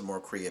doing some more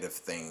creative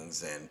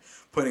things and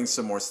putting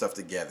some more stuff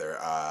together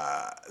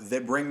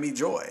that bring me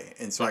joy.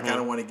 And so I kind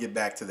of want to get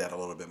back to that a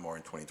little bit more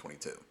in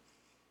 2022.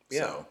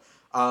 Yeah.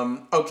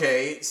 So,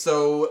 okay,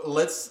 so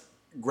let's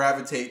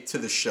gravitate to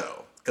the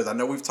show, because I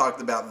know we've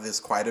talked about this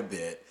quite a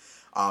bit.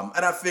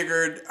 And I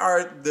figured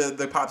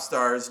the pop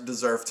stars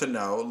deserve to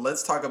know.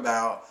 Let's talk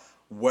about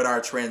what our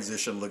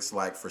transition looks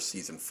like for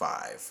season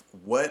 5.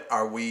 What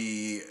are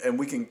we, and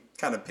we can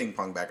kind of ping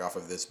pong back off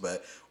of this,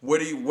 but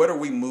what are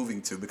we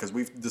moving to? Because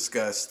we've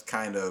discussed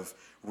kind of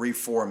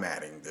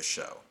reformatting the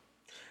show.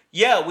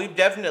 Yeah, we've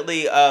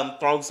definitely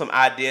thrown some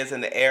ideas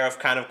in the air of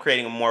kind of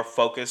creating a more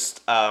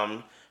focused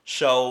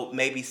show,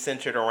 maybe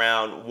centered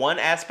around one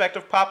aspect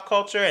of pop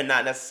culture and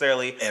not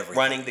necessarily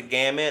running the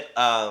gamut.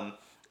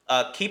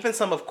 Keeping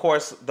some, of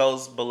course,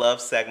 those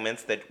beloved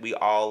segments that we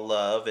all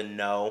love and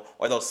know,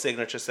 or those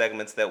signature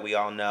segments that we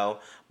all know.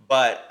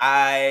 But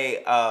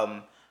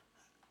I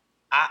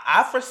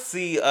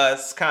foresee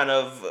us kind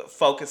of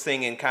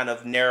focusing and kind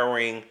of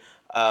narrowing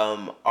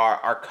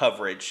our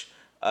coverage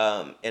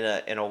in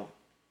a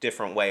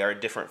different way or a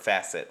different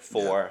facet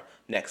for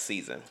next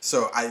season.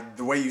 So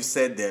the way you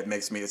said that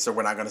makes me, so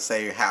we're not going to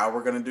say how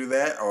we're going to do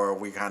that, or are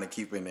we kind of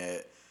keeping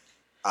it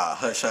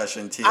hush hush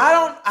until?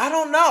 I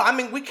don't know. I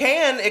mean, we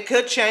can. It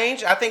could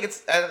change. I think it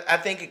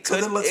could.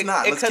 So then let's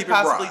not. It Let's could keep it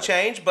possibly broad.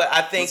 change, but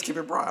I think let's keep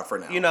it broad for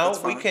now. You know,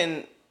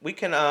 we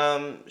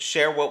can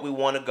share what we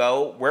want to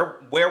go,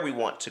 where we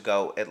want to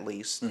go at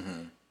least,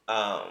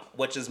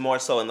 which is more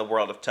so in the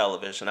world of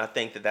television. I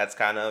think that's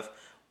kind of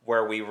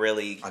where we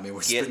really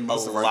get a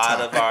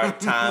lot of our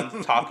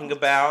time talking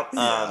about.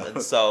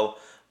 And so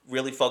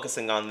really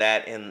focusing on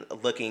that and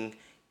looking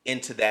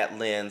into that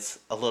lens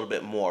a little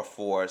bit more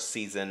for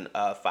season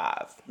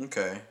 5.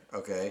 Okay.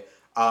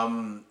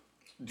 Do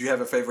you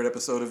have a favorite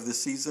episode of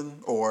this season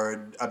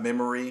or a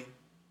memory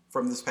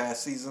from this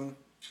past season?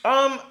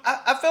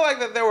 I feel like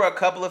that there were a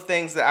couple of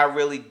things that I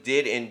really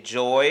did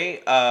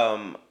enjoy.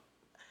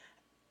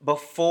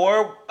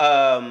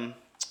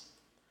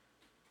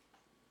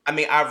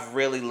 I've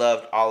really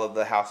loved all of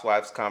the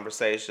Housewives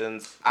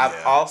conversations.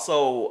 I've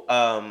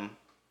also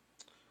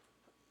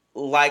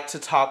like to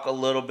talk a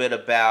little bit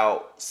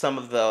about some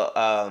of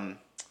the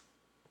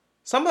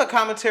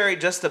commentary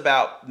just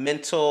about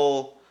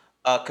mental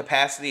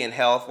capacity and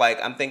health. Like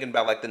I'm thinking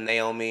about like the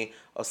Naomi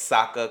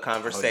Osaka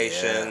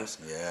conversations,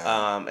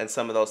 and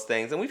some of those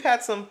things. And we've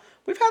had some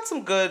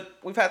good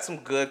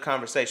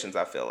conversations,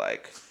 I feel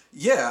like.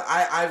 Yeah,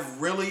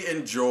 I've really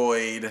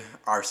enjoyed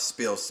our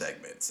spill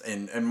segments,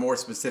 and more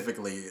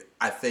specifically,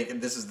 I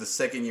think this is the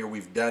second year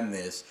we've done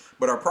this,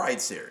 but our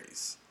Pride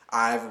series.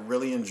 I've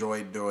really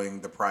enjoyed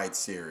doing the Pride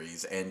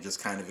series and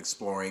just kind of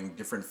exploring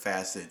different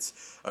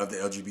facets of the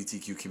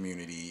LGBTQ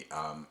community,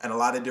 and a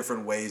lot of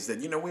different ways that,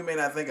 we may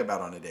not think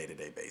about on a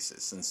day-to-day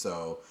basis. And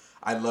so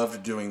I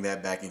loved doing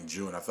that back in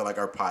June. I feel like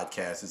our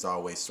podcast is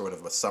always sort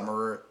of a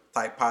summer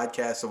type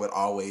podcast, so it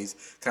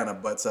always kind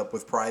of butts up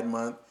with Pride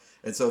Month.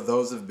 And so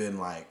those have been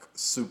like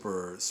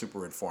super,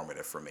 super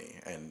informative for me.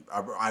 And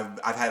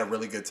I've had a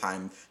really good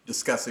time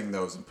discussing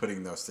those and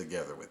putting those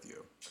together with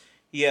you.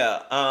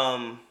 Yeah.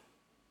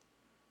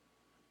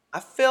 I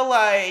feel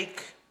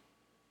like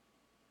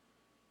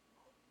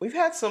we've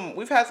had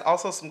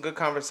also some good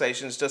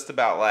conversations just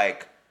about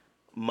like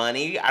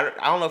money. I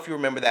don't know if you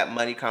remember that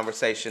money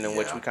conversation in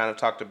which we kind of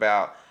talked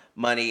about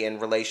money in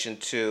relation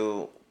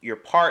to your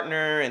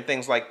partner and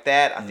things like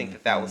that. I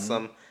think that was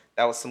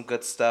some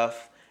good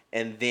stuff.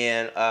 And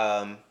then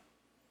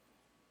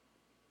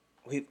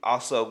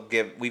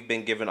we've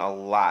been given a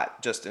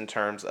lot just in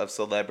terms of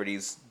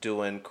celebrities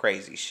doing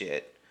crazy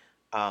shit.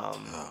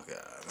 Oh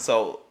God.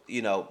 So,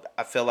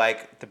 I feel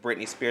like the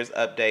Britney Spears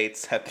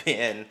updates have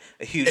been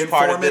a huge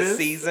part of this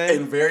season.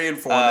 And very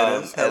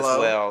informative as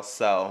well.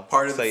 So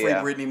part of the Free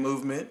Britney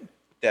movement.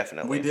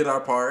 Definitely. We did our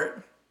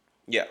part.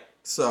 Yeah.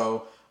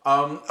 So,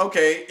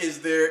 okay, is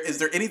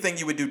there anything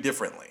you would do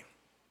differently?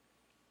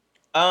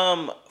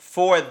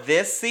 For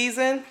this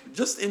season?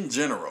 Just in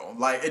general.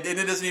 Like, it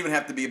doesn't even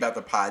have to be about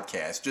the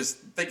podcast. Just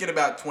thinking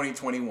about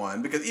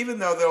 2021. Because even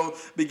though they'll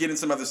be getting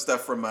some other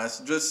stuff from us,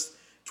 just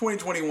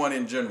 2021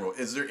 in general.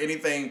 Is there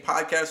anything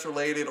podcast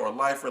related or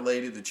life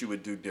related that you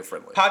would do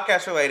differently?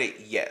 Podcast related,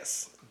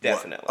 yes.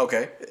 Definitely. What?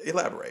 Okay,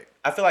 elaborate.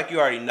 I feel like you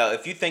already know.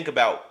 If you think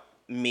about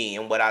me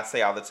and what I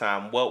say all the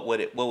time, what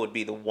would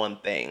be the one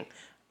thing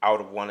I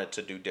would have wanted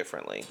to do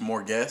differently?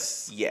 More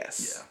guests?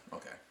 Yes. Yeah,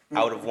 okay.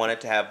 I would have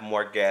wanted to have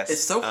more guests.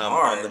 It's so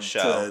hard on the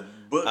show to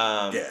book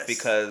guests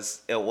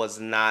because it was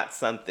not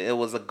something. It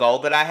was a goal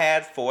that I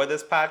had for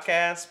this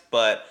podcast,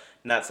 but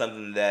not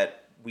something that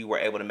we were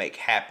able to make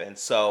happen.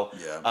 So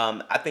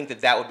I think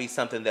that would be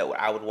something that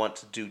I would want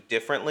to do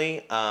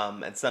differently,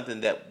 and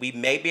something that we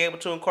may be able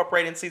to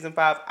incorporate in season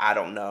 5. I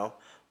don't know.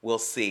 We'll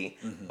see.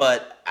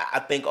 But I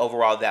think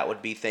overall that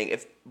would be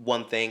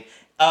one thing.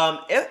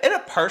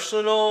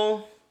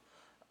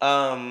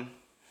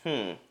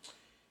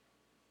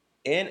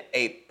 In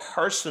a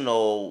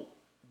personal,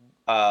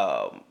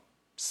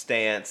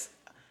 stance,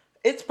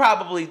 it's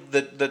probably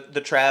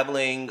the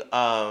traveling,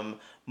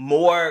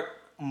 more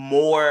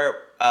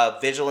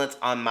vigilance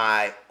on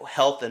my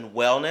health and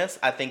wellness.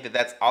 I think that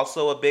that's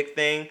also a big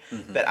thing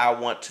that I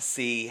want to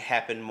see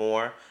happen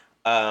more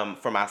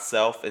for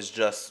myself, is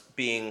just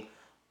being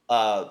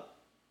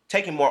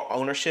taking more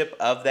ownership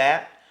of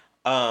that,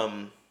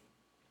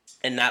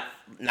 and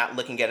not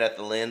looking at it at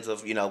the lens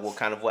of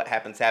what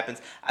happens.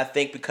 I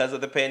think because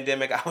of the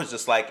pandemic, I was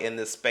just like in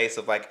this space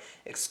of like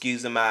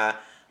excusing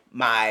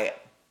my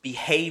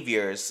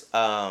behaviors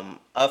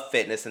of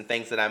fitness and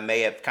things that I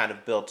may have kind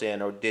of built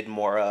in or did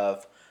more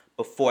of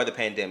before the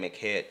pandemic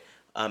hit,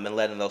 and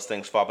letting those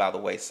things fall by the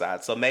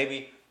wayside. So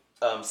maybe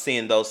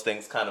seeing those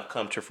things kind of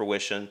come to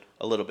fruition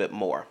a little bit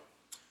more.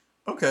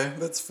 Okay,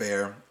 that's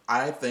fair.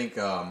 I think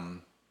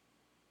I've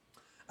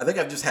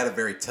just had a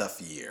very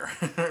tough year.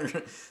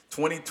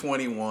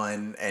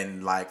 2021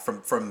 and like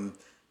from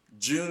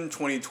June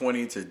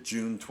 2020 to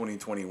June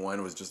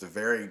 2021 was just a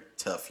very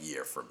tough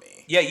year for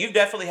me. Yeah, you've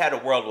definitely had a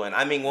whirlwind.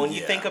 I mean, when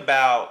you think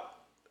about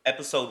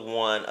episode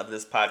 1 of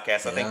this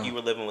podcast, I think you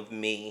were living with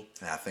me.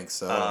 I think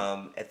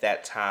so. At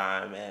that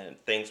time, and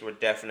things were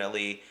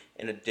definitely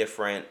in a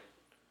different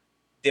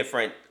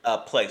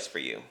place for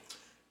you.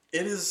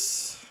 It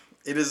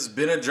has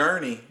been a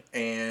journey,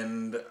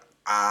 and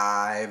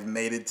I've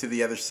made it to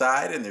the other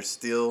side, and there's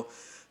still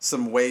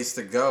some ways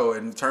to go.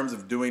 In terms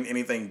of doing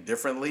anything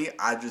differently,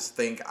 I just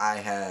think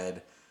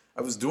I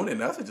was doing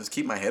enough to just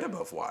keep my head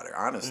above water,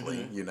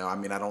 honestly.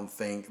 I don't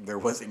think there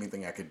was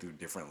anything I could do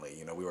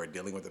differently. We were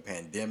dealing with the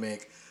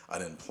pandemic,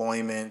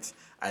 unemployment.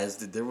 I was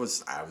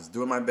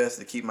doing my best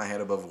to keep my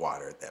head above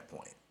water at that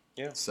point.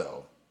 Yeah.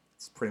 So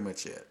that's pretty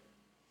much it.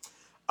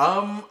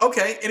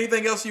 Okay.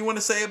 Anything else you want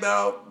to say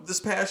about this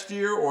past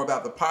year or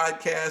about the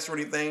podcast or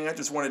anything? I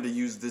just wanted to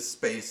use this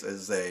space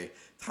as a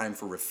time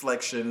for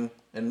reflection.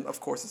 And of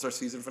course, it's our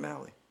season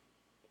finale.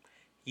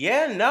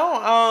 Yeah,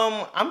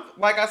 no, I'm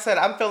like I said,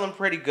 I'm feeling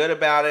pretty good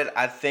about it.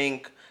 I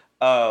think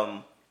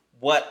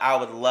what I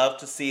would love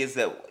to see is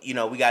that,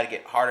 we got to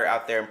get harder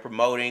out there and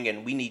promoting,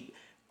 and we need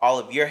all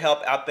of your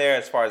help out there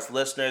as far as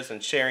listeners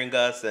and sharing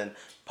us and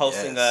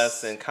posting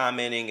us and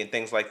commenting and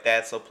things like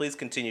that. So please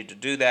continue to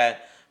do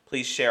that.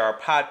 Please share our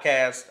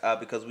podcast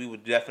because we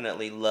would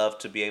definitely love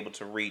to be able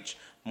to reach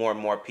more and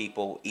more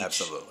people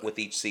with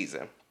each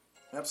season.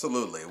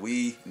 Absolutely.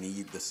 We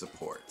need the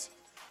support.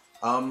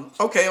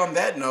 Okay, on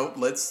that note,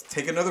 let's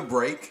take another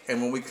break.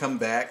 And when we come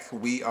back,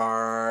 we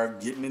are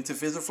getting into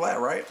Fizz or Flat,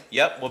 right?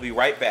 Yep, we'll be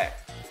right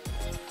back.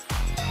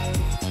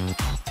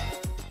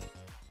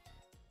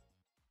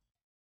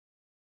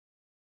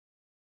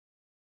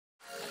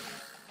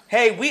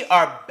 Hey, we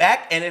are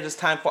back, and it is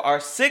time for our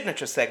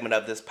signature segment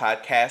of this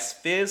podcast,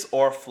 Fizz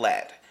or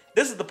Flat.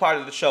 This is the part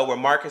of the show where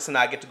Marcus and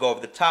I get to go over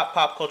the top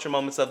pop culture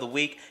moments of the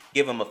week,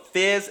 give them a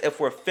fizz if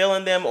we're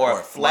feeling them, or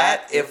a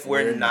flat if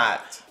we're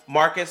not.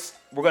 Marcus,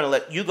 we're going to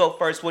let you go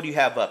first. What do you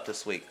have up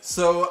this week?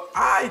 So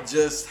I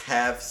just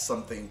have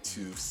something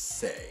to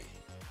say.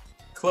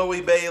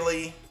 Chloe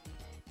Bailey,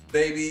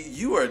 baby,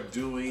 you are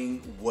doing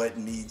what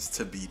needs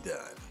to be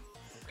done.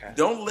 Okay.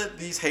 Don't let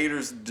these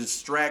haters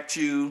distract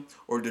you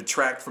or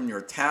detract from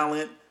your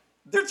talent.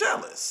 They're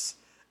jealous.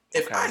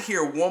 If I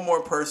hear one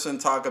more person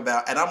talk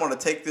about, and I'm going to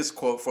take this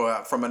quote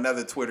from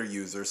another Twitter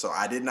user, so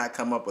I did not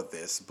come up with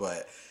this,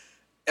 but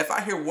if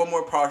I hear one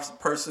more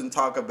person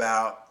talk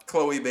about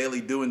Chloe Bailey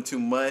doing too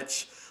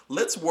much,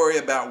 let's worry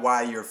about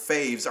why your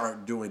faves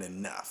aren't doing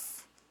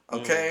enough.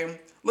 Okay?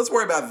 Let's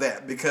worry about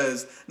that,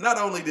 because not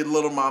only did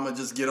Little Mama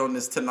just get on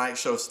this Tonight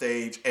Show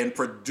stage and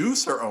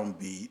produce her own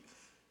beat,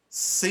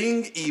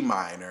 sing E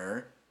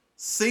minor,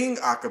 sing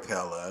a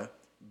cappella,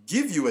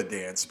 give you a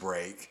dance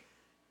break,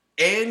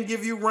 and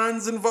give you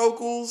runs and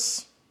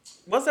vocals.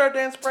 Was there a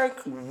dance break?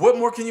 What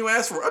more can you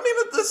ask for? I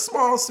mean, a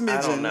small smidgen.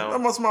 I don't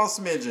know. A small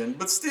smidgen,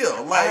 but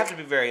still, I have to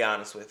be very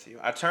honest with you.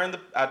 I turned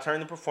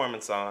the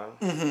performance on.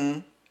 Mm-hmm.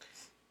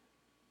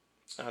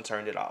 I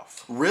turned it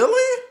off.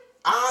 Really?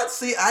 I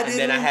didn't.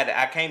 And then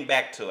I came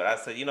back to it. I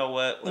said, you know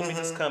what? Let me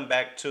just come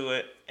back to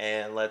it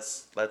and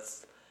let's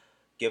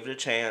give it a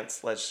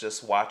chance. Let's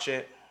just watch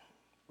it.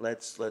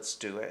 Let's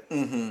do it.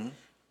 Mm-hmm.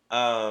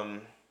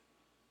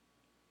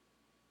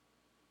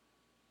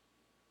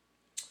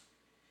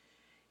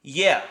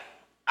 Yeah,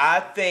 I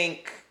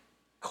think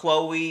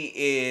Chloe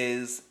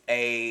is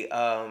an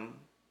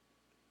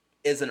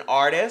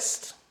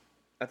artist.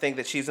 I think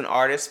that she's an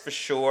artist for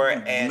sure,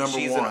 and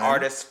she's an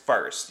artist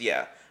first.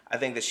 Yeah, I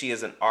think that she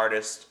is an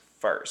artist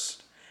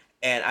first,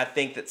 and I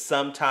think that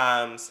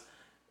sometimes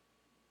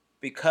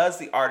because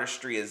the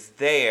artistry is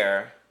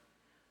there,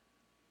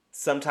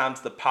 sometimes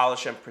the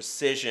polish and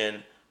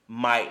precision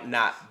might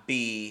not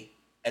be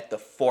at the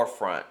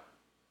forefront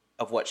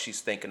of what she's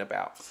thinking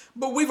about.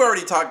 But we've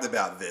already talked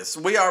about this.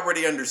 We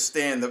already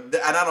understand, and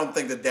I don't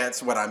think that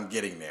that's what I'm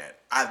getting at.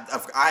 I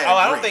agree.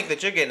 I don't think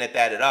that you're getting at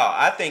that at all.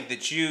 I think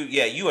that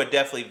you are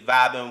definitely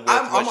vibing with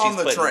what she's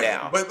putting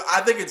down. But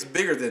I think it's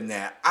bigger than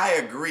that. I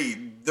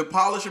agree. The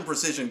polish and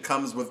precision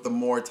comes with the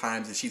more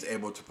times that she's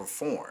able to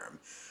perform.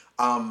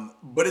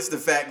 But it's the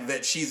fact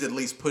that she's at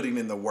least putting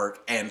in the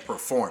work and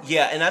performing.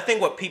 Yeah, and I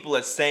think what people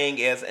are saying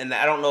is, and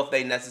I don't know if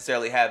they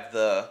necessarily have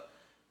the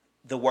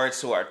words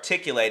to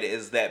articulate it,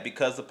 is that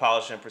because the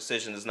polish and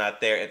precision is not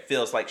there, it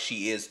feels like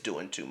she is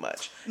doing too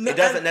much. It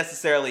doesn't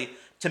necessarily,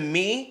 to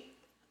me,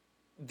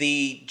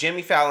 the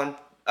Jimmy Fallon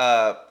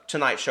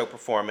Tonight Show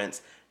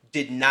performance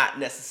did not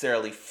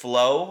necessarily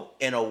flow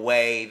in a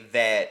way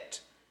that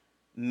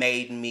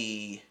made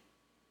me,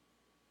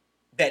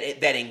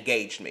 that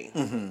engaged me.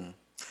 Mm-hmm.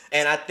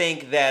 And I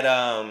think that,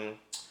 I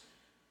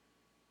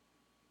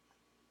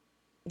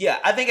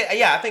think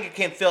it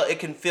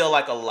can feel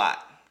like a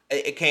lot.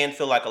 It can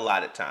feel like a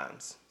lot at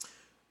times.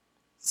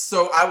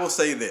 So I will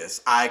say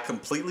this. I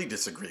completely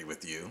disagree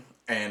with you.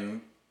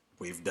 And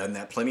we've done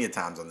that plenty of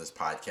times on this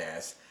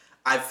podcast.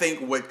 I think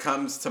what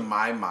comes to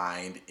my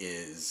mind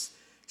is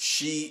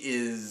she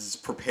is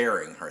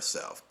preparing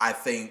herself. I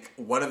think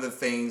one of the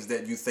things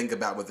that you think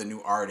about with a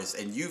new artist,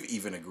 and you've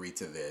even agreed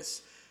to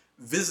this,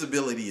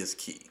 visibility is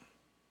key.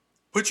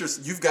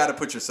 You've got to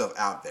put yourself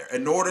out there.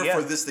 In order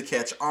for this to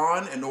catch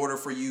on, in order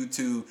for you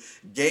to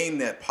gain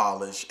that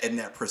polish and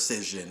that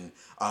precision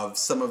of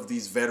some of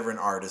these veteran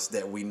artists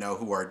that we know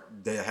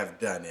that have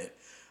done it,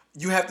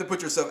 you have to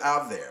put yourself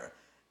out there.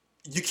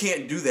 You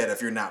can't do that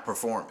if you're not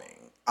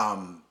performing.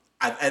 And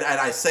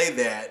I say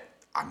that,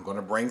 I'm going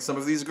to bring some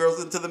of these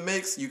girls into the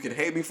mix. You can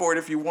hate me for it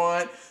if you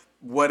want,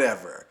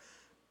 whatever.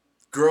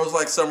 Girls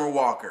like Summer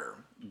Walker,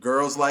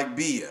 girls like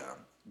Bia,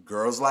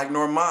 girls like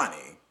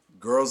Normani,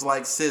 girls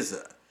like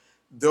SZA,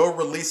 they'll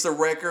release a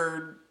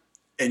record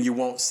and you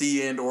won't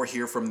see and or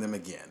hear from them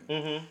again.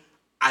 Mm-hmm.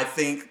 I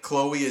think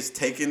Chloe is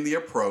taking the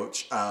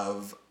approach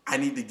of, I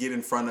need to get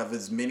in front of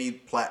as many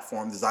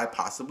platforms as I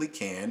possibly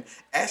can,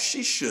 as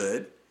she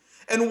should.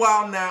 And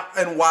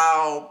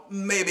while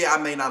maybe I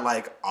may not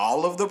like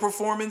all of the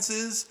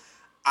performances,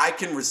 I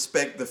can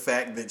respect the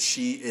fact that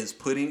she is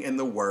putting in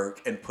the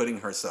work and putting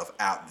herself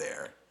out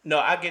there. No,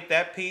 I get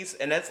that piece.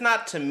 And that's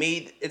not, to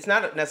me, it's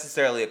not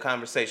necessarily a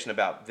conversation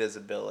about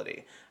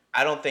visibility.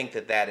 I don't think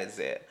that is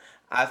it.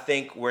 I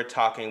think we're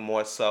talking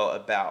more so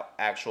about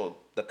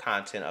the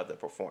content of the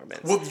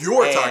performance. Well,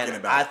 you're talking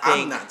about it.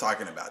 I'm not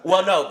talking about that.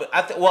 Well, no, but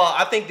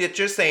I think that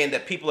you're saying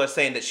that people are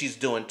saying that she's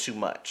doing too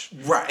much.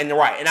 Right. And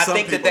I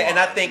think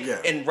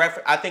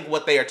I think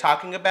what they are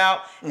talking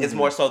about is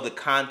more so the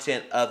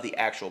content of the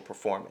actual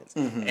performance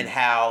and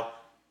how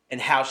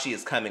she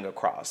is coming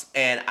across.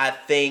 And I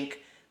think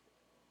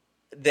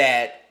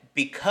that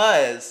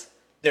because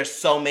there's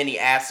so many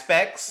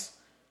aspects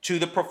to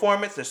the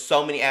performance, there's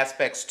so many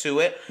aspects to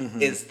it,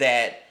 is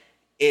that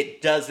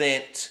it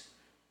doesn't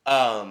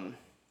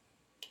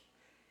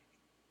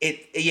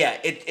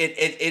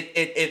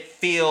it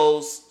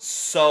feels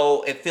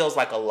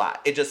like a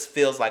lot. It just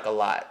feels like a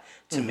lot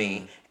to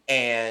me.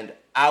 And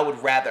I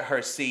would rather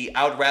her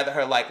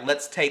like,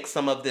 let's take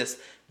some of this.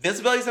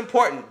 Visibility is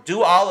important.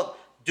 Do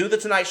the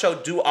Tonight Show,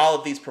 do all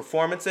of these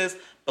performances,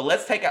 but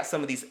let's take out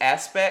some of these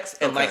aspects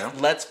and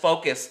let's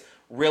focus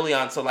really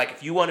on, so like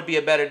if you want to be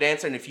a better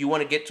dancer and if you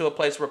want to get to a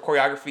place where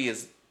choreography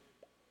is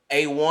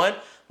A1,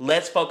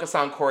 let's focus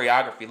on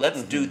choreography.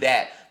 Let's do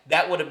that.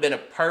 That would have been a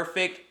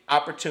perfect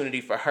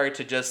opportunity for her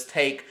to just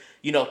take,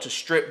 to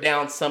strip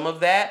down some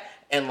of that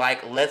and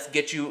like, let's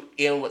get you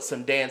in with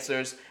some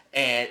dancers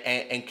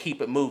and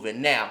keep it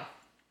moving. Now,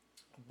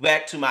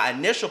 back to my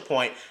initial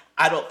point,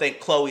 I don't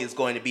think Chloe is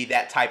going to be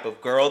that type of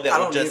girl that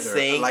will just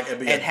sing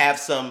and have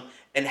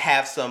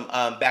some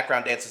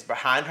background dancers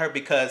behind her,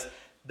 because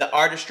the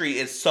artistry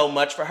is so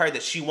much for her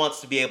that she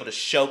wants to be able to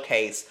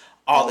showcase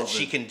all that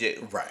she can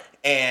do. Right.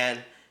 And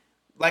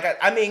like,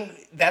 I mean,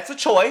 that's a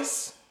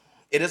choice.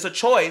 It is a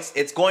choice.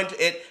 It's going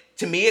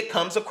to me, it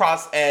comes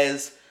across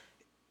as,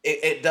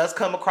 it does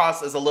come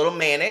across as a little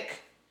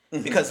manic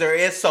because there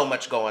is so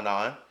much going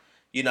on.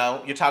 You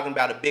know, you're talking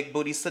about a big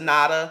booty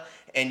sonata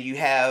and you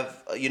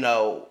have,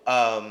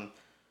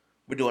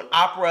 we're doing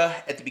opera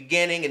at the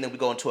beginning, and then we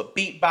go into a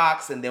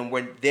beatbox, and then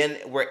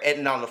we're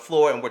ending on the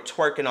floor and we're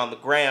twerking on the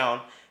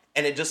ground,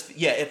 and it just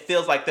it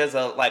feels like there's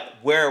a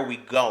where are we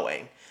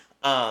going?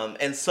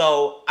 And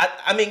so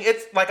I mean,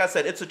 it's like I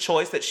said, it's a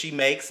choice that she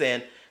makes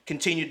and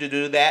continue to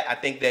do that. I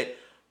think that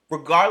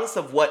regardless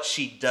of what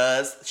she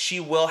does, she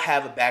will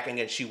have a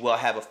backing and she will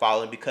have a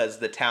following because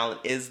the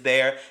talent is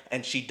there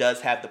and she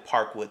does have the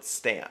Parkwood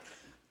stamp.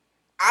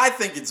 I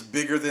think it's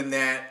bigger than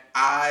that.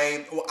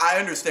 I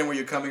understand where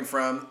you're coming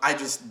from. I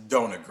just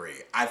don't agree.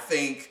 I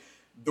think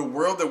the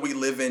world that we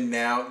live in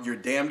now, you're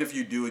damned if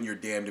you do and you're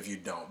damned if you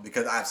don't.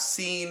 Because I've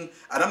seen,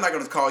 and I'm not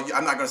going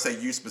to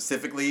say you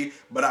specifically,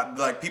 but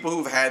like people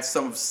who've had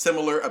some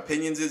similar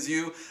opinions as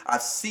you,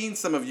 I've seen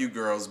some of you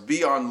girls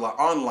be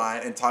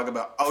online and talk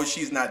about, oh,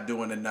 she's not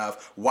doing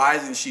enough. Why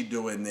isn't she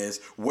doing this?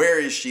 Where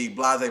is she?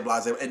 Blase,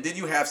 blase. And then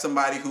you have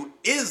somebody who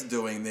is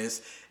doing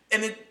this,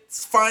 and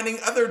it's finding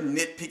other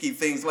nitpicky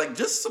things, like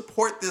just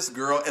support this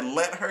girl and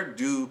let her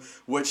do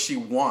what she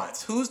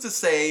wants. Who's to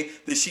say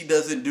that she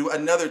doesn't do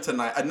another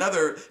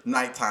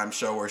nighttime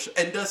show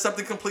and does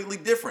something completely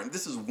different?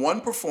 This is one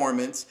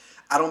performance.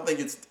 I don't think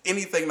it's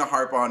anything to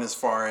harp on as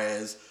far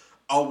as,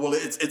 oh well,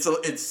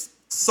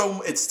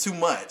 it's too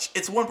much.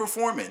 It's one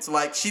performance.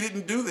 Like, she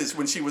didn't do this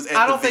when she was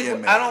at the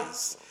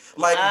VMAs.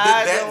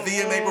 That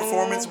VMA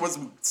performance was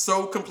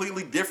so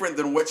completely different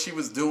than what she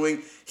was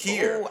doing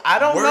here. Ooh, I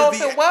don't know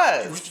if it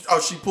was.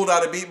 Oh, she pulled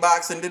out a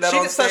beatbox and did that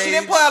on stage? So she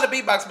didn't pull out a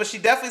beatbox, but she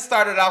definitely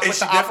stared off with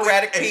the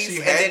operatic piece,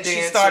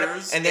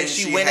 and then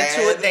she went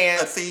into a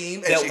dance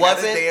theme, and she had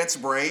a dance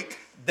break.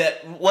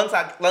 That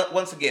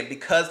once again,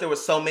 because there were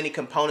so many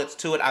components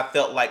to it, I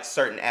felt like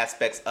certain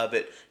aspects of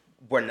it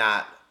were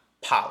not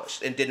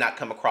polished and did not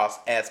come across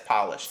as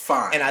polished.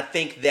 Fine. And I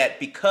think that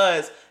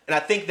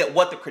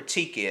what the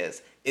critique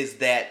is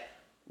that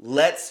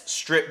let's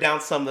strip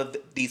down some of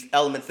these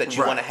elements that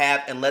you want to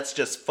have, and let's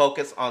just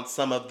focus on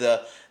some of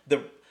the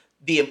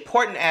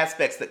important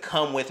aspects that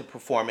come with a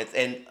performance,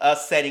 and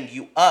us setting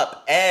you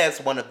up as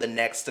one of the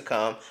next to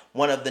come,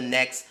 one of the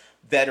next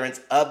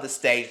veterans of the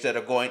stage that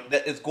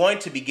is going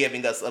to be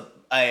giving us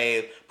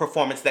a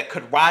performance that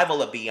could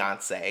rival a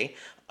Beyonce.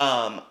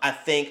 I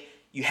think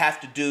you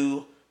have to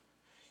do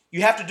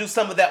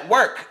some of that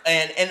work,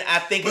 and I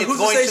think but it's who's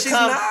going to say to she's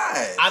come.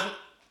 Not?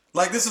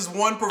 Like, this is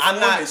one performance.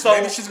 I'm not, so,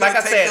 maybe she's going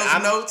to take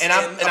those notes and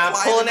I'm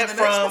apply pulling them it in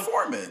the next from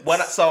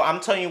performance. So I'm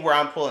telling you where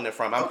I'm pulling it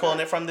from. I'm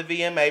pulling it from the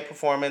VMA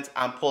performance.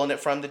 I'm pulling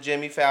it from the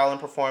Jimmy Fallon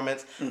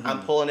performance. Mm-hmm.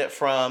 I'm pulling it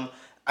from,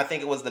 I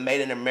think it was the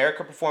Made in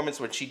America performance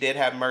where she did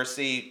have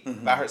Mercy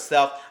by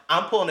herself.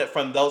 I'm pulling it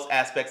from those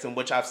aspects in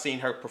which I've seen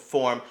her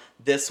perform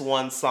this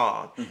one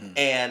song. Mm-hmm.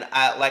 And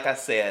like I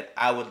said,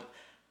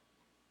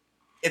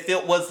 if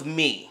it was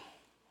me,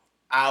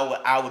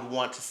 I would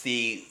want to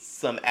see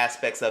some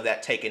aspects of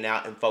that taken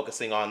out and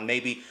focusing on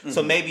maybe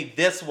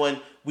this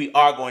one we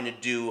are going to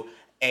do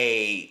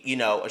a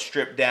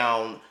stripped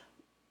down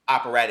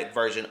operatic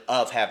version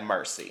of Have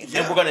Mercy.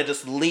 And we're going to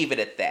just leave it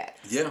at that.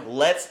 Yeah.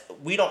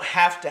 We don't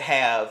have to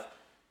have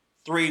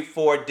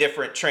 3-4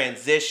 different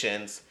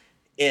transitions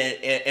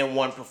in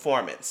one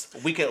performance.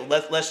 We can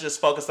let's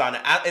just focus on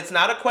it. It's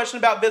not a question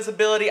about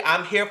visibility.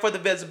 I'm here for the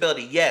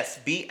visibility. Yes,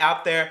 be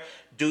out there,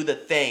 do the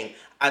thing.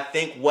 I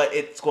think what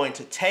it's going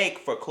to take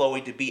for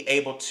Chloe to be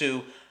able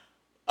to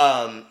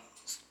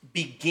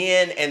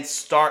begin and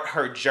start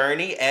her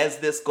journey as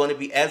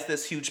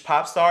this huge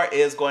pop star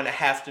is going to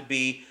have to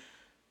be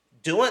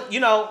doing,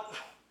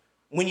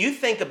 when you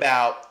think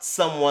about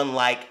someone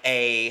like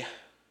a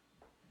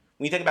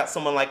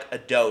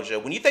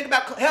Doja, when you think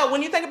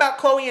about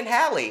Chloe and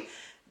Halle,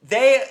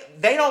 they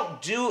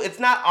don't do, it's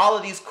not all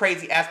of these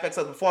crazy aspects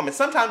of the performance.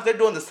 Sometimes they're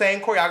doing the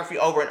same choreography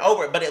over and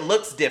over, but it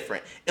looks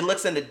different. It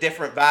looks in a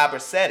different vibe or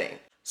setting.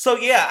 So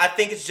yeah, I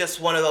think it's just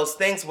one of those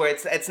things where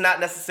it's not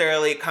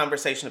necessarily a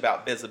conversation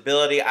about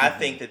visibility. Mm-hmm. I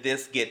think that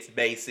this gets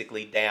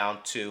basically down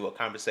to a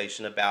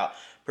conversation about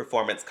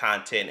performance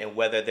content and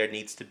whether there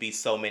needs to be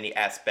so many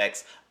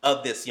aspects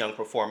of this young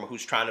performer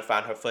who's trying to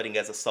find her footing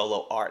as a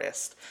solo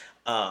artist.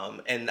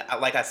 And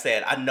like I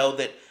said, I know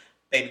that,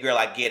 baby girl,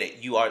 I get it.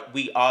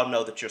 We all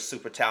know that you're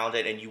super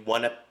talented and you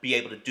want to be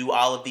able to do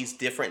all of these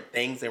different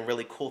things and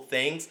really cool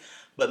things.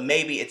 But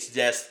maybe it's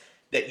just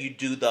that you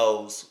do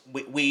those,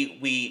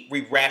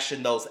 we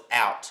ration those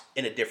out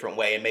in a different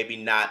way and maybe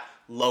not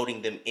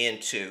loading them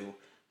into,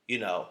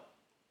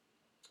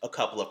 a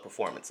couple of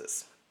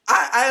performances.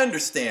 I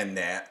understand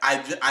that. I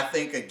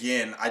think,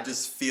 again, I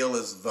just feel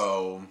as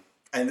though,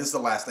 and this is the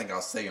last thing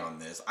I'll say on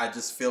this, I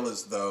just feel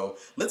as though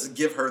let's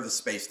give her the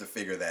space to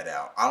figure that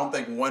out. I don't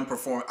think one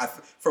performance,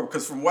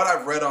 because from what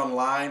I've read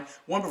online,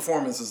 one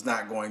performance is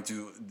not going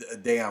to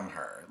damn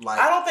her. Like,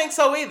 I don't think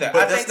so either.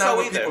 But I that's think not so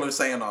what either. people are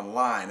saying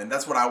online, and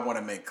that's what I want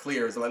to make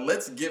clear. Is like,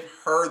 let's give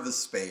her the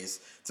space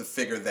to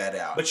figure that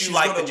out. But you She's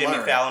like the gonna Jimmy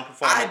learn. Fallon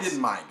performance? I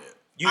didn't mind it.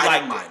 I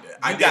didn't mind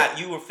it.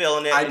 You were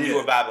feeling it, and you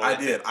were vibing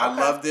with it. I did. I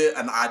loved it,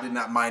 and I did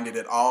not mind it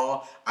at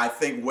all. I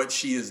think what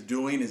she is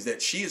doing is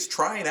that she is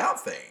trying out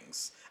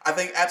things. I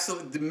think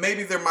absolutely,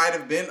 maybe there might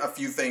have been a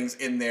few things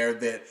in there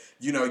that,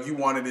 you know, you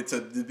wanted it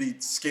to be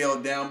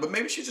scaled down, but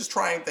maybe she's just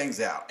trying things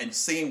out and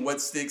seeing what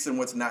sticks and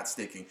what's not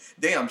sticking.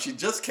 Damn, she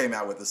just came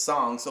out with a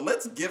song, so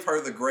let's give her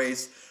the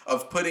grace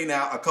of putting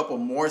out a couple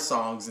more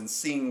songs and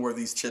seeing where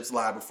these chips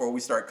lie before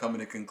we start coming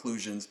to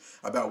conclusions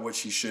about what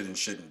she should and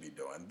shouldn't be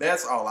doing.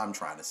 That's all I'm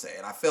trying to say.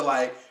 And I feel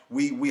like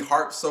we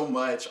harp so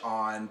much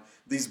on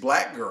these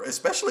black girls,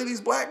 especially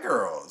these black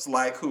girls,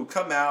 like, who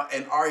come out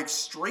and are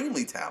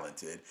extremely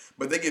talented,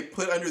 but they get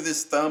put under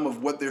this thumb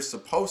of what they're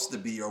supposed to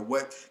be or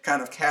what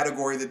kind of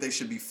category that they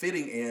should be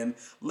fitting in.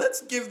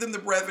 Let's give them the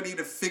brevity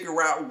to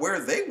figure out where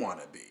they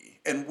want to be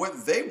and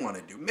what they want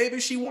to do.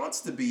 Maybe she wants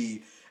to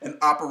be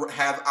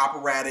have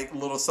operatic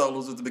little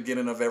solos at the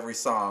beginning of every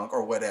song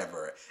or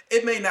whatever.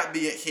 It may not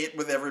be a hit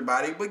with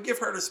everybody, but give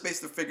her the space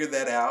to figure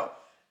that out.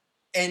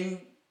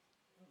 And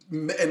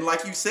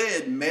like you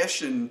said,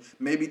 mesh and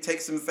maybe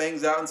take some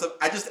things out and stuff.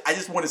 I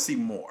just want to see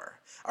more.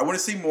 I want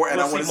to see more, and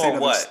I want to see more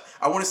what?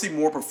 I want to see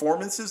more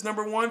performances.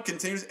 Number one,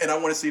 continues, and I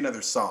want to see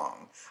another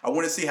song. I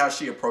want to see how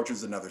she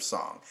approaches another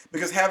song,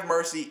 because "Have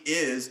Mercy"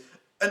 is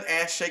an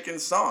ass shaking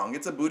song.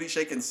 It's a booty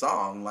shaking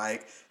song.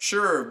 Like,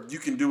 sure, you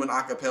can do an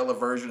a cappella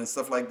version and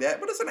stuff like that,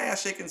 but it's an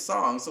ass shaking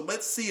song. So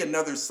let's see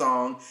another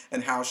song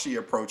and how she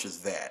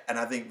approaches that. And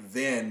I think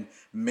then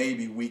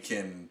maybe we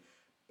can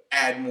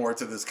add more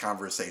to this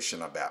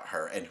conversation about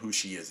her and who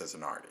she is as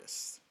an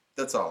artist.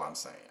 That's all I'm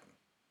saying.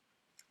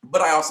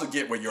 But I also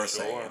get what you're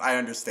saying. I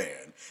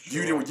understand.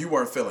 Sure. You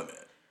weren't feeling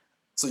it.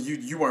 So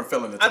you weren't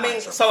feeling it.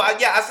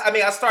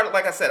 I started,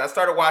 like I said, I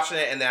started watching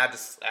it, and then I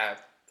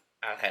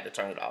had to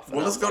turn it off.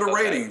 Well, let's go to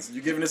ratings.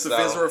 You giving this a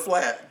fizz or a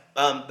flat?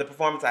 The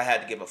performance I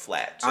had to give a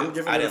flat to. I'm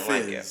giving it a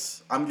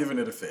fizz. I'm giving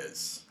it a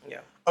fizz. Yeah.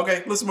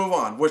 Okay, let's move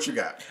on. What you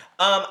got?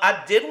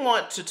 I did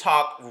want to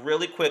talk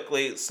really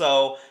quickly.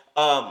 So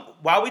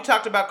while we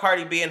talked about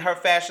Cardi B and her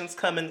fashions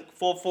coming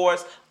full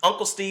force,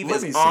 Uncle Steve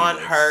is on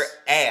her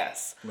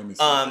ass. Let me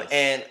see this.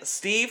 And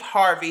Steve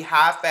Harvey,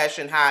 High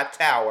Fashion High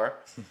Tower,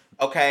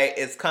 okay,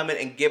 is coming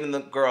and giving the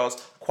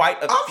girls quite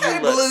a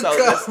few looks.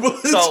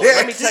 So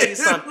let me tell you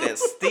something.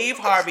 Steve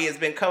Harvey has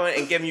been coming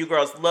and giving you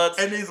girls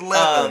looks. And he's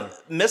leather.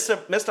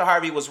 Mr.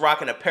 Harvey was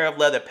rocking a pair of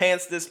leather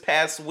pants this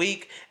past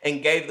week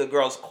and gave the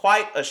girls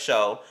quite a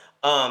show.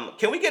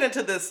 Can we get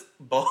into this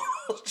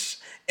bulge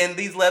in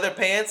these leather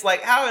pants?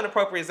 Like, how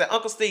inappropriate is that?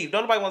 Uncle Steve,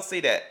 don't nobody want to see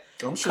that.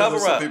 I'm sure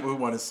there's some people who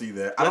want to see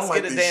that. I don't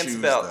like these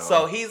shoes, though.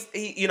 So he,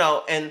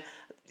 and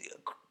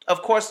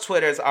of course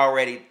Twitter's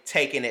already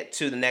taken it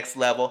to the next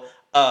level.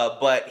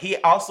 But he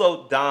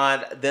also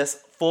donned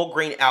this full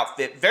green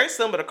outfit, very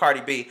similar to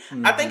Cardi B.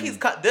 Mm-hmm. I think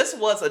this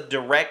was a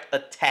direct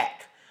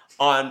attack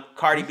on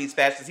Cardi B's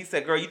fashions. He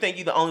said, "Girl, you think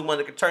you're the only one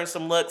that can turn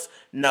some looks?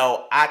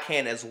 No, I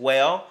can as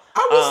well."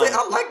 I will say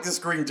I like this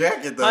green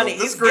jacket though. Honey,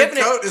 this he's green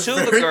giving coat it is to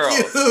very the girls.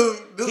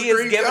 Cute. He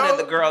is giving it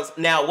to the girls.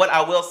 Now, what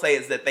I will say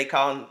is that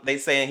they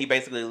saying he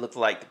basically looks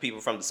like the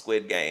people from the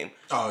Squid Game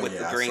with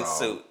the green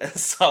suit.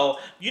 So,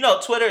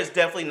 Twitter is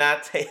definitely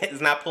is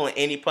not pulling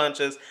any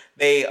punches.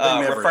 They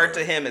refer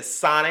to him as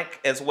Sonic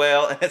as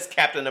well, and as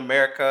Captain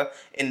America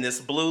in this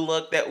blue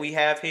look that we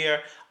have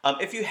here.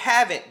 If you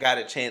haven't got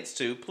a chance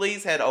to,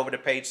 please head over to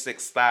Page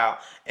Six Style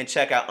and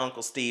check out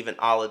Uncle Steve and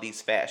all of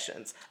these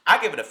fashions.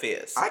 I give it a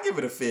fizz. I give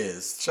it a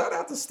fizz. Shout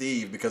out to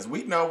Steve, because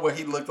we know what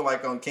he looked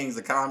like on Kings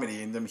of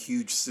Comedy in them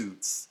huge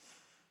suits.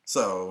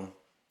 So,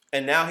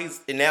 and now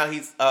he's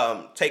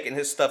taking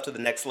his stuff to the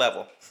next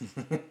level.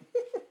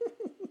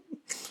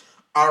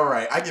 All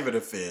right, I give it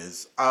a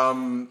fizz.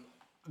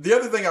 The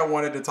other thing I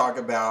wanted to talk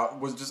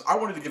about was I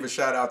wanted to give a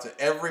shout out to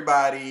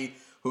everybody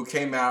who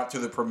came out to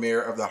the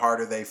premiere of The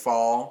Harder They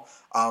Fall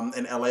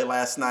in LA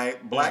last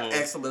night. Black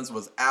Excellence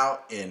was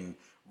out in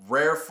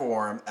rare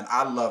form, and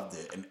I loved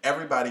it. And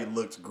everybody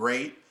looked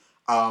great.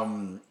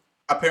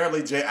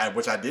 Apparently,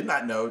 which I did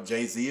not know,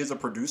 Jay-Z is a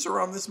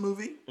producer on this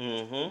movie.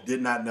 Mm-hmm.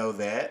 Did not know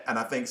that. And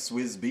I think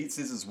Swizz Beatz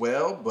is as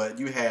well. But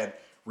you had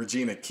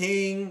Regina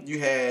King. You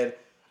had...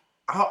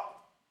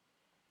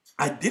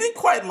 I didn't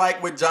quite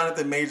like what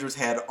Jonathan Majors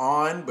had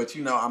on, but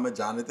I'm a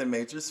Jonathan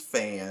Majors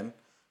fan.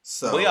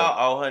 So we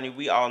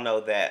all know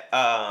that.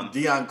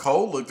 Deion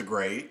Cole looked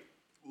great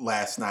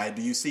last night.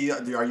 Do you see?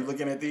 Are you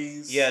looking at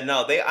these? Yeah,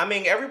 no.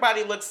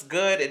 Everybody looks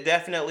good. It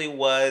definitely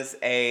was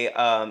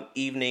a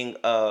evening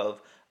of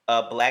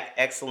Black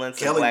excellence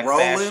Kelly and Black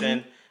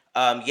Rowland.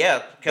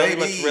 fashion. Kelly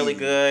looks really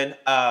good.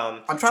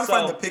 I'm trying to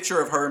find the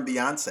picture of her and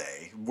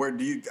Beyonce. Where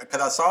do you?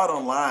 Because I saw it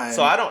online.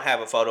 So I don't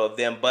have a photo of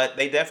them, but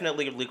they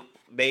definitely look.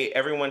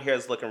 Everyone here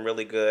is looking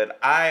really good.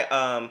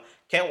 I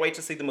Can't wait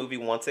to see the movie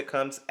once it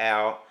comes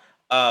out.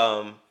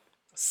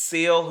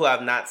 Seal, who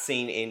I've not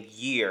seen in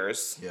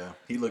years, Yeah,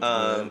 he looked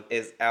good.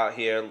 is out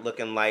here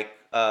looking like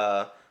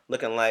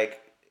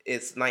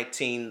it's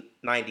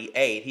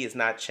 1998. He has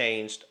not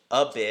changed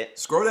a bit.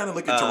 Scroll down and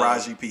look at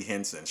Taraji P.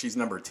 Henson. She's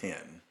number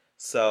 10.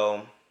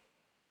 So,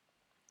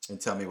 and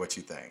tell me what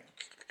you think.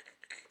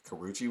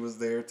 Karuchi was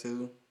there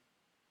too,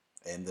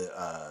 and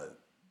the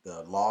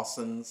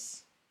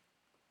Lawsons.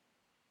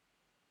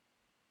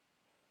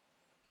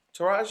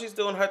 Taraji's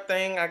doing her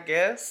thing, I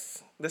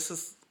guess. This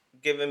is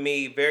giving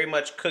me very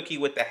much Cookie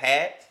with the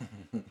hat.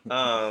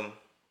 I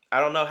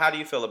don't know. How do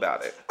you feel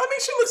about it? I mean,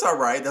 she looks all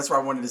right. That's what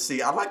I wanted to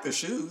see. I like the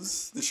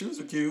shoes. The shoes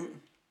are cute.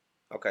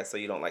 Okay, so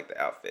you don't like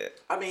the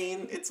outfit. I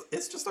mean, it's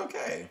just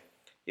okay.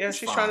 Yeah, it's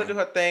she's fine. trying to do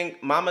her thing.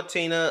 Mama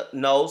Tina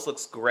Knowles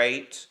looks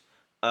great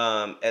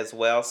as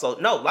well. So,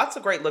 no, lots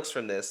of great looks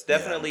from this.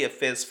 Definitely a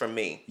fizz from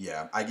me.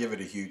 Yeah, I give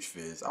it a huge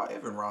fizz. Oh,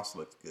 Evan Ross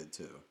looks good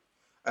too.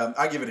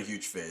 I give it a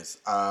huge fizz.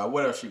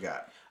 What else you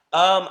got?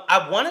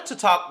 I wanted to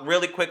talk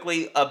really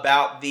quickly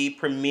about the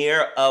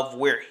premiere of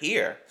We're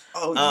Here.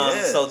 Oh,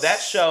 yes. So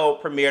that show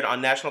premiered on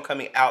National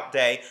Coming Out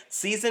Day,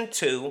 season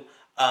 2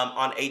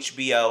 on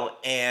HBO,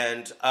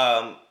 and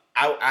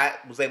I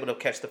was able to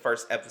catch the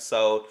first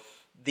episode.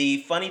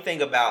 The funny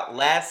thing about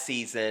last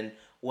season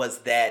was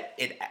that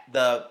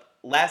the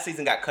last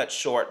season got cut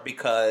short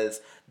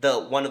because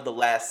one of the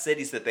last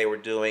cities that they were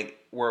doing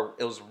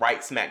it was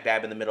right smack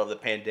dab in the middle of the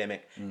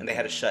pandemic, and they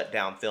had to shut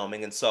down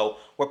filming. And so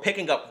we're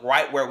picking up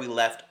right where we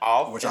left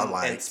off, which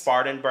in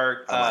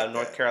Spartanburg,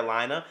 North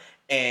Carolina.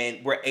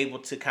 And we're able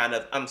to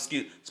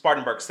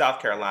Spartanburg,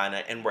 South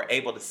Carolina, and we're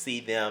able to see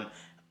them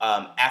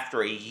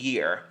after a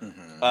year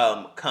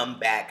come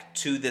back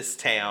to this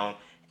town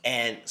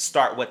and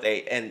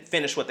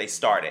finish what they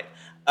started.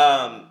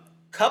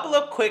 Couple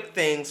of quick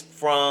things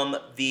from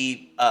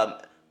the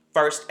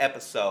first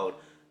episode.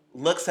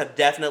 Looks have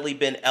definitely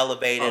been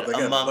elevated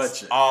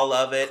amongst all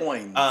of it.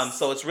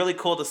 So it's really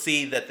cool to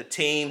see that the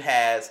team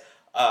has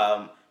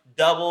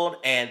doubled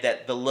and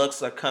that the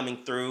looks are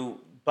coming through.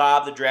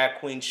 Bob the drag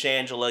queen,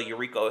 Shangela,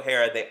 Eureka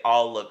O'Hara, they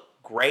all look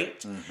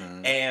great.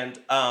 And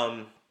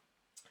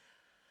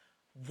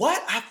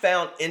what I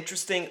found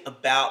interesting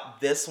about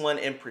this one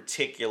in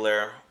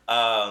particular,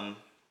 and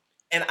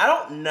I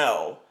don't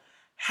know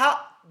how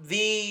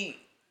the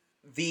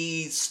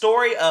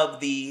story of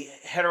the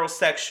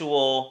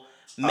heterosexual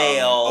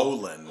male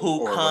Olin,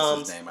 who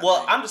comes. Name,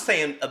 I'm just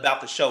saying about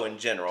the show in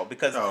general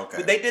because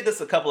they did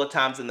this a couple of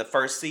times in the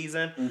first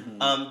season.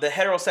 The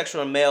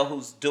heterosexual male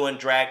who's doing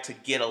drag to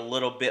get a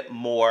little bit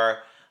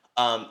more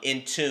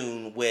in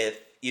tune with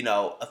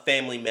a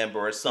family member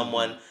or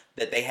someone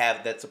that they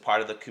have that's a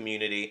part of the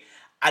community.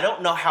 I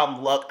don't know how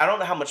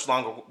much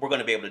longer we're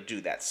going to be able to do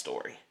that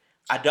story.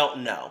 I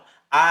don't know.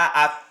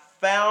 I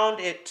found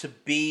it to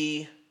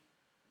be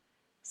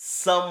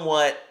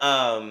somewhat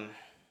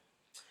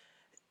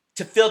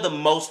to feel the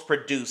most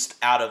produced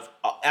out of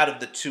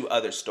the two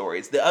other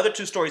stories. The other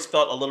two stories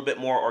felt a little bit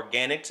more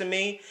organic to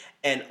me,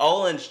 and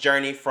Olin's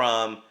journey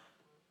from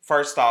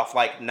first off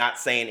not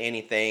saying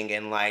anything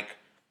and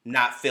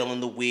not feeling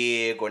the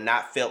wig or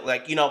not feeling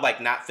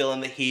not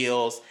feeling the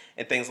heels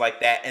and things like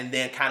that, and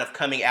then kind of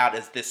coming out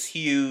as this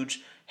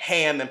huge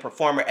ham and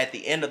performer at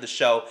the end of the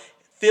show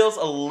feels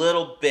a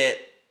little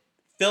bit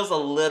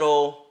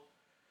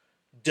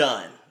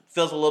done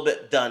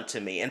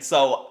to me. And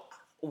so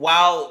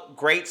while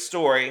great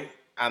story,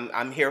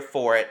 I'm here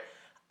for it.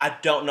 I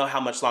don't know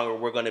how much longer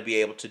we're going to be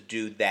able to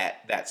do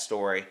that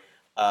story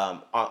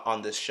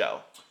on this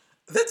show.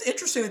 That's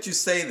interesting that you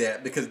say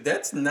that because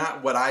that's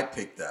not what I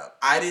picked up.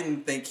 I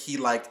didn't think he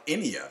liked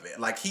any of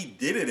it. He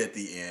did it at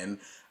the end.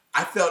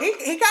 I felt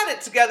he got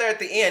it together at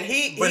the end.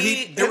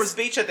 His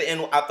speech at the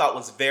end I thought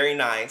was very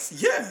nice.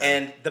 Yeah,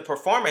 and the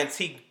performance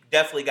he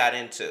definitely got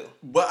into.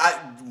 But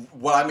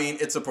I mean,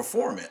 it's a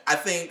performance. I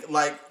think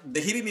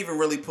he didn't even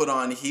really put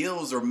on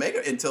heels or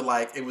makeup until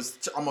it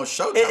was almost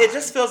showtime. It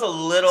just feels a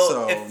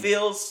little. It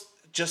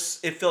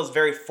feels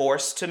very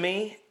forced to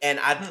me, and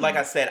like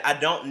I said, I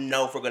don't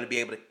know if we're going to be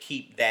able to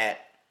keep that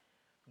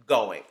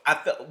going.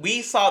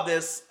 We saw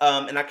this,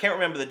 and I can't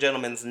remember the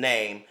gentleman's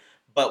name,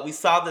 but we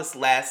saw this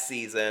last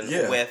season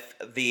with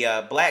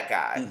the black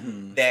guy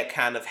that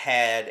kind of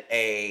had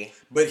a.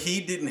 But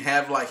he didn't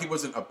have he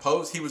wasn't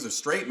opposed. He was a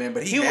straight man,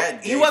 but he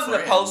wasn't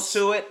friends. Opposed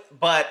to it.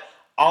 But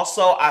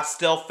also, I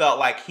still felt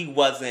like he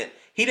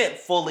didn't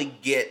fully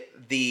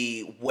get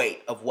the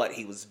weight of what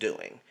he was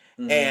doing,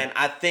 and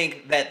I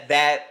think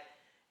that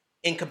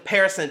in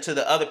comparison to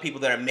the other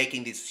people that are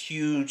making these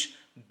huge,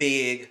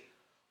 big,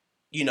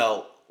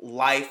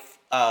 life.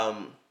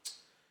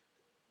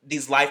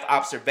 These life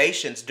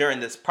observations during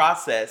this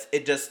process,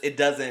 it just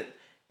doesn't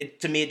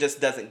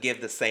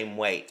give the same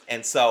weight.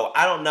 And so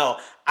I don't know.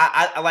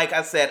 I like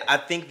I said, I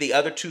think the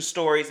other two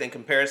stories in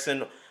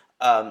comparison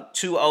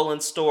to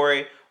Olin's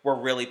story were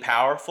really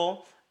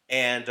powerful.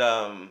 And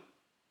that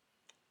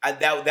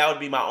would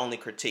be my only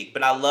critique.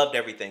 But I loved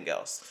everything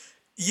else.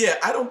 Yeah,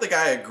 I don't think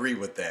I agree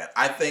with that.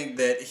 I think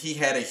that he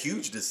had a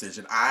huge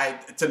decision.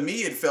 To me,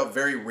 it felt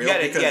very real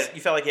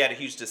You felt like he had a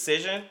huge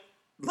decision.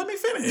 Let me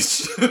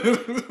finish.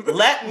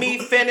 Let me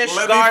finish,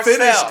 Let Garcelle. me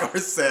finish,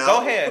 Garcelle.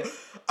 Go ahead.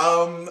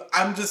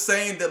 I'm just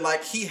saying that,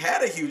 like, he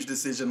had a huge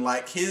decision.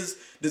 Like, his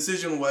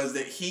decision was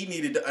that he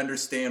needed to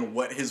understand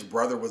what his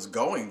brother was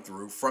going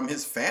through from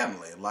his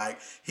family. Like,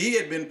 he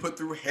had been put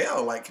through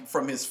hell, like,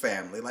 from his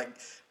family. Like,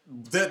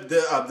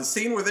 the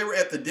scene where they were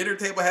at the dinner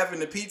table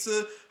having the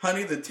pizza,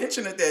 honey, the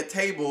tension at that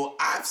table,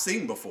 I've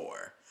seen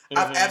before.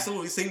 I've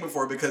absolutely seen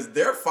before, because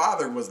their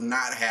father was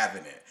not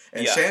having it.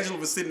 And Shangela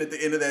was sitting at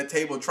the end of that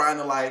table trying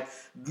to, like,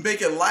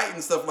 make it light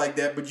and stuff like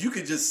that. But you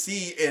could just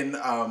see in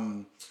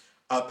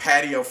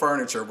Patio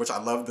Furniture, which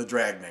I love the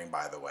drag name,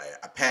 by the way.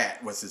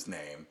 Pat was his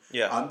name.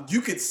 Yeah.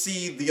 You could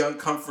see the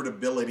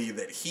uncomfortability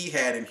that he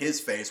had in his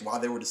face while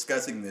they were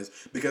discussing this,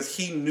 because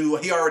he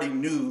already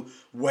knew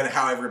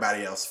how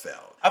everybody else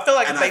felt. I feel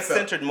like if they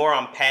centered more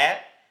on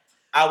Pat,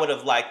 I would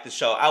have liked the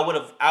show. I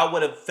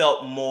would have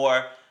felt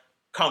more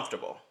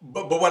comfortable.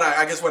 But what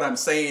I guess what I'm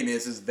saying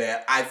is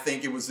that I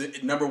think it was,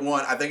 number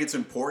one, I think it's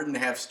important to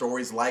have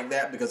stories like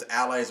that, because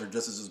allies are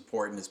just as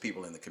important as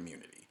people in the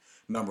community.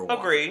 Number one.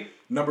 Agree.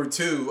 Number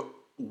two,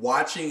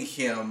 watching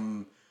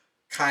him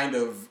kind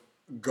of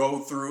go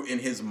through in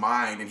his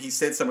mind, and he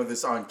said some of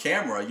this on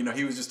camera,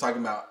 he was just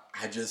talking about,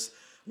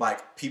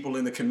 like, people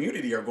in the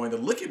community are going to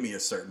look at me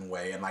a certain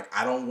way, and, like,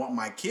 I don't want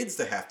my kids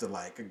to have to,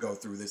 like, go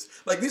through this.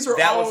 Like, these are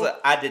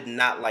I did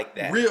not like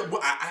that.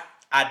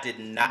 I did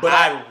not. But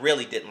I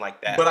really didn't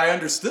like that. But I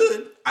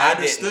understood. I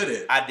understood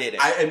it. I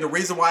didn't. And the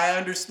reason why I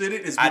understood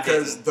it is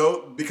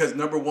because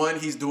number one,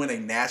 he's doing a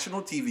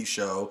national TV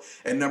show,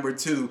 and number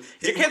two,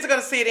 your kids are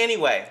gonna see it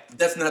anyway.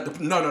 That's not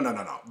the no.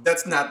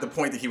 That's not the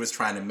point that he was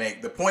trying to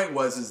make. The point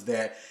is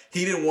that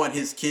he didn't want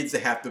his kids to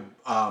have to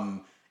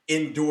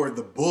endure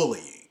the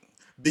bullying.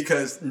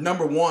 Because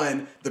number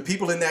one, the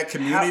people in that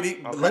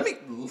community. Okay. Let me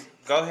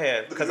go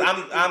ahead, because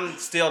I'm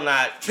still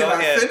not. Can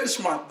I finish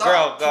my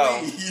thought,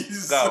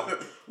 please? Go.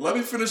 Let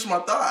me finish my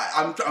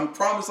thought. I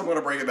promise I'm going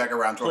to bring it back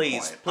around to a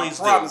point.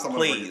 Please, I promise I'm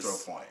going to bring it to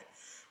a point.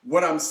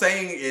 What I'm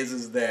saying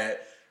is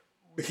that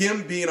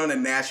him being on a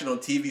national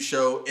TV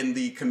show in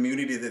the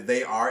community that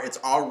they are, it's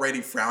already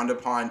frowned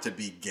upon to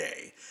be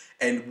gay,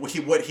 and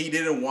what he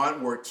didn't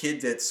want were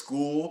kids at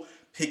school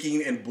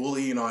picking and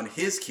bullying on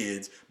his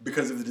kids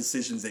because of the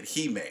decisions that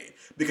he made.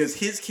 Because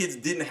his kids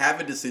didn't have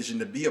a decision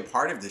to be a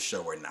part of this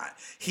show or not.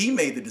 He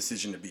made the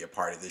decision to be a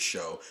part of this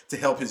show to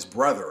help his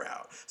brother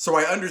out. So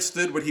I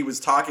understood what he was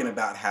talking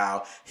about,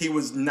 how he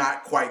was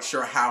not quite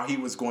sure how he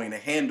was going to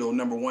handle,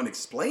 number one,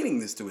 explaining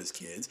this to his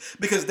kids,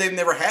 because they've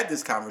never had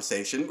this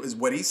conversation, is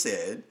what he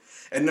said.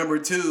 And number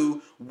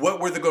two,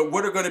 what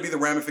are going to be the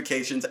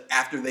ramifications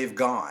after they've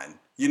gone?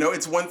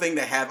 It's one thing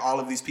to have all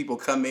of these people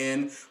come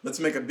in, let's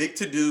make a big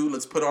to-do,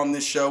 let's put on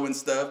this show and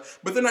stuff,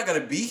 but they're not going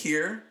to be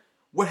here.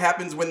 What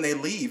happens when they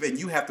leave and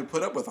you have to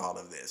put up with all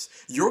of this?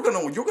 You're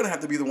gonna have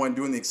to be the one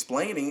doing the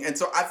explaining. And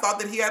so I thought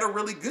that he had a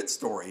really good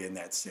story in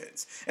that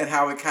sense and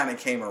how it kind of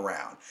came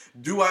around.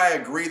 Do I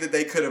agree that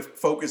they could have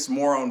focused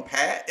more on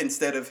Pat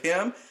instead of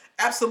him?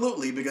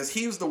 Absolutely, because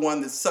he was the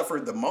one that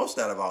suffered the most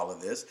out of all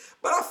of this.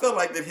 But I feel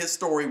like that his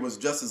story was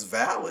just as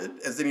valid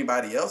as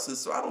anybody else's,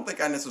 so I don't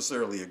think I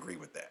necessarily agree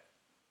with that.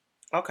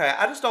 Okay,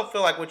 I just don't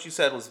feel like what you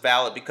said was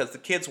valid, because the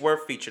kids were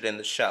featured in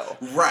the show,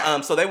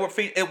 right? So they were.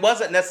 It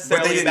wasn't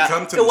necessarily. But they didn't about.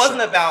 Come to it the wasn't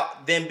show.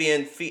 About them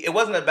being. It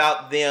wasn't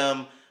about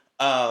them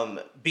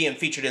being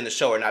featured in the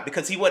show or not,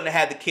 because he wouldn't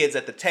have had the kids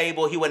at the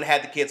table. He wouldn't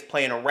have had the kids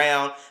playing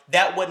around.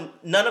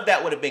 None of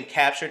that would have been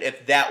captured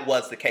if that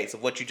was the case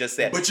of what you just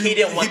said. He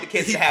didn't want the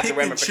kids to have the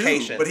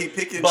ramifications. But he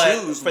picked and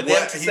choose for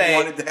them to say,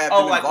 wanted to have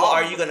 "Oh, them like, well,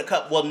 involved are you going to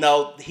come?" Well,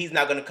 no, he's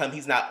not going to come.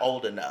 He's not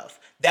old enough.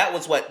 That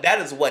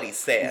is what he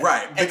said.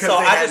 Right. And because so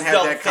they I just had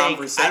don't that think.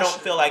 conversation. I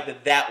don't feel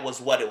like that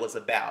was what it was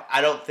about.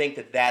 I don't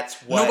think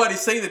that's what. Nobody's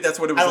saying that that's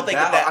what it was I don't think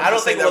about. I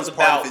don't think it was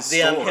about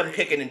him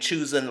picking and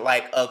choosing.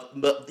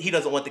 But he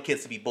doesn't want the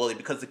kids to be bullied,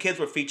 because the kids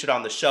were featured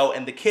on the show,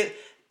 and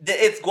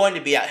it's going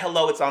to be out.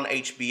 Hello, it's on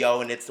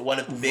HBO, and it's one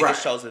of the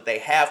biggest shows that they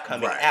have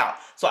coming out.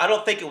 So I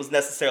don't think it was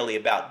necessarily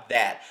about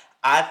that.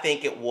 I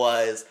think it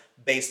was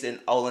based in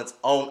Olin's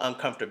own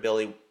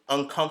uncomfortability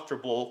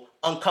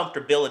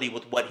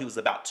with what he was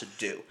about to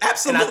do.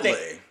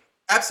 Absolutely.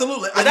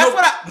 Absolutely. But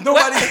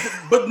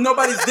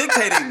nobody's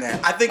dictating that.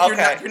 I think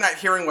you're not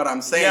hearing what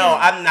I'm saying. No,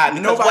 I'm not.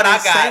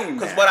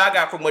 Because what I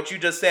got from what you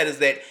just said is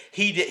that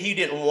he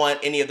didn't want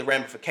any of the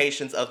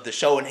ramifications of the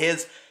show and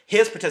his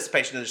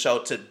participation in the show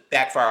to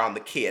backfire on the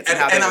kids.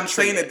 And I'm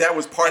saying that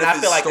was part of his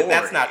story. And I feel like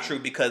that's not true,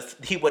 because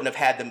he wouldn't have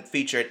had them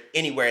featured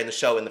anywhere in the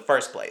show in the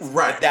first place.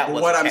 Right. But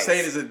what I'm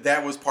saying is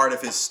that was part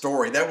of his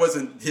story. That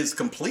wasn't his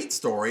complete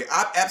story.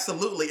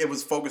 Absolutely, it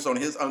was focused on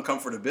his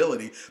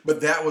uncomfortability, but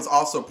that was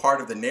also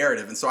part of the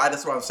narrative. And so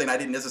that's why I was saying I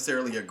didn't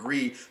necessarily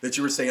agree that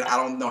you were saying, I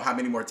don't know how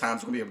many more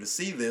times we're going to be able to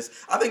see this.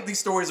 I think these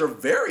stories are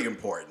very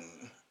important.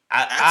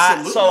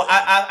 Absolutely.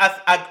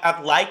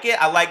 I like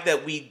it. I like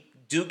that we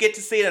do get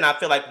to see it, and I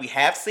feel like we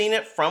have seen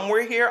it from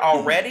We're Here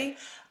already.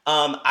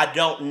 I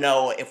don't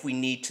know if we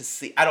need to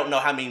see. I don't know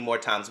how many more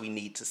times we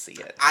need to see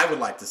it. I would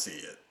like to see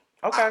it.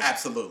 Okay.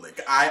 Absolutely.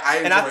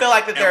 I and I feel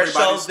like that there are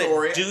shows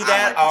story. that do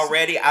that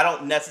already. I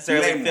don't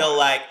necessarily Name feel one.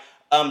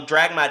 like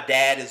Drag My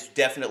Dad is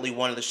definitely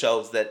one of the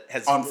shows that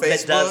has On that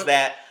does Facebook?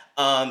 that.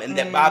 And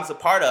that Bob's a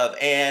part of,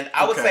 and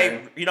I would say,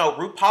 Okay.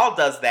 RuPaul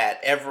does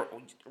that.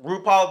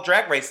 RuPaul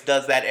Drag Race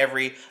does that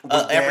every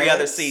other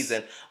dads?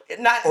 season.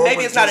 Or Maybe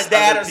with it's not a just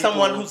dad other or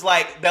someone people? who's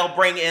like they'll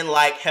bring in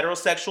like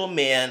heterosexual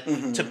men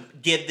Mm-hmm. to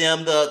give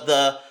them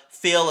the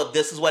feel of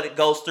this is what it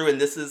goes through, and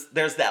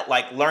there's that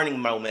like learning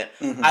moment.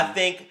 Mm-hmm. I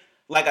think,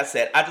 like I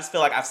said, I just feel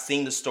like I've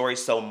seen the story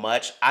so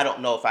much. I don't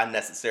know if I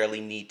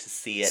necessarily need to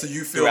see it. So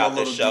you feel throughout a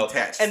the little show.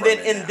 detached And from then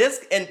it in now.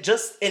 this, and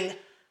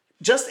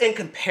just in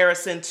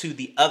comparison to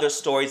the other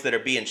stories that are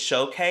being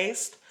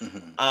showcased,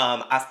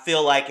 I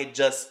feel like it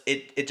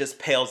just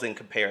pales in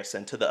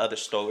comparison to the other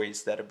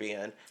stories that are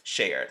being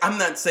shared. I'm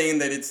not saying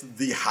that it's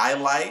the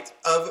highlight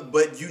of,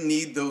 but you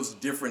need those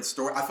different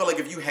stories. I feel like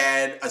if you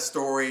had a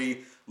story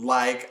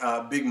like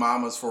Big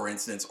Mama's, for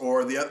instance,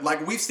 or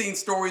like we've seen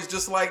stories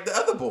just like the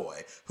other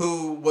boy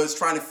who was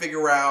trying to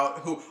figure out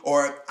who,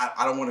 or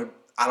I don't know.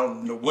 I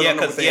don't know what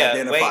they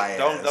identify as.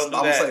 Don't do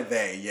I would that. say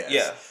they, yes.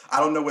 Yeah. I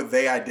don't know what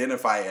they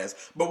identify as.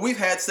 But we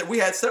had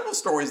several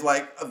stories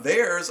like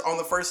theirs on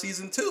the first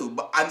season too.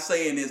 But I'm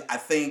saying is I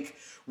think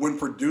when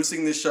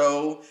producing the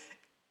show,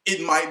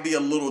 it might be a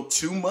little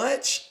too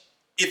much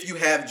if you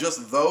have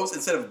just those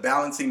instead of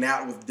balancing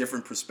out with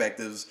different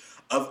perspectives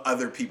of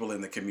other people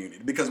in the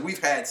community. Because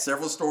we've had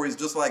several stories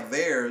just like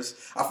theirs.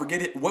 I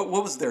forget it. What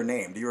was their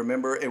name? Do you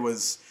remember? It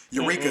was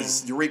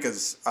Eureka's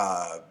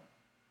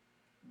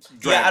Yeah,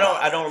 drag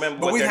I don't remember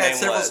but what we've their had name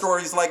several was.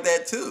 stories like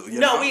that too. You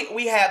No, know?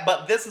 we have,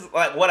 but this is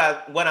like what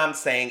I'm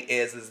saying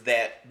is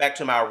that back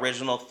to my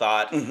original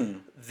thought,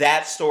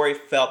 that story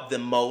felt the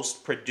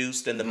most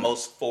produced and the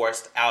most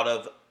forced out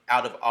of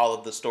all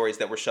of the stories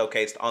that were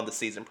showcased on the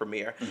season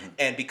premiere.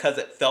 And because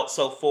it felt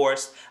so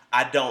forced,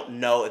 I don't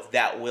know if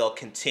that will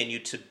continue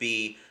to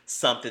be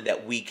something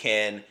that we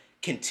can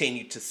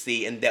continue to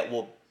see and that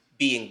will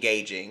be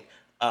engaging.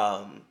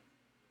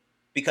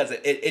 Because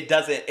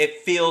it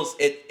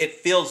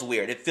feels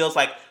weird. It feels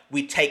like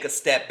we take a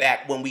step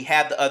back when we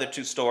have the other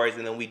two stories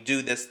and then we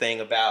do this thing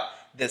about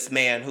this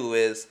man who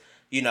is,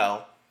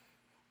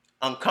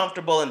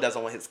 uncomfortable and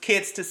doesn't want his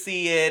kids to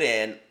see it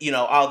and,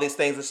 all these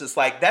things. It's just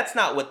like, that's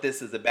not what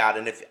this is about.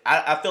 And if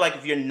I feel like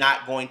if you're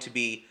not going to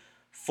be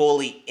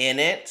fully in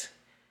it,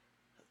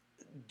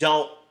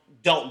 don't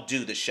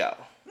do the show.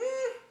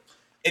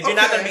 If you're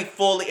not going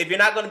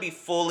to be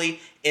fully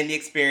in the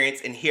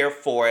experience and here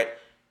for it,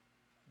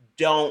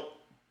 don't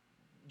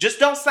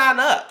sign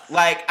up.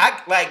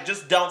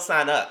 Just don't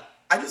sign up.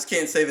 I just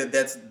can't say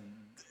that's.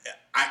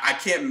 I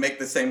can't make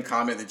the same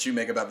comment that you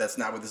make about that's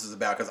not what this is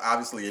about, because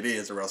obviously it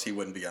is, or else he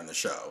wouldn't be on the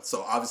show.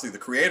 So obviously the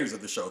creators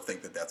of the show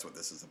think that that's what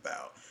this is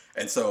about.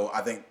 And so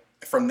I think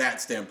from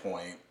that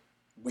standpoint,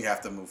 we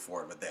have to move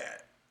forward with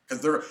that.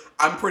 Because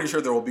I'm pretty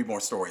sure there will be more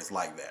stories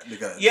like that.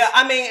 Because yeah,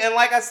 I mean, and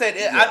like I said,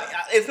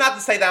 it's not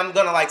to say that I'm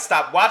gonna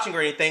stop watching or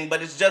anything,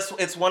 but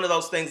it's one of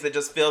those things that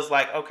just feels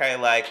like, okay,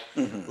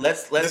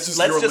 let's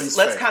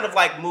kind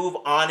of move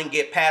on and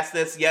get past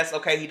this. Yes,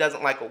 okay, he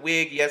doesn't like a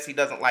wig. Yes, he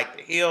doesn't like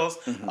the heels.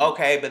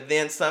 Okay, but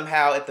then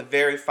somehow at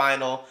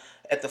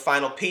the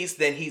final piece,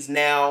 then he's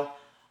now.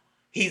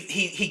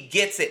 He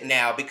gets it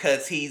now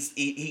because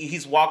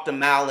he's walked a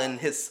mile in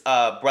his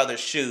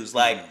brother's shoes.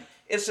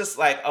 It's just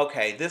like,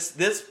 okay,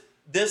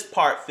 this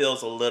part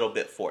feels a little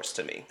bit forced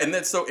to me. And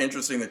that's so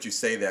interesting that you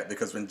say that,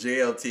 because when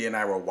JLT and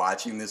I were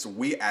watching this,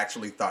 we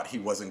actually thought he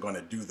wasn't going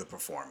to do the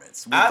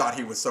performance. We thought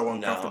he was so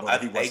uncomfortable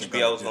that he wasn't going to do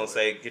it. HBO was going to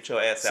say, get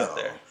your ass out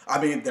there.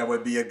 I mean, that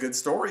would be a good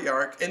story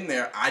arc in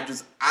there. I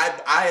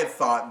had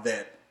thought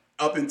that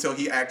up until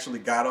he actually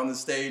got on the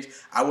stage,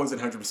 I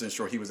wasn't 100%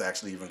 sure he was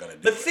actually even going to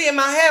do it. But see, in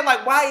my head,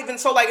 why even,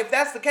 so if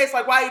that's the case,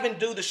 why even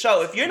do the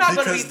show? If you're not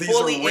going to be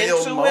fully into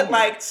it,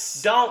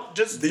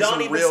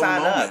 don't even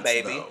sign up,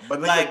 baby. Though.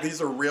 But these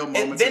are real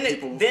moments that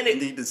people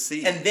need to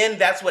see. And then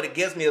that's what it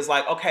gives me is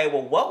okay,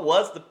 well, what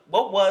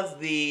was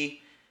the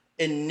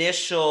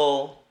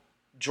initial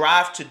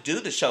drive to do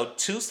the show,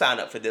 to sign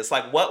up for this?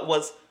 What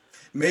was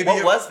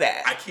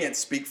that? I can't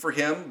speak for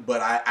him,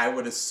 but I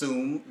would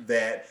assume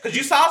that... Because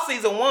you saw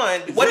season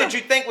 1. What did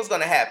you think was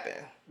going to happen?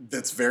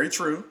 That's very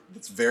true.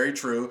 That's very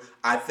true.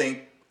 I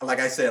think, like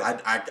I said,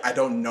 I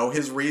don't know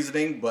his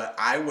reasoning, but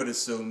I would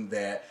assume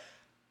that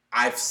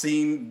I've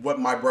seen what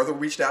my brother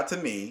reached out to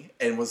me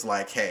and was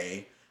like,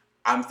 hey,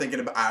 I'm thinking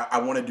about,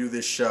 I want to do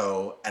this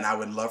show and I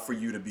would love for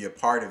you to be a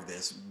part of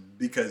this,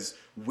 because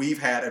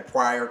we've had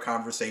prior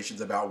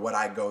conversations about what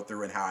I go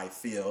through and how I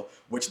feel,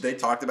 which they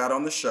talked about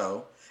on the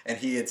show. And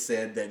he had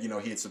said that,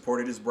 he had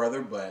supported his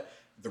brother, but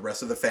the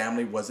rest of the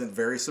family wasn't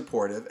very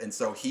supportive. And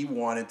so he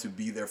wanted to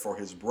be there for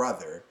his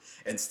brother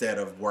instead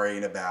of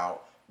worrying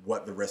about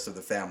what the rest of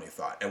the family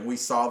thought. And we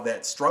saw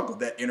that struggle,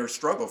 that inner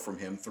struggle from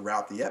him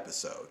throughout the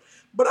episode.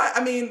 But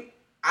I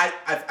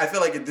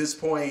feel like at this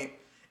point,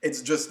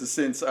 it's just a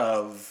sense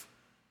of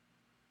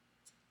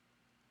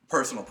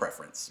personal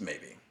preference,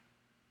 maybe.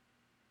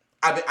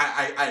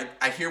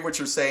 I hear what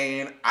you're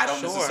saying. I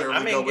don't necessarily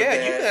I mean, go with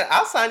that.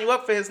 I'll sign you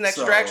up for his next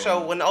drag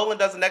show. When Olin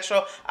does the next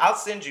show, I'll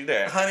send you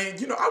there. Honey,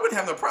 I wouldn't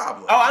have no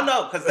problem. Oh, I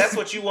know, because that's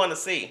what you want to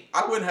see.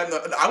 I wouldn't have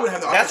no.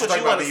 That's what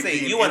you want to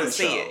see. You want to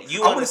see it.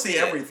 You want to see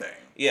everything.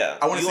 Yeah,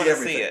 I want to see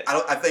everything.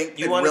 I think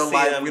in real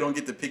life we don't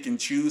get to pick and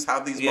choose how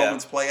these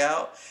moments play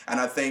out, and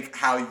I think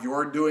how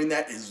you're doing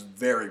that is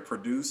very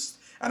produced.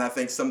 And I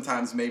think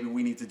sometimes maybe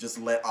we need to just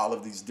let all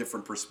of these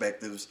different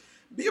perspectives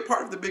be a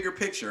part of the bigger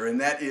picture, and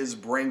that is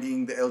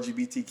bringing the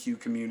LGBTQ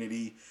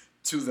community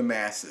to the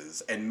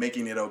masses and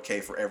making it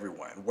okay for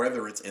everyone,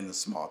 whether it's in the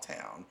small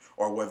town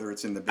or whether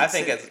it's in the big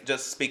city. As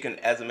just speaking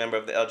as a member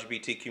of the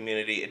LGBT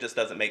community, it just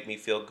doesn't make me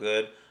feel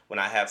good when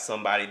I have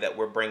somebody that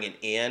we're bringing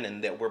in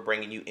and that we're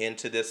bringing you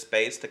into this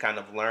space to kind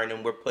of learn,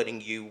 and we're putting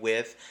you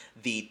with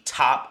the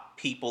top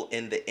people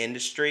in the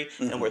industry,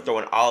 and we're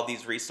throwing all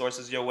these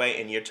resources your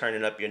way, and you're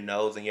turning up your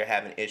nose and you're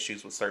having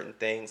issues with certain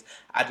things.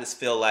 I just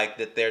feel like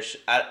that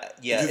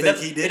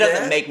it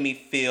doesn't make me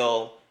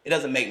feel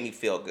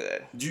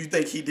good. Do you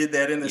think he did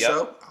that in the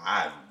show?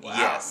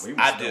 Yes, we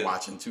must have been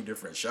watching two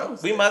different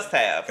shows. We must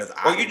have.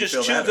 Or you just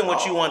choosing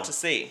what you want to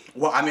see.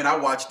 Well, I mean, I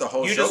watched the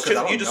whole show because I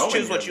don't know. You just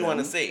choose what you want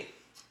to see.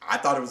 I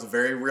thought it was a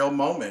very real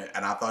moment,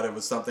 and I thought it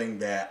was something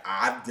that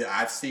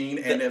I've seen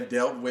and have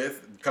dealt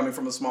with coming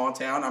from a small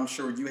town. I'm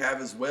sure you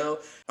have as well.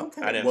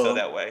 Okay, I didn't feel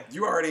that way.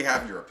 You already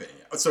have your opinion,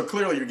 so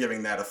clearly you're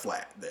giving that a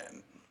flat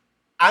then.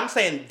 I'm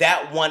saying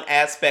that one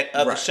aspect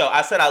of the show.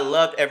 I said I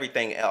loved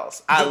everything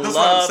else. That's what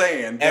I'm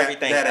saying.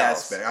 Everything that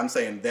else. aspect. I'm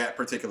saying that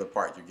particular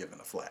part you're giving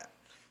a flat.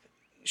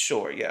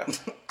 Sure, yeah.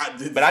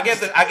 But I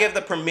give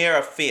the premiere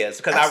a fizz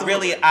because I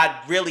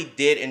really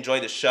did enjoy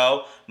the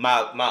show.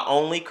 My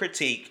only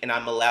critique, and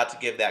I'm allowed to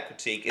give that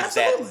critique, is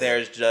that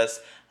there's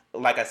just,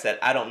 like I said,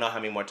 I don't know how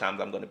many more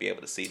times I'm going to be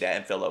able to see that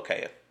and feel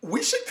okay.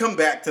 We should come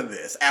back to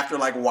this after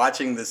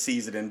watching the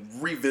season and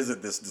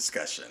revisit this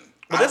discussion.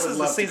 Well, this is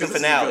the season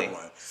finale,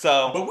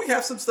 but we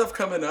have some stuff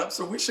coming up,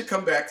 so we should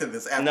come back to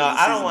this after. No,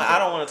 I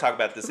don't want to talk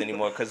about this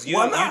anymore because you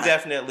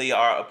definitely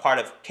are a part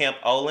of Camp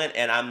Olin,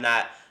 and I'm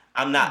not.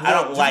 I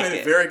don't like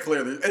it. Very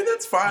clearly, and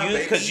that's fine.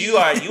 Because you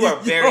are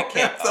very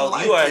Camp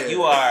Olin. You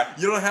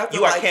don't have to.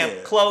 You are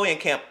Camp Chloe and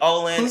Camp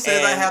Olin. Who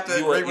says I have to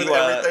agree with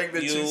everything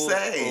that you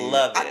say?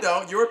 Love it. I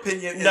don't. Your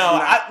opinion is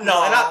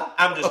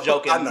I'm just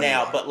joking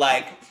now, but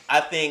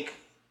I think.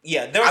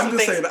 Yeah, there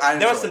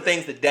were some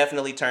things that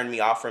definitely turned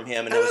me off from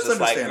him, and it was just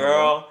like,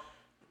 girl,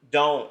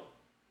 don't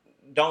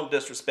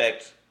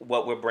disrespect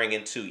what we're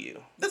bringing to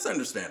you. That's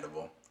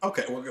understandable.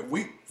 Okay, well,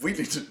 we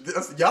need to.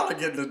 Y'all are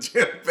getting the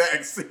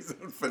jam-packed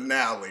season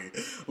finale.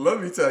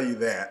 Let me tell you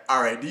that.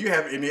 All right, do you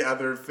have any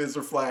other fizz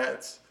or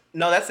flats?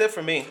 No, that's it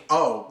for me.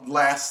 Oh,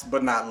 last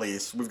but not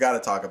least, we've got to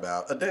talk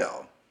about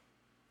Adele.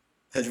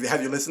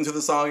 Have you listened to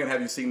the song and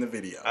have you seen the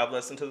video? I've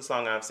listened to the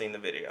song and I've seen the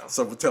video.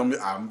 So tell me,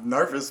 I'm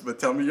nervous, but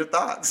tell me your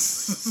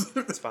thoughts.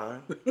 It's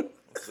fine.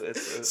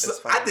 It's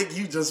fine. I think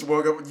you just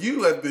woke up.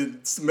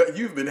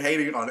 You've been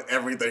hating on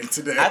everything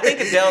today. I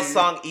think Adele's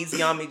song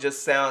 "Easy on Me"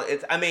 just sounds.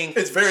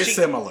 It's very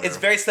similar. It's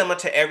very similar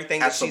to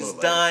everything that she's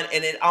done,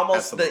 and it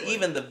almost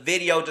even the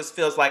video just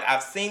feels like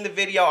I've seen the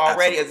video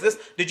already. Absolutely.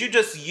 Did you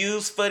just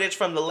use footage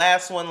from the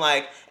last one,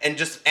 and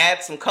just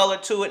add some color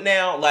to it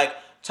now,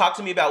 Talk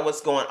to me about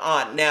what's going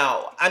on.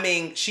 Now, I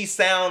mean, she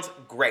sounds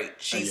great.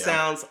 She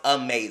sounds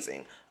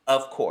amazing.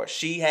 Of course.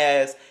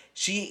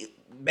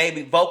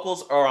 Baby,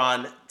 vocals are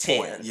on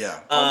 10.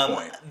 On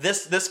point.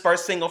 This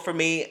first single for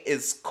me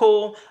is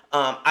cool.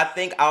 I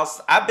think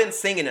I've been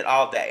singing it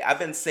all day. I've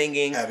been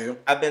singing. Have you?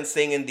 I've been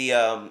singing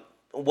the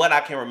what I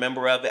can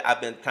remember of it.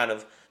 I've been kind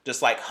of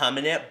just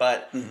humming it,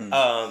 but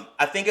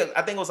I think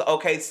it was an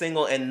okay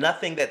single, and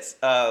nothing that's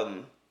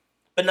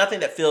but nothing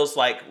that feels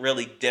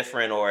really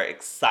different or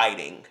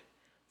exciting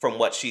from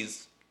what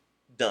she's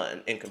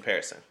done in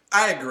comparison.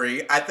 I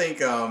agree. I think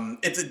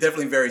it's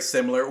definitely very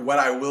similar. What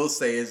I will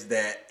say is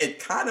that it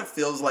kind of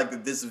feels like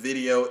that this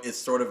video is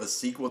sort of a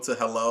sequel to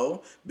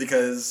Hello,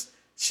 because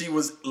she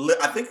was,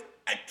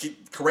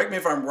 correct me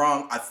if I'm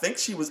wrong, I think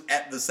she was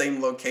at the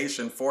same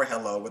location for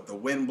Hello with the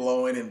wind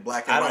blowing and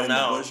black and white in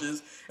the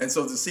bushes. And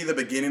so to see the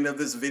beginning of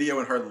this video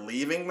and her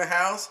leaving the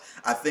house,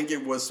 I think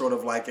it was sort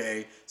of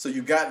so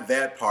you got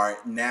that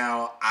part.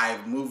 Now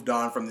I've moved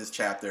on from this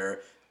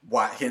chapter,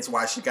 hence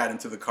why she got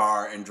into the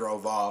car and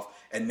drove off.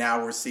 And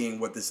now we're seeing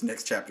what this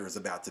next chapter is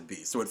about to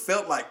be. So it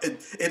felt like,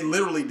 it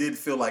literally did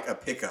feel like a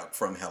pickup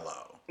from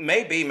Hello.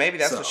 Maybe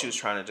that's what she was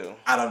trying to do.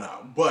 I don't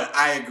know. But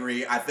I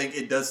agree. I think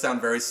it does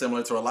sound very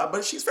similar to a lot.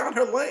 But she's found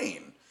her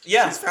lane.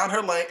 Yeah. She's found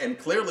her lane. And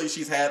clearly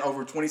she's had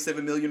over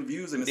 27 million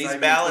views. And these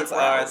ballads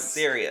are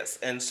serious.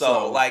 And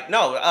so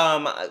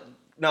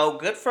no,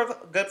 good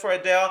for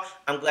Adele.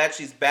 I'm glad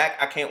she's back.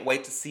 I can't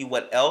wait to see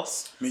what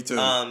else. Me too.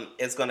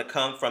 Is going to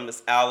come from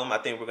this album. I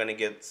think we're going to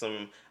get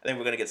some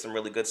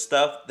really good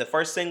stuff. The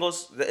first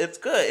singles, it's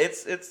good.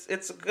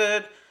 It's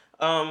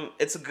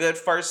a good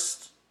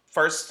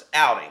first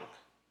outing.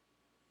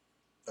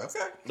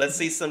 Okay.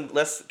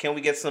 Can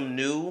we get some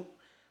new?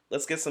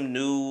 Let's get some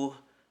new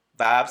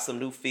vibes, some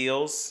new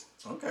feels.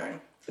 Okay.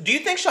 Do you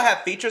think she'll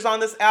have features on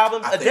this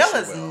album? I think Adele she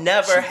has will.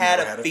 never She's had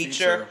never a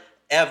feature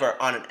ever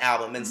on an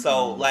album, and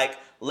so like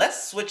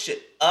let's switch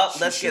it up.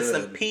 Let's get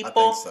some should. I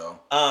people. think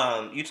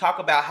so. You talk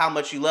about how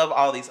much you love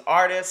all these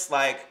artists.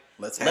 Like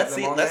Let's have them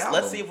see. on the Let's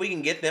album. see if we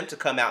can get them to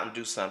come out and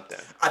do something.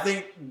 I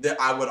think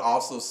that I would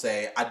also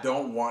say I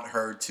don't want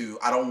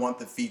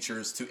the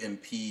features to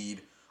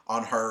impede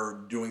on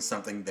her doing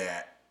something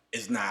that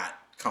is not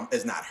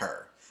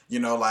her. You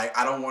know, like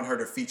I don't want her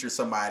to feature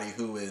somebody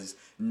who is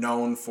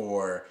known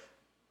for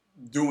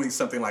doing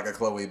something like a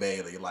Chloe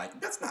Bailey.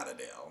 Like that's not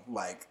Adele.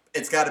 Like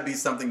it's got to be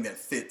something that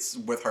fits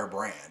with her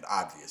brand,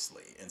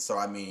 obviously. And so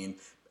I mean,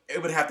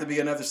 it would have to be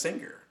another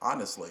singer,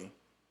 honestly.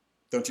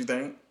 Don't you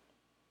think?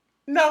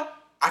 No,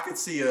 I could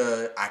see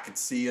a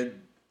because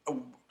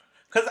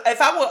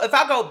if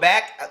I go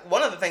back,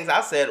 one of the things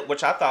I said,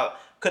 which I thought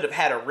could have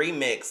had a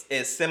remix,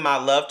 is "Send My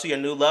Love to Your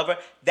New Lover."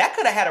 That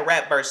could have had a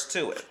rap verse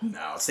to it.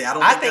 No, see,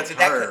 I think that's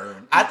her.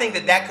 I think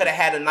that could have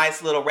had a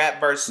nice little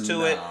rap verse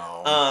to it.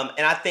 No.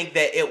 And I think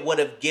that it would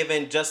have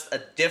given just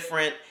a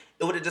different.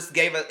 It would have just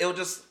gave a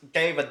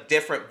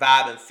different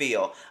vibe and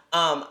feel.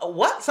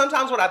 What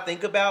I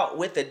think about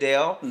with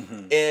Adele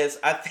is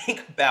I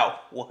think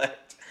about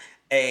what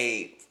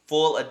a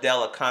full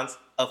Adele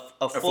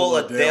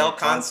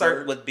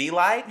concert would be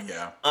like.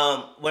 Yeah.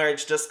 Where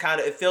it's just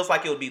kind of, it feels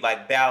like it would be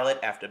like ballad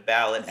after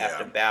ballad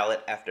after Yeah. ballad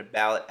after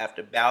ballad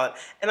after ballad.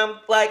 And I'm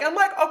like,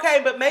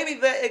 okay, but maybe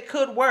that it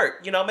could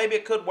work. You know, maybe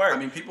it could work. I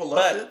mean, people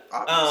love it,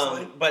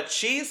 obviously. But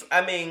she's,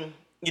 I mean,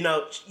 you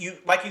know,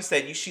 like you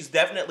said, she's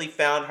definitely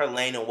found her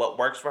lane and what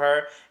works for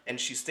her, and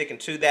she's sticking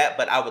to that.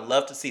 But I would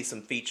love to see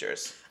some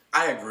features.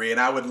 I agree, and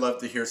I would love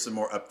to hear some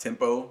more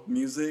up-tempo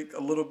music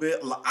a little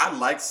bit. I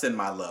like "Send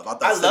My Love." I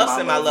love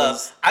 "Send My Love."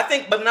 was I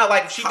think, but no,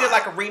 like she did hot.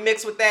 like a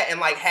remix with that, and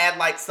like had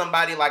like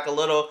somebody like a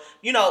little,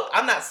 you know,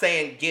 I'm not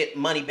saying get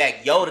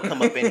Moneybagg Yo to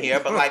come up in here,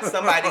 but like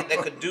somebody that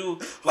could do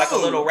like a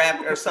little rap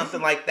or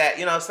something like that.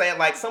 You know what I'm saying?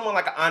 Like someone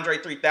like an Andre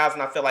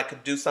 3000, I feel like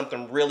could do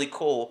something really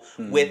cool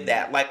with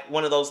that. Like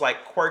one of those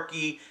like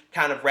quirky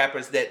kind of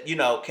rappers that, you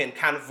know, can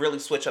kind of really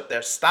switch up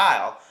their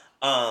style.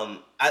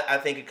 I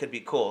think it could be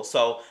cool.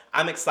 So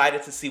I'm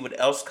excited to see what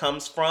else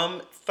comes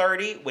from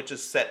 30, which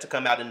is set to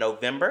come out in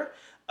November.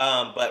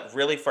 But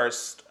really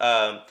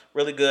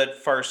really good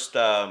first,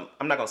 I'm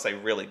not going to say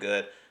really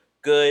good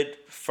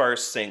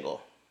first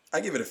single. I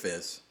give it a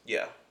fizz.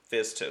 Yeah,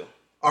 Fizz 2.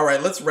 All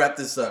right, let's wrap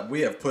this up. We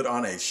have put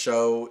on a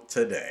show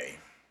today.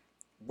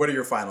 What are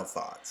your final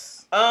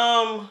thoughts?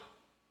 I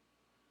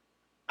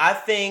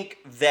think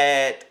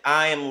that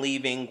I am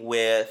leaving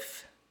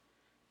with,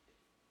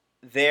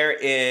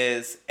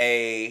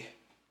 I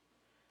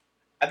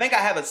think I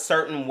have a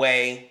certain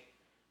way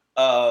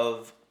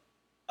of,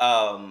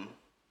 how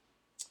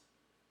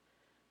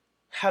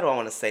do I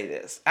want to say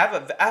this? I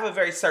have a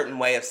very certain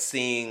way of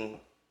seeing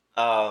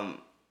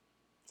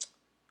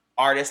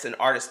artists and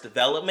artist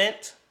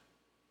development.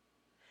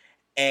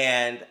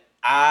 And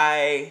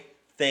I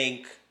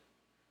think,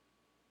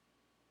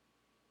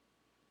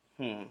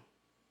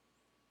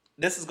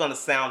 this is going to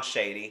sound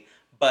shady,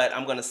 but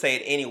I'm going to say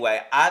it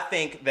anyway. I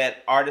think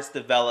that artist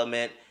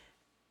development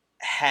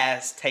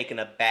has taken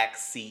a back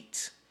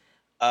seat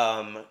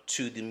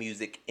to the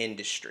music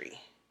industry.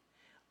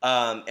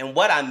 And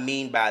what I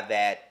mean by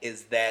that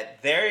is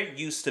that there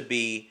used to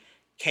be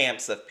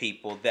camps of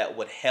people that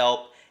would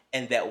help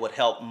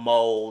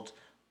mold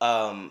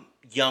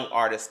young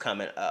artists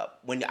coming up.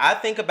 When I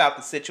think about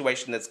the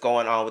situation that's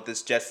going on with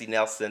this Jessie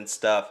Nelson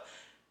stuff,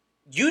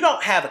 you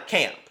don't have a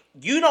camp.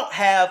 You don't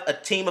have a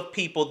team of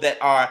people that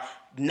are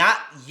not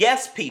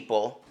yes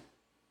people,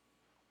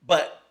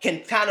 but can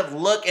kind of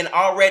look and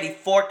already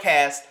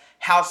forecast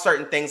how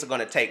certain things are going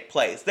to take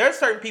place. There are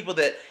certain people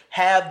that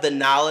have the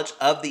knowledge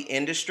of the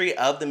industry,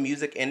 of the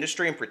music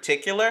industry in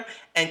particular,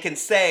 and can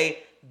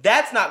say,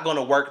 that's not going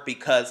to work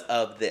because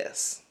of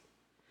this.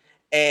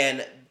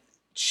 And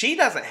she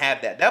doesn't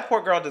have that. That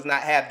poor girl does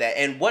not have that.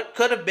 And what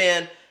could have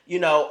been, you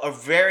know,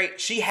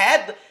 she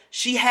had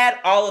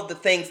all of the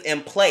things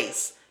in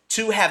place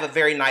to have a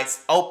very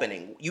nice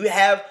opening. You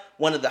have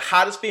one of the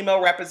hottest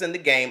female rappers in the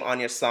game on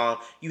your song.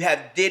 You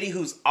have Diddy,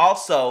 who's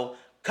also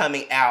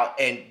coming out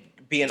and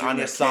being on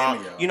your song.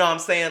 Cameo. You know what I'm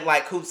saying?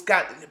 Like, who's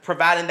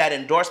providing that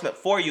endorsement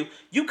for you.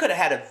 You could have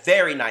had a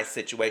very nice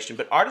situation,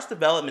 but artist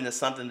development is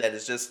something that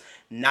is just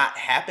not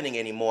happening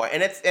anymore.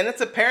 And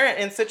it's apparent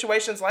in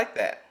situations like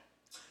that.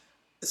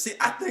 See,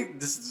 I think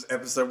this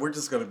episode we're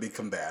just gonna be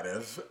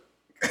combative.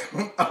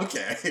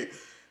 Okay.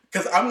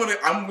 Because I'm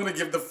gonna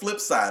give the flip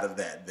side of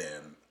that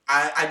then.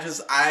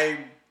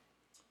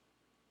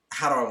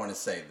 How do I want to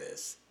say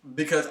this?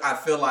 Because I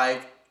feel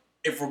like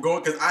if we're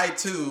going, because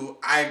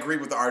I agree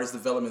with the artist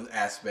development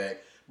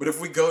aspect, but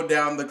if we go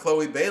down the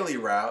Chloe Bailey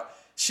route,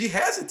 she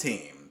has a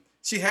team.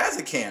 She has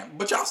a camp,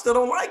 but y'all still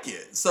don't like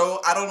it.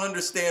 So I don't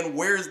understand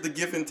where's the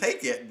give and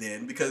take at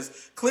then,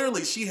 because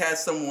clearly she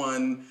has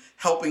someone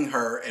helping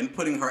her and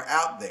putting her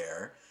out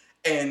there.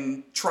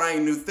 and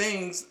trying new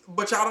things,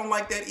 but y'all don't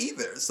like that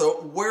either.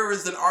 So where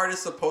is an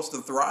artist supposed to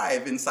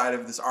thrive inside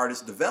of this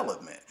artist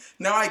development?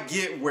 Now I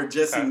get where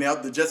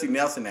the Jessie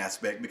Nelson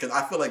aspect, because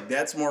I feel like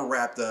that's more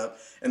wrapped up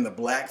in the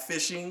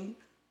blackfishing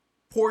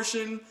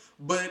portion,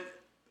 but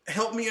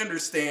help me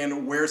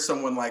understand where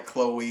someone like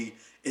Chloe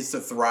is to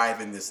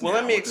thrive in this. Well,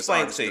 let me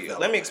explain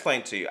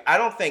to you. I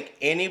don't think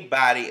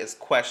anybody is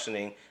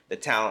questioning the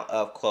talent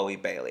of Chloe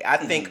Bailey. I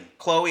think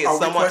Chloe is Are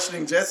we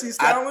questioning Jessie's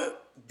talent?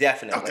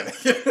 Definitely.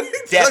 Okay.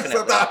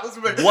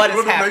 Definitely. What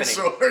is happening?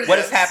 Sure, What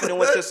is happening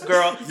with this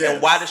girl? Yes.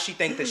 And why does she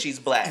think that she's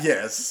black?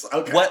 Yes.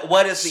 Okay.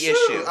 What is the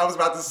issue? I was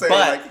about to say,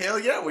 But hell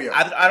yeah, we are.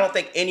 I don't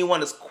think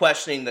anyone is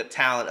questioning the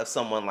talent of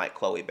someone like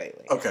Chloe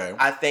Bailey. Okay.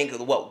 I think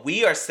what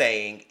we are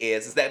saying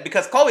is that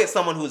because Chloe is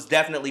someone who's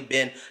definitely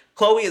been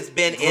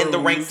in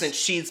the ring since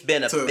she's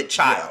been a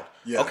child.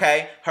 Yeah.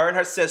 Okay? Her and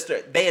her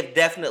sister, they have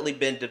definitely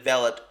been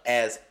developed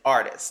as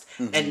artists.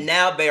 Mm-hmm. And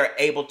now they are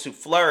able to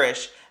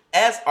flourish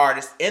as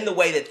artists in the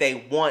way that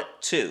they want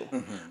to.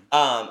 Mm-hmm.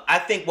 I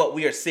think what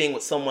we are seeing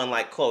with someone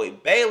like Chloe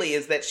Bailey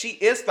is that she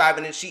is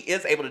thriving and she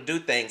is able to do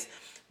things.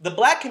 The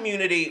black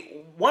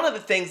community, one of the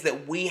things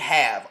that we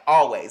have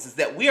always is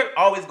that we are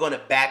always going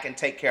to back and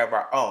take care of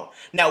our own.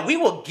 Now we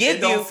will give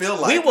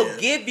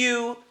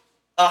you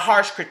a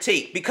harsh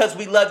critique because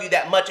we love you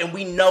that much and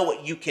we know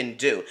what you can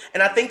do.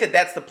 And I think that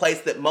that's the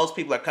place that most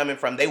people are coming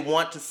from. They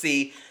want to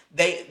see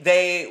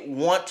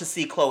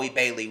Chloe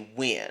Bailey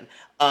win.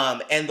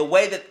 And the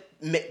way that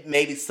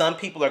maybe some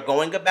people are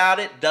going about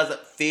it doesn't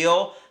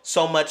feel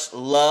so much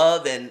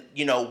love and,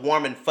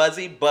 warm and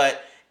fuzzy,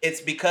 but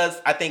it's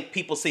because I think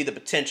people see the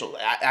potential.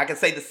 I can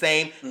say the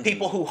same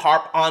people who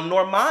harp on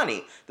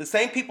Normani, the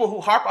same people who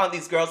harp on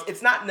these girls.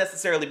 It's not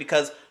necessarily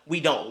because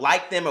we don't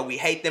like them or we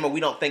hate them or we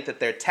don't think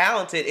that they're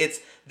talented. It's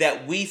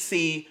that we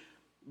see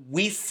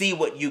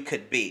what you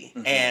could be.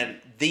 And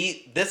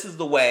this is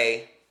the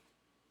way,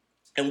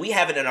 and we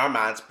have it in our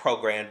minds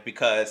programmed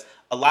because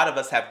a lot of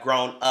us have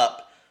grown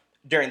up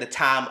during the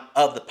time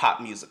of the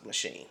pop music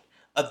machine.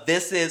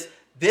 This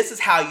is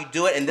how you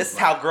do it, and this is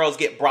how girls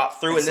get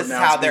brought through, and this is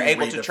how they're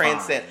able to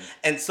transcend.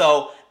 And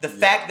so the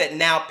fact that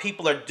now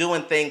people are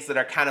doing things that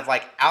are kind of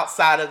like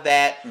outside of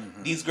that,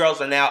 these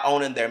girls are now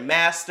owning their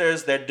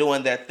masters, they're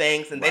doing their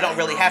things, and they don't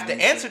really have to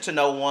answer to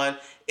no one.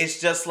 It's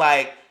just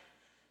like,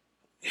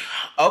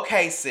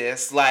 okay,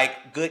 sis,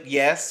 like, good,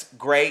 yes,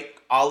 great,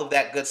 all of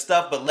that good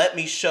stuff, but let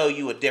me show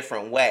you a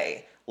different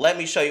way. Or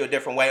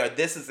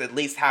this is at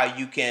least how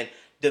you can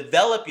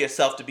develop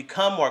yourself to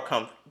become more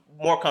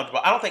comfortable.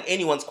 I don't think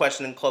anyone's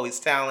questioning Chloe's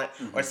talent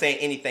or saying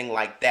anything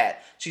like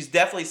that. She's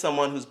definitely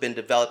someone who's been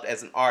developed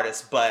as an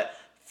artist, but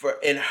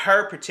in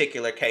her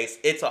particular case,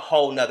 it's a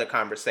whole nother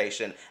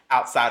conversation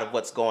outside of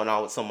what's going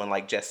on with someone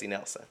like Jessie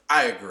Nelson.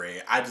 I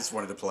agree. I just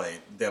wanted to play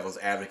devil's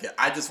advocate.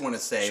 I just want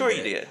to say sure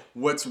you did.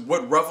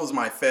 What ruffles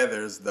my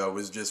feathers, though,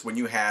 is just when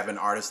you have an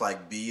artist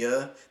like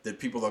Bia that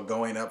people are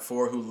going up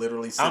for who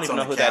literally sits on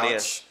the couch. That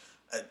is.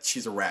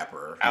 She's a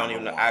rapper. I don't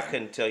even know. I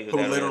couldn't tell you who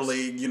that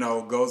literally,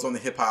 goes on the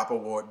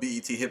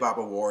BET Hip Hop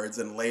Awards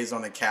and lays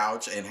on the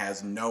couch and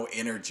has no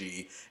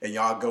energy, and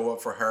y'all go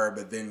up for her,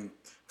 but then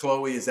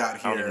Chloe is out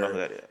here. I don't even know who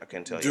that is. I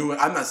can't tell you.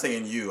 I'm not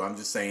saying you. I'm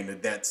just saying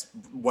that's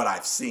what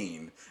I've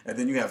seen. And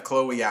then you have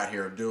Chloe out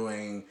here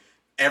doing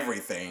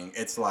everything.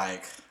 It's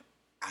like,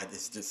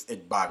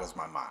 it boggles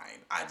my mind.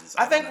 I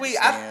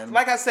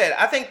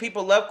think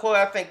people love Chloe.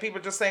 I think people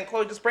are just saying,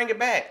 Chloe, just bring it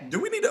back. Do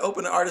we need to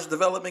open an artist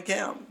development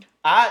camp?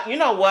 You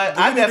know what?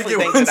 I definitely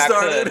think that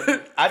I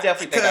could. I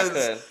definitely think I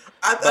could.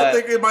 I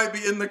think it might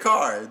be in the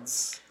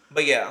cards.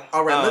 But yeah.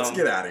 All right, let's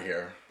get out of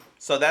here.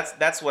 So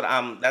that's what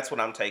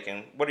I'm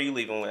taking. What are you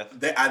leaving with?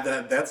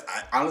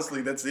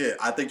 Honestly, that's it.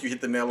 I think you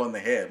hit the nail on the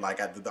head. Like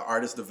the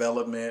artist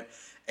development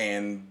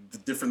and the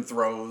different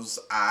throws.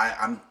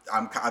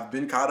 I've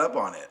been caught up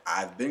on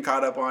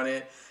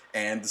it.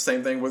 And the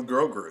same thing with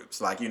girl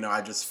groups. Like,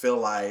 I just feel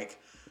like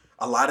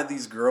a lot of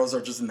these girls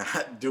are just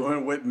not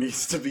doing what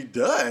needs to be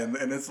done.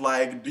 And it's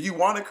like, do you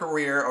want a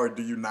career or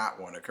do you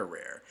not want a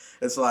career?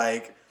 It's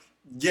like,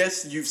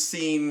 yes, you've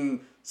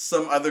seen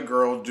some other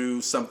girl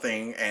do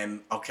something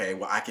and, okay,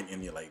 well, I can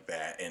emulate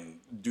that and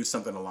do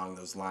something along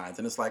those lines.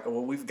 And it's like,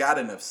 well, we've got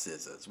enough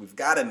SZAs. We've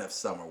got enough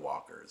Summer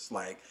Walkers.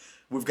 Like,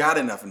 we've got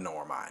enough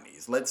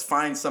Normanis. Let's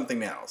find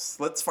something else.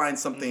 Let's find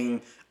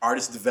something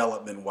artist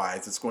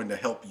development-wise that's going to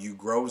help you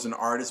grow as an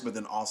artist, but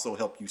then also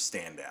help you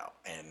stand out.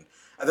 And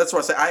that's why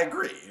I say I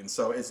agree. And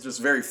so it's just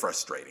very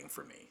frustrating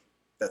for me.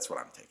 That's what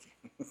I'm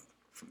taking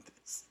from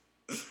this.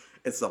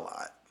 It's a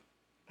lot.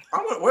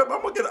 I'm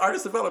going to get an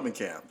artist development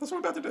camp. That's what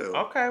I'm about to do.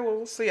 Okay, well,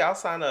 we'll see. I'll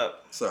sign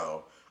up.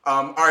 So,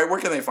 all right, where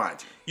can they find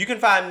you? You can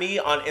find me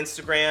on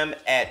Instagram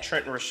at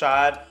Trenton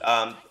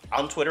Rashad,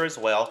 on Twitter as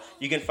well.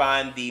 You can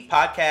find the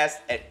podcast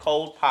at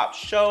Cold Pop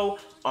Show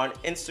on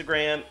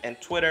Instagram and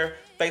Twitter,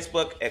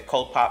 Facebook at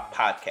Cold Pop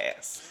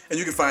Podcast. And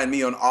you can find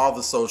me on all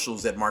the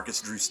socials at Marcus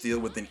Drew Steele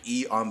with an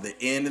E on the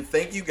end. And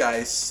thank you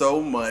guys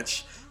so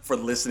much for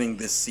listening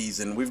this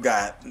season. We've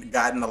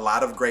gotten a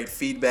lot of great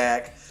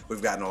feedback.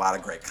 We've gotten a lot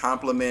of great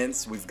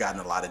compliments. We've gotten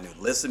a lot of new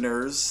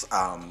listeners.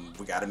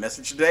 We got a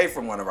message today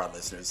from one of our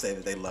listeners saying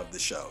that they love the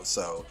show.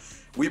 So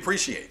we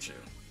appreciate you.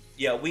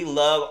 Yeah, we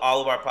love all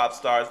of our pop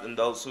stars and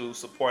those who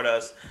support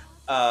us.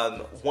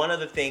 One of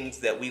the things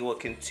that we will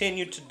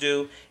continue to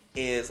do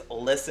is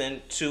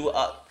listen to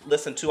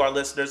our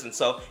listeners. And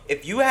so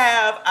if you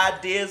have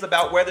ideas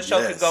about where the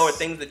show could go or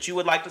things that you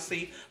would like to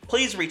see,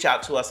 please reach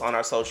out to us on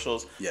our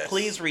socials. Yes.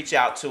 Please reach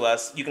out to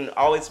us. You can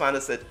always find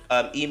us at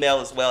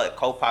email as well at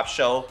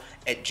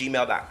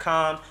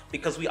copopshow@gmail.com,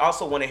 because we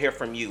also want to hear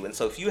from you. And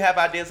so if you have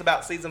ideas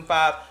about season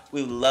 5,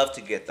 we would love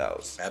to get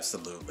those.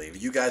 Absolutely.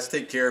 You guys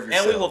take care of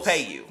yourselves. And we will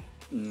pay you.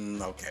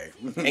 Okay.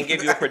 And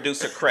give you a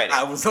producer credit.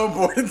 I was on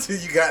board until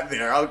you got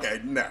there.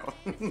 Okay, no.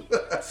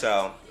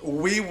 So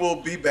we will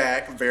be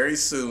back very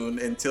soon.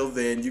 Until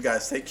then, you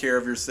guys take care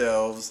of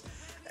yourselves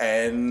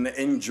and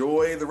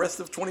enjoy the rest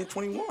of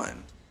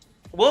 2021.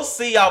 we'll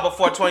see y'all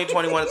before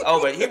 2021 is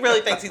over. He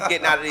really thinks he's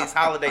getting out of these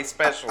holiday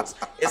specials.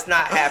 It's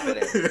not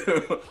happening.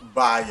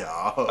 Bye,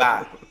 y'all.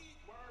 Bye.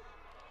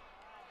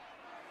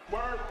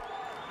 Word.